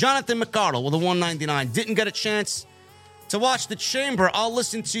 Jonathan McCardle with a $1.99. Didn't get a chance to watch The Chamber. I'll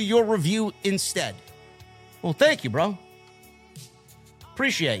listen to your review instead. Well, thank you, bro.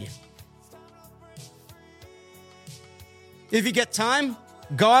 Appreciate you. If you get time,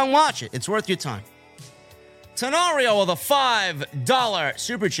 go and watch it. It's worth your time. Tenorio with a $5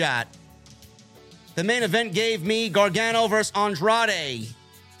 super chat. The main event gave me Gargano versus Andrade,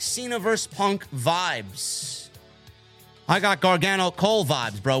 Cena versus Punk vibes. I got Gargano Cole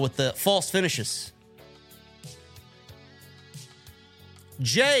vibes, bro, with the false finishes.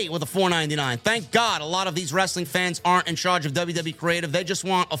 Jay with a $4.99. Thank God a lot of these wrestling fans aren't in charge of WWE Creative. They just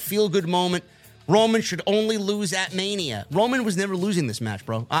want a feel-good moment. Roman should only lose at Mania. Roman was never losing this match,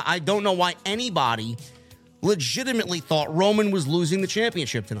 bro. I don't know why anybody legitimately thought Roman was losing the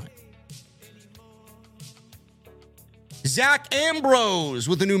championship tonight. Zach Ambrose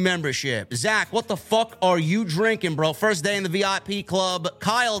with a new membership. Zach, what the fuck are you drinking, bro? First day in the VIP club.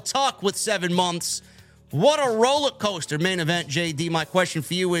 Kyle Tuck with 7 months. What a roller coaster. Main event, JD. My question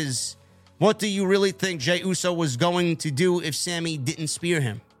for you is, what do you really think Jey Uso was going to do if Sami didn't spear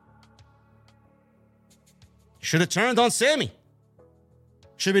him? Should have turned on Sami.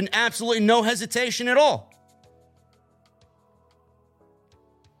 Should have been absolutely no hesitation at all.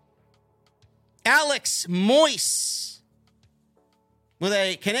 Alex Moyse with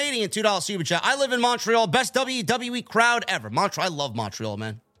a Canadian $2 super chat. I live in Montreal. Best WWE crowd ever. Montreal. I love Montreal,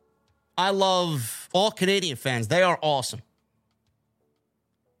 man. I love all Canadian fans. They are awesome.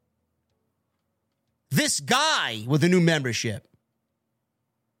 This guy with a new membership.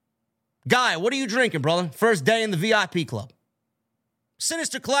 Guy, what are you drinking, brother? First day in the VIP club.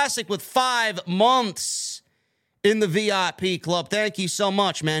 Sinister Classic with 5 months in the VIP club. Thank you so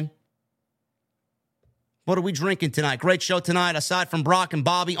much, man. What are we drinking tonight? Great show tonight. Aside from Brock and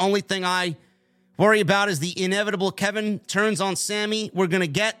Bobby, only thing I worry about is the inevitable Kevin turns on Sami we're going to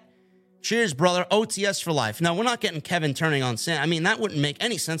get. Cheers, brother. OTS for life. No, we're not getting Kevin turning on Sami. I mean, that wouldn't make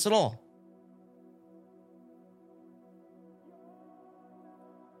any sense at all.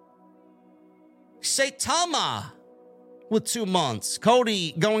 Saitama with 2 months.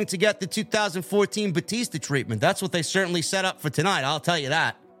 Cody going to get the 2014 Batista treatment. That's what they certainly set up for tonight, I'll tell you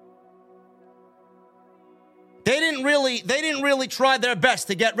that. They didn't really try their best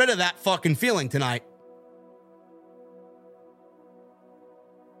to get rid of that fucking feeling tonight.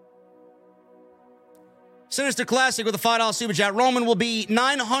 Sinister Classic with a $5 super chat. Roman will be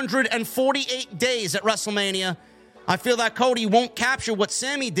 948 days at WrestleMania. I feel that Cody won't capture what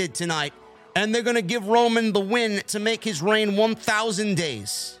Sami did tonight, and they're going to give Roman the win to make his reign 1,000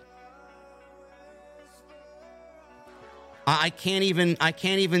 days. I can't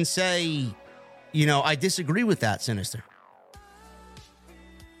even say, I disagree with that, Sinister.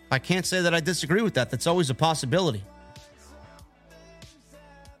 I can't say that I disagree with that. That's always a possibility.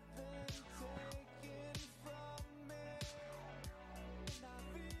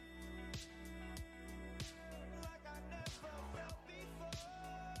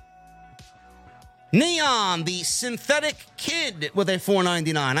 Neon, the synthetic kid with a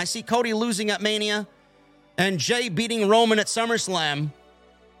 $4.99. I see Cody losing at Mania and Jey beating Roman at SummerSlam.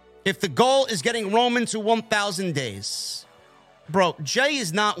 If the goal is getting Roman to 1,000 days, bro, Jey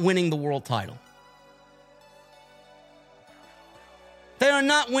is not winning the world title. They are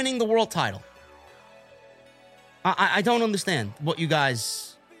not winning the world title. I don't understand what you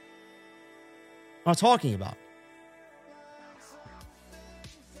guys are talking about.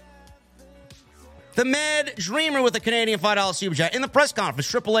 The Mad Dreamer with a Canadian $5 super chat. In the press conference,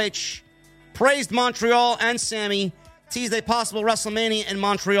 Triple H praised Montreal and Sami, teased a possible WrestleMania in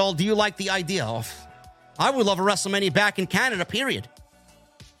Montreal. Do you like the idea of? I would love a WrestleMania back in Canada, period.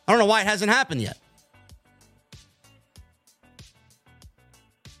 I don't know why it hasn't happened yet.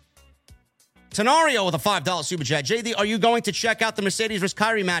 Tenorio with a $5 super chat. JD, are you going to check out the Mercedes vs.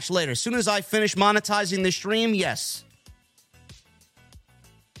 Kyrie match later? As soon as I finish monetizing the stream, yes.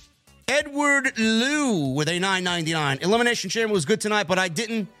 Edward Liu with a $9.99. Elimination Chamber was good tonight, but I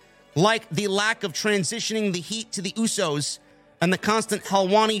didn't like the lack of transitioning the heat to the Usos and the constant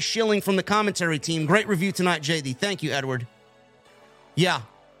Helwani shilling from the commentary team. Great review tonight, JD. Thank you, Edward. Yeah.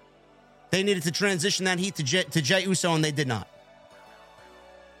 They needed to transition that heat to Jey Uso, and they did not.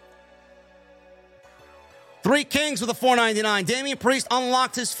 Three Kings with a $4.99. Damian Priest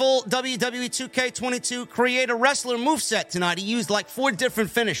unlocked his full WWE 2K22 Creator Wrestler moveset tonight. He used like 4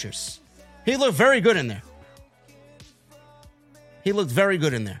 different finishers. He looked very good in there.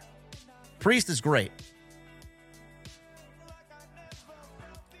 Priest is great.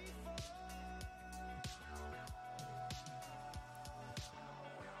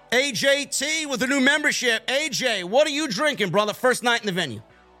 AJT with a new membership. AJ, what are you drinking, brother? First night in the venue.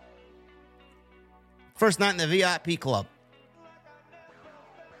 First night in the VIP club.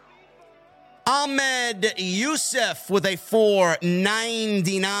 Ahmed Youssef with a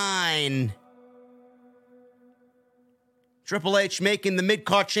 $4.99. Triple H making the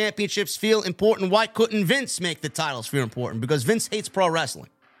mid-card championships feel important. Why couldn't Vince make the titles feel important? Because Vince hates pro wrestling.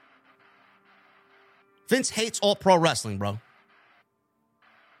 Vince hates all pro wrestling, bro.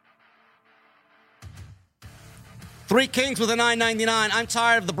 Three Kings with a $9.99. I'm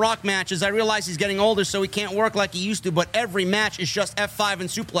tired of the Brock matches. I realize he's getting older, so he can't work like he used to, but every match is just F5 and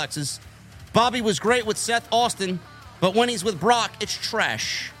suplexes. Bobby was great with Seth Austin, but when he's with Brock, it's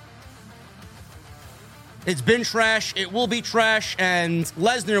trash. It's been trash. It will be trash, and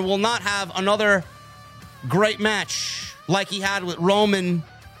Lesnar will not have another great match like he had with Roman.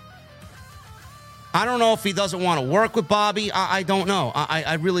 I don't know if he doesn't want to work with Bobby. I don't know.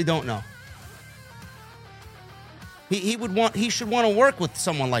 I really don't know. He should want to work with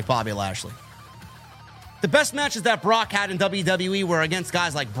someone like Bobby Lashley. The best matches that Brock had in WWE were against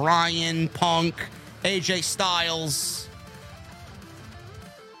guys like Bryan, Punk, AJ Styles.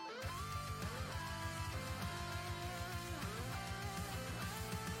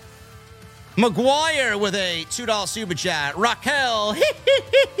 McGuire with a $2 super chat. Raquel.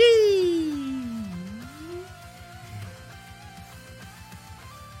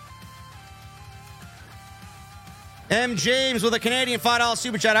 M. James with a Canadian $5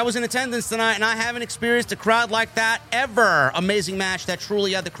 super chat. I was in attendance tonight, and I haven't experienced a crowd like that ever. Amazing match that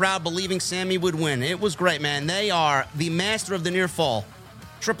truly had the crowd believing Sami would win. It was great, man. They are the master of the near fall.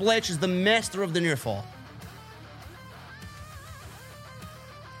 Triple H is the master of the near fall.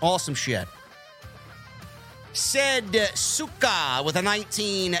 Awesome shit. Said Suka with a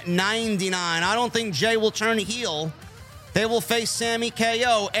 $19.99. I don't think Jay will turn heel. They will face Sami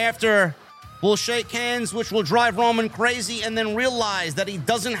KO after... will shake hands, which will drive Roman crazy, and then realize that he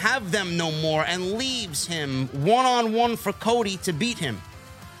doesn't have them no more and leaves him one-on-one for Cody to beat him.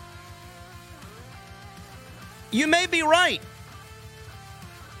 You may be right.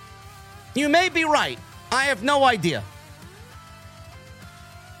 You may be right. I have no idea.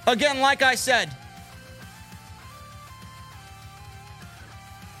 Again, like I said,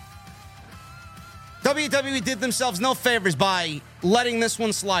 WWE did themselves no favors by letting this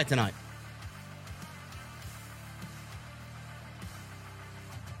one slide tonight.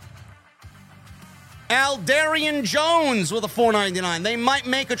 Aldarian Jones with a $4.99. They might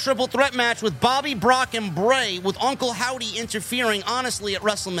make a triple threat match with Bobby, Brock, and Bray with Uncle Howdy interfering, honestly, at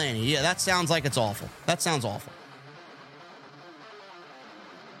WrestleMania. Yeah, that sounds like it's awful. That sounds awful.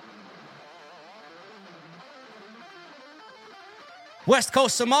 West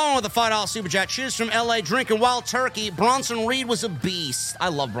Coast Samoan with a $5 super chat. Cheers from LA, drinking Wild Turkey. Bronson Reed was a beast. I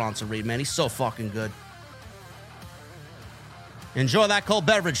love Bronson Reed, man. He's so fucking good. Enjoy that cold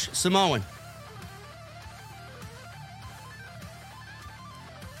beverage, Samoan.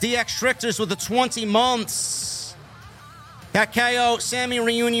 DX Strichters with the 20 months. That KO Sami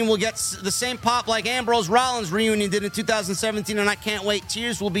reunion will get the same pop like Ambrose Rollins reunion did in 2017, and I can't wait.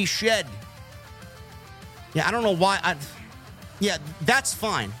 Tears will be shed. Yeah, I don't know why. Yeah, that's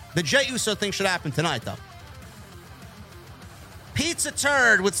fine. The Jey Uso thing should happen tonight, though. Pizza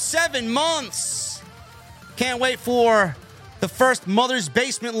Turd with 7 months. Can't wait for the first Mother's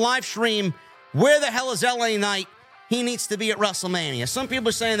Basement live stream. Where the hell is LA Knight? He needs to be at WrestleMania. Some people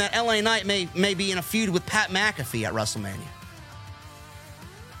are saying that LA Knight may be in a feud with Pat McAfee at WrestleMania.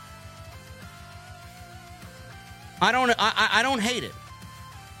 I don't hate it.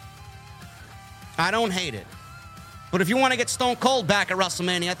 I don't hate it. But if you want to get Stone Cold back at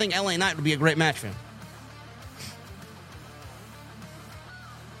WrestleMania, I think LA Knight would be a great match for him.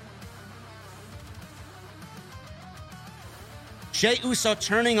 Jey Uso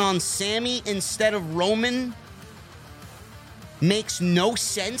turning on Sami instead of Roman makes no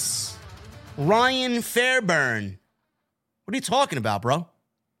sense. Ryan Fairburn. What are you talking about, bro?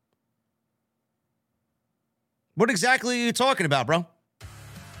 What exactly are you talking about, bro?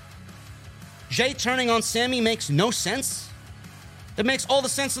 Jey turning on Sami makes no sense. It makes all the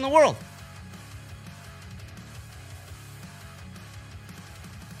sense in the world.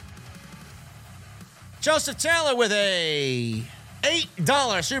 Joseph Taylor with a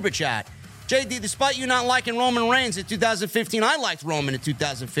 $8 super chat. JD, despite you not liking Roman Reigns in 2015, I liked Roman in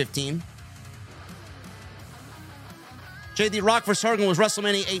 2015. JD, Rock vs. Hogan was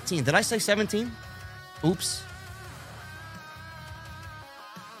WrestleMania 18. Did I say 17? Oops.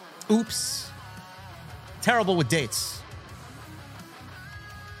 Terrible with dates.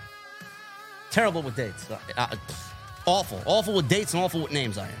 Awful with dates and awful with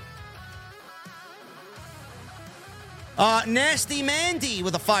names I am. Nasty Mandy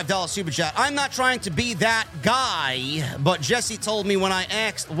with a $5 super chat. I'm not trying to be that guy, but Jesse told me when I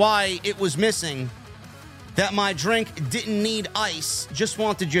asked why it was missing that my drink didn't need ice. Just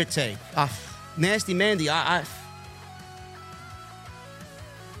wanted your take. Nasty Mandy, I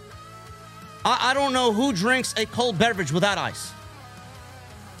don't know who drinks a cold beverage without ice.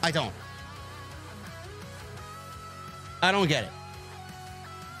 I don't get it.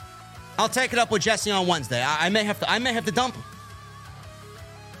 I'll take it up with Jesse on Wednesday. I may have to dump him.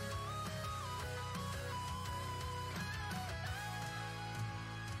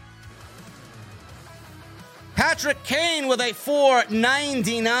 Patrick Kane with a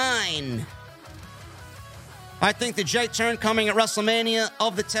 $4.99. I think the J turn coming at WrestleMania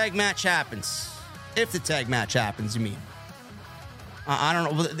if the tag match happens, you mean. I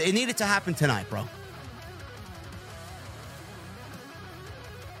don't know. It needed to happen tonight, bro.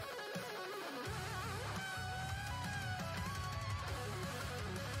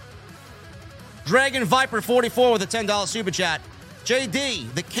 Dragon Viper 44 with a $10 super chat.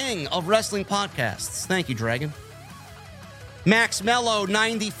 JD, the king of wrestling podcasts. Thank you, Dragon. Max Mello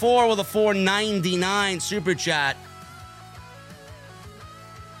 94 with a $4.99 super chat.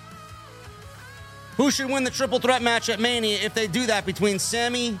 Who should win the triple threat match at Mania if they do that between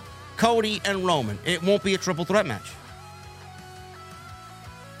Sami, Cody, and Roman? It won't be a triple threat match.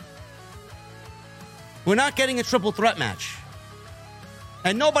 We're not getting a triple threat match.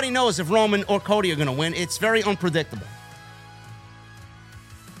 And nobody knows if Roman or Cody are going to win. It's very unpredictable.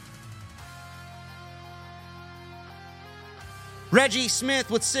 Reggie Smith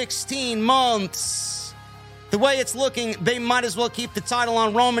with 16 months. The way it's looking, they might as well keep the title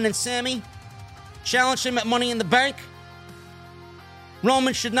on Roman and Sami. Challenge him at Money in the Bank.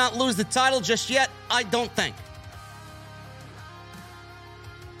 Roman should not lose the title just yet, I don't think.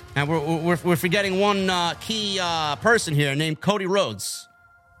 And we're forgetting one key person here named Cody Rhodes.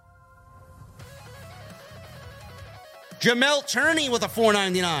 Jamel Turney with a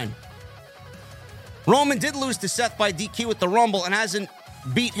 $4.99. Roman did lose to Seth by DQ at the Rumble and hasn't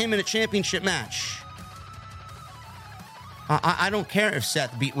beat him in a championship match. I don't care if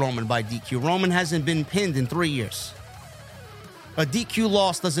Seth beat Roman by DQ. Roman hasn't been pinned in 3 years. A DQ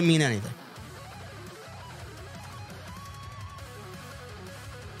loss doesn't mean anything.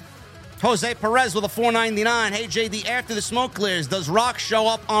 Jose Perez with a $4.99. Hey, JD, after the smoke clears, does Rock show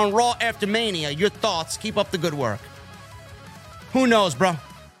up on Raw after Mania? Your thoughts? Keep up the good work. Who knows, bro?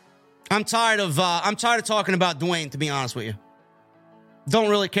 I'm tired of talking about Dwayne, to be honest with you. Don't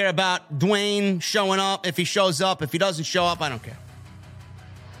really care about Dwayne showing up. If he shows up, if he doesn't show up, I don't care.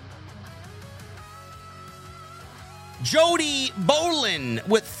 Jody Bolin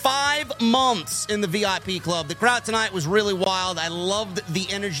with 5 months in the VIP club. The crowd tonight was really wild. I loved the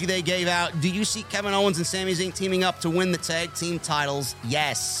energy they gave out. Do you see Kevin Owens and Sami Zayn teaming up to win the tag team titles?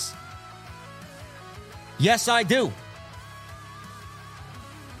 Yes. Yes, I do.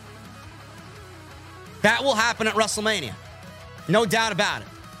 That will happen at WrestleMania. No doubt about it.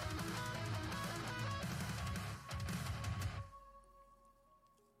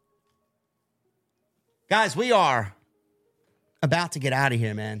 Guys, we are about to get out of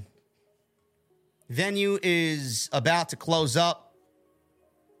here, man. Venue is about to close up.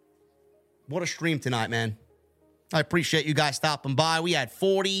 What a stream tonight, man. I appreciate you guys stopping by. We had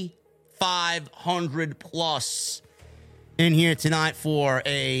 4,500 plus in here tonight for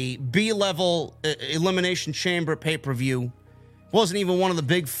a B-level Elimination Chamber pay-per-view. Wasn't even one of the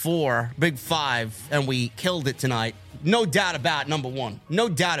big four, big five, and we killed it tonight. No doubt about it, number one. No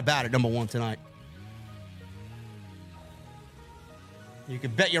doubt about it, number one tonight. You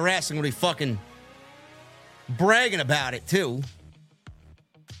can bet your ass I'm going to be fucking bragging about it, too.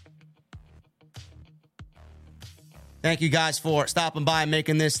 Thank you guys for stopping by and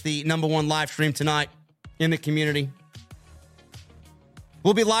making this the number one live stream tonight in the community.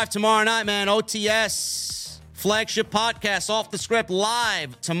 We'll be live tomorrow night, man. OTS, flagship podcast, Off the Script,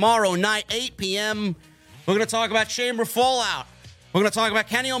 live tomorrow night, 8 p.m. We're going to talk about Chamber Fallout. We're going to talk about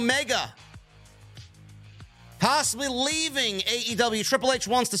Kenny Omega possibly leaving AEW. Triple H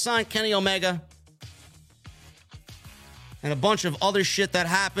wants to sign Kenny Omega. And a bunch of other shit that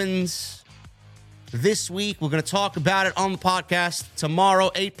happens. this week. We're going to talk about it on the podcast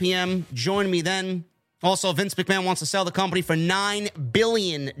tomorrow, 8 p.m. Join me then. Also, Vince McMahon wants to sell the company for $9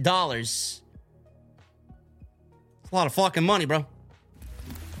 billion. It's a lot of fucking money, bro.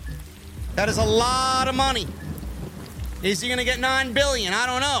 That is a lot of money. Is he going to get $9 billion? I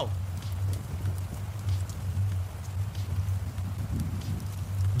don't know.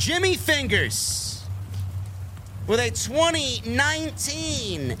 Jimmy Fingers with a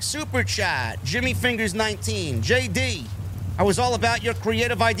 2019 super chat. Jimmy Fingers 19. JD, I was all about your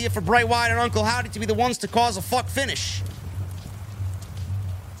creative idea for Bray Wyatt and Uncle Howdy to be the ones to cause a fuck finish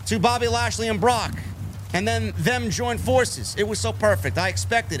to Bobby Lashley and Brock, and then them join forces. It was so perfect. I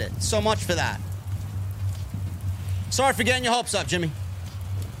expected it. So much for that. Sorry for getting your hopes up, Jimmy.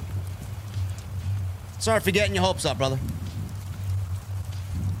 Sorry for getting your hopes up, brother.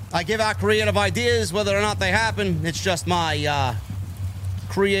 I give out creative ideas. Whether or not they happen, it's just my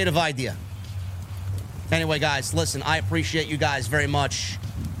creative idea. Anyway, guys, listen, I appreciate you guys very much.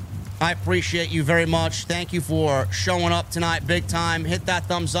 I appreciate you very much. Thank you for showing up tonight big time. Hit that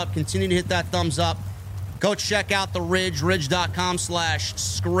thumbs up. Continue to hit that thumbs up. Go check out The Ridge,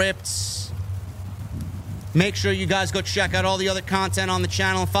 ridge.com/scripts. Make sure you guys go check out all the other content on the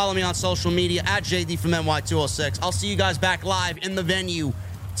channel. Follow me on social media at JD from NY206. I'll see you guys back live in the venue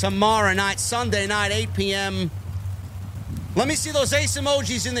tomorrow night, Sunday night, 8 p.m. Let me see those ace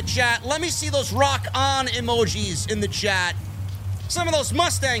emojis in the chat. Let me see those rock on emojis in the chat. Some of those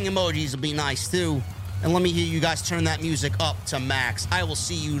Mustang emojis will be nice too. And let me hear you guys turn that music up to max. I will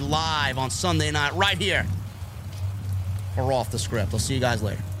see you live on Sunday night right here for Off the Script. I'll see you guys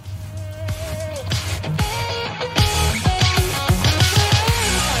later.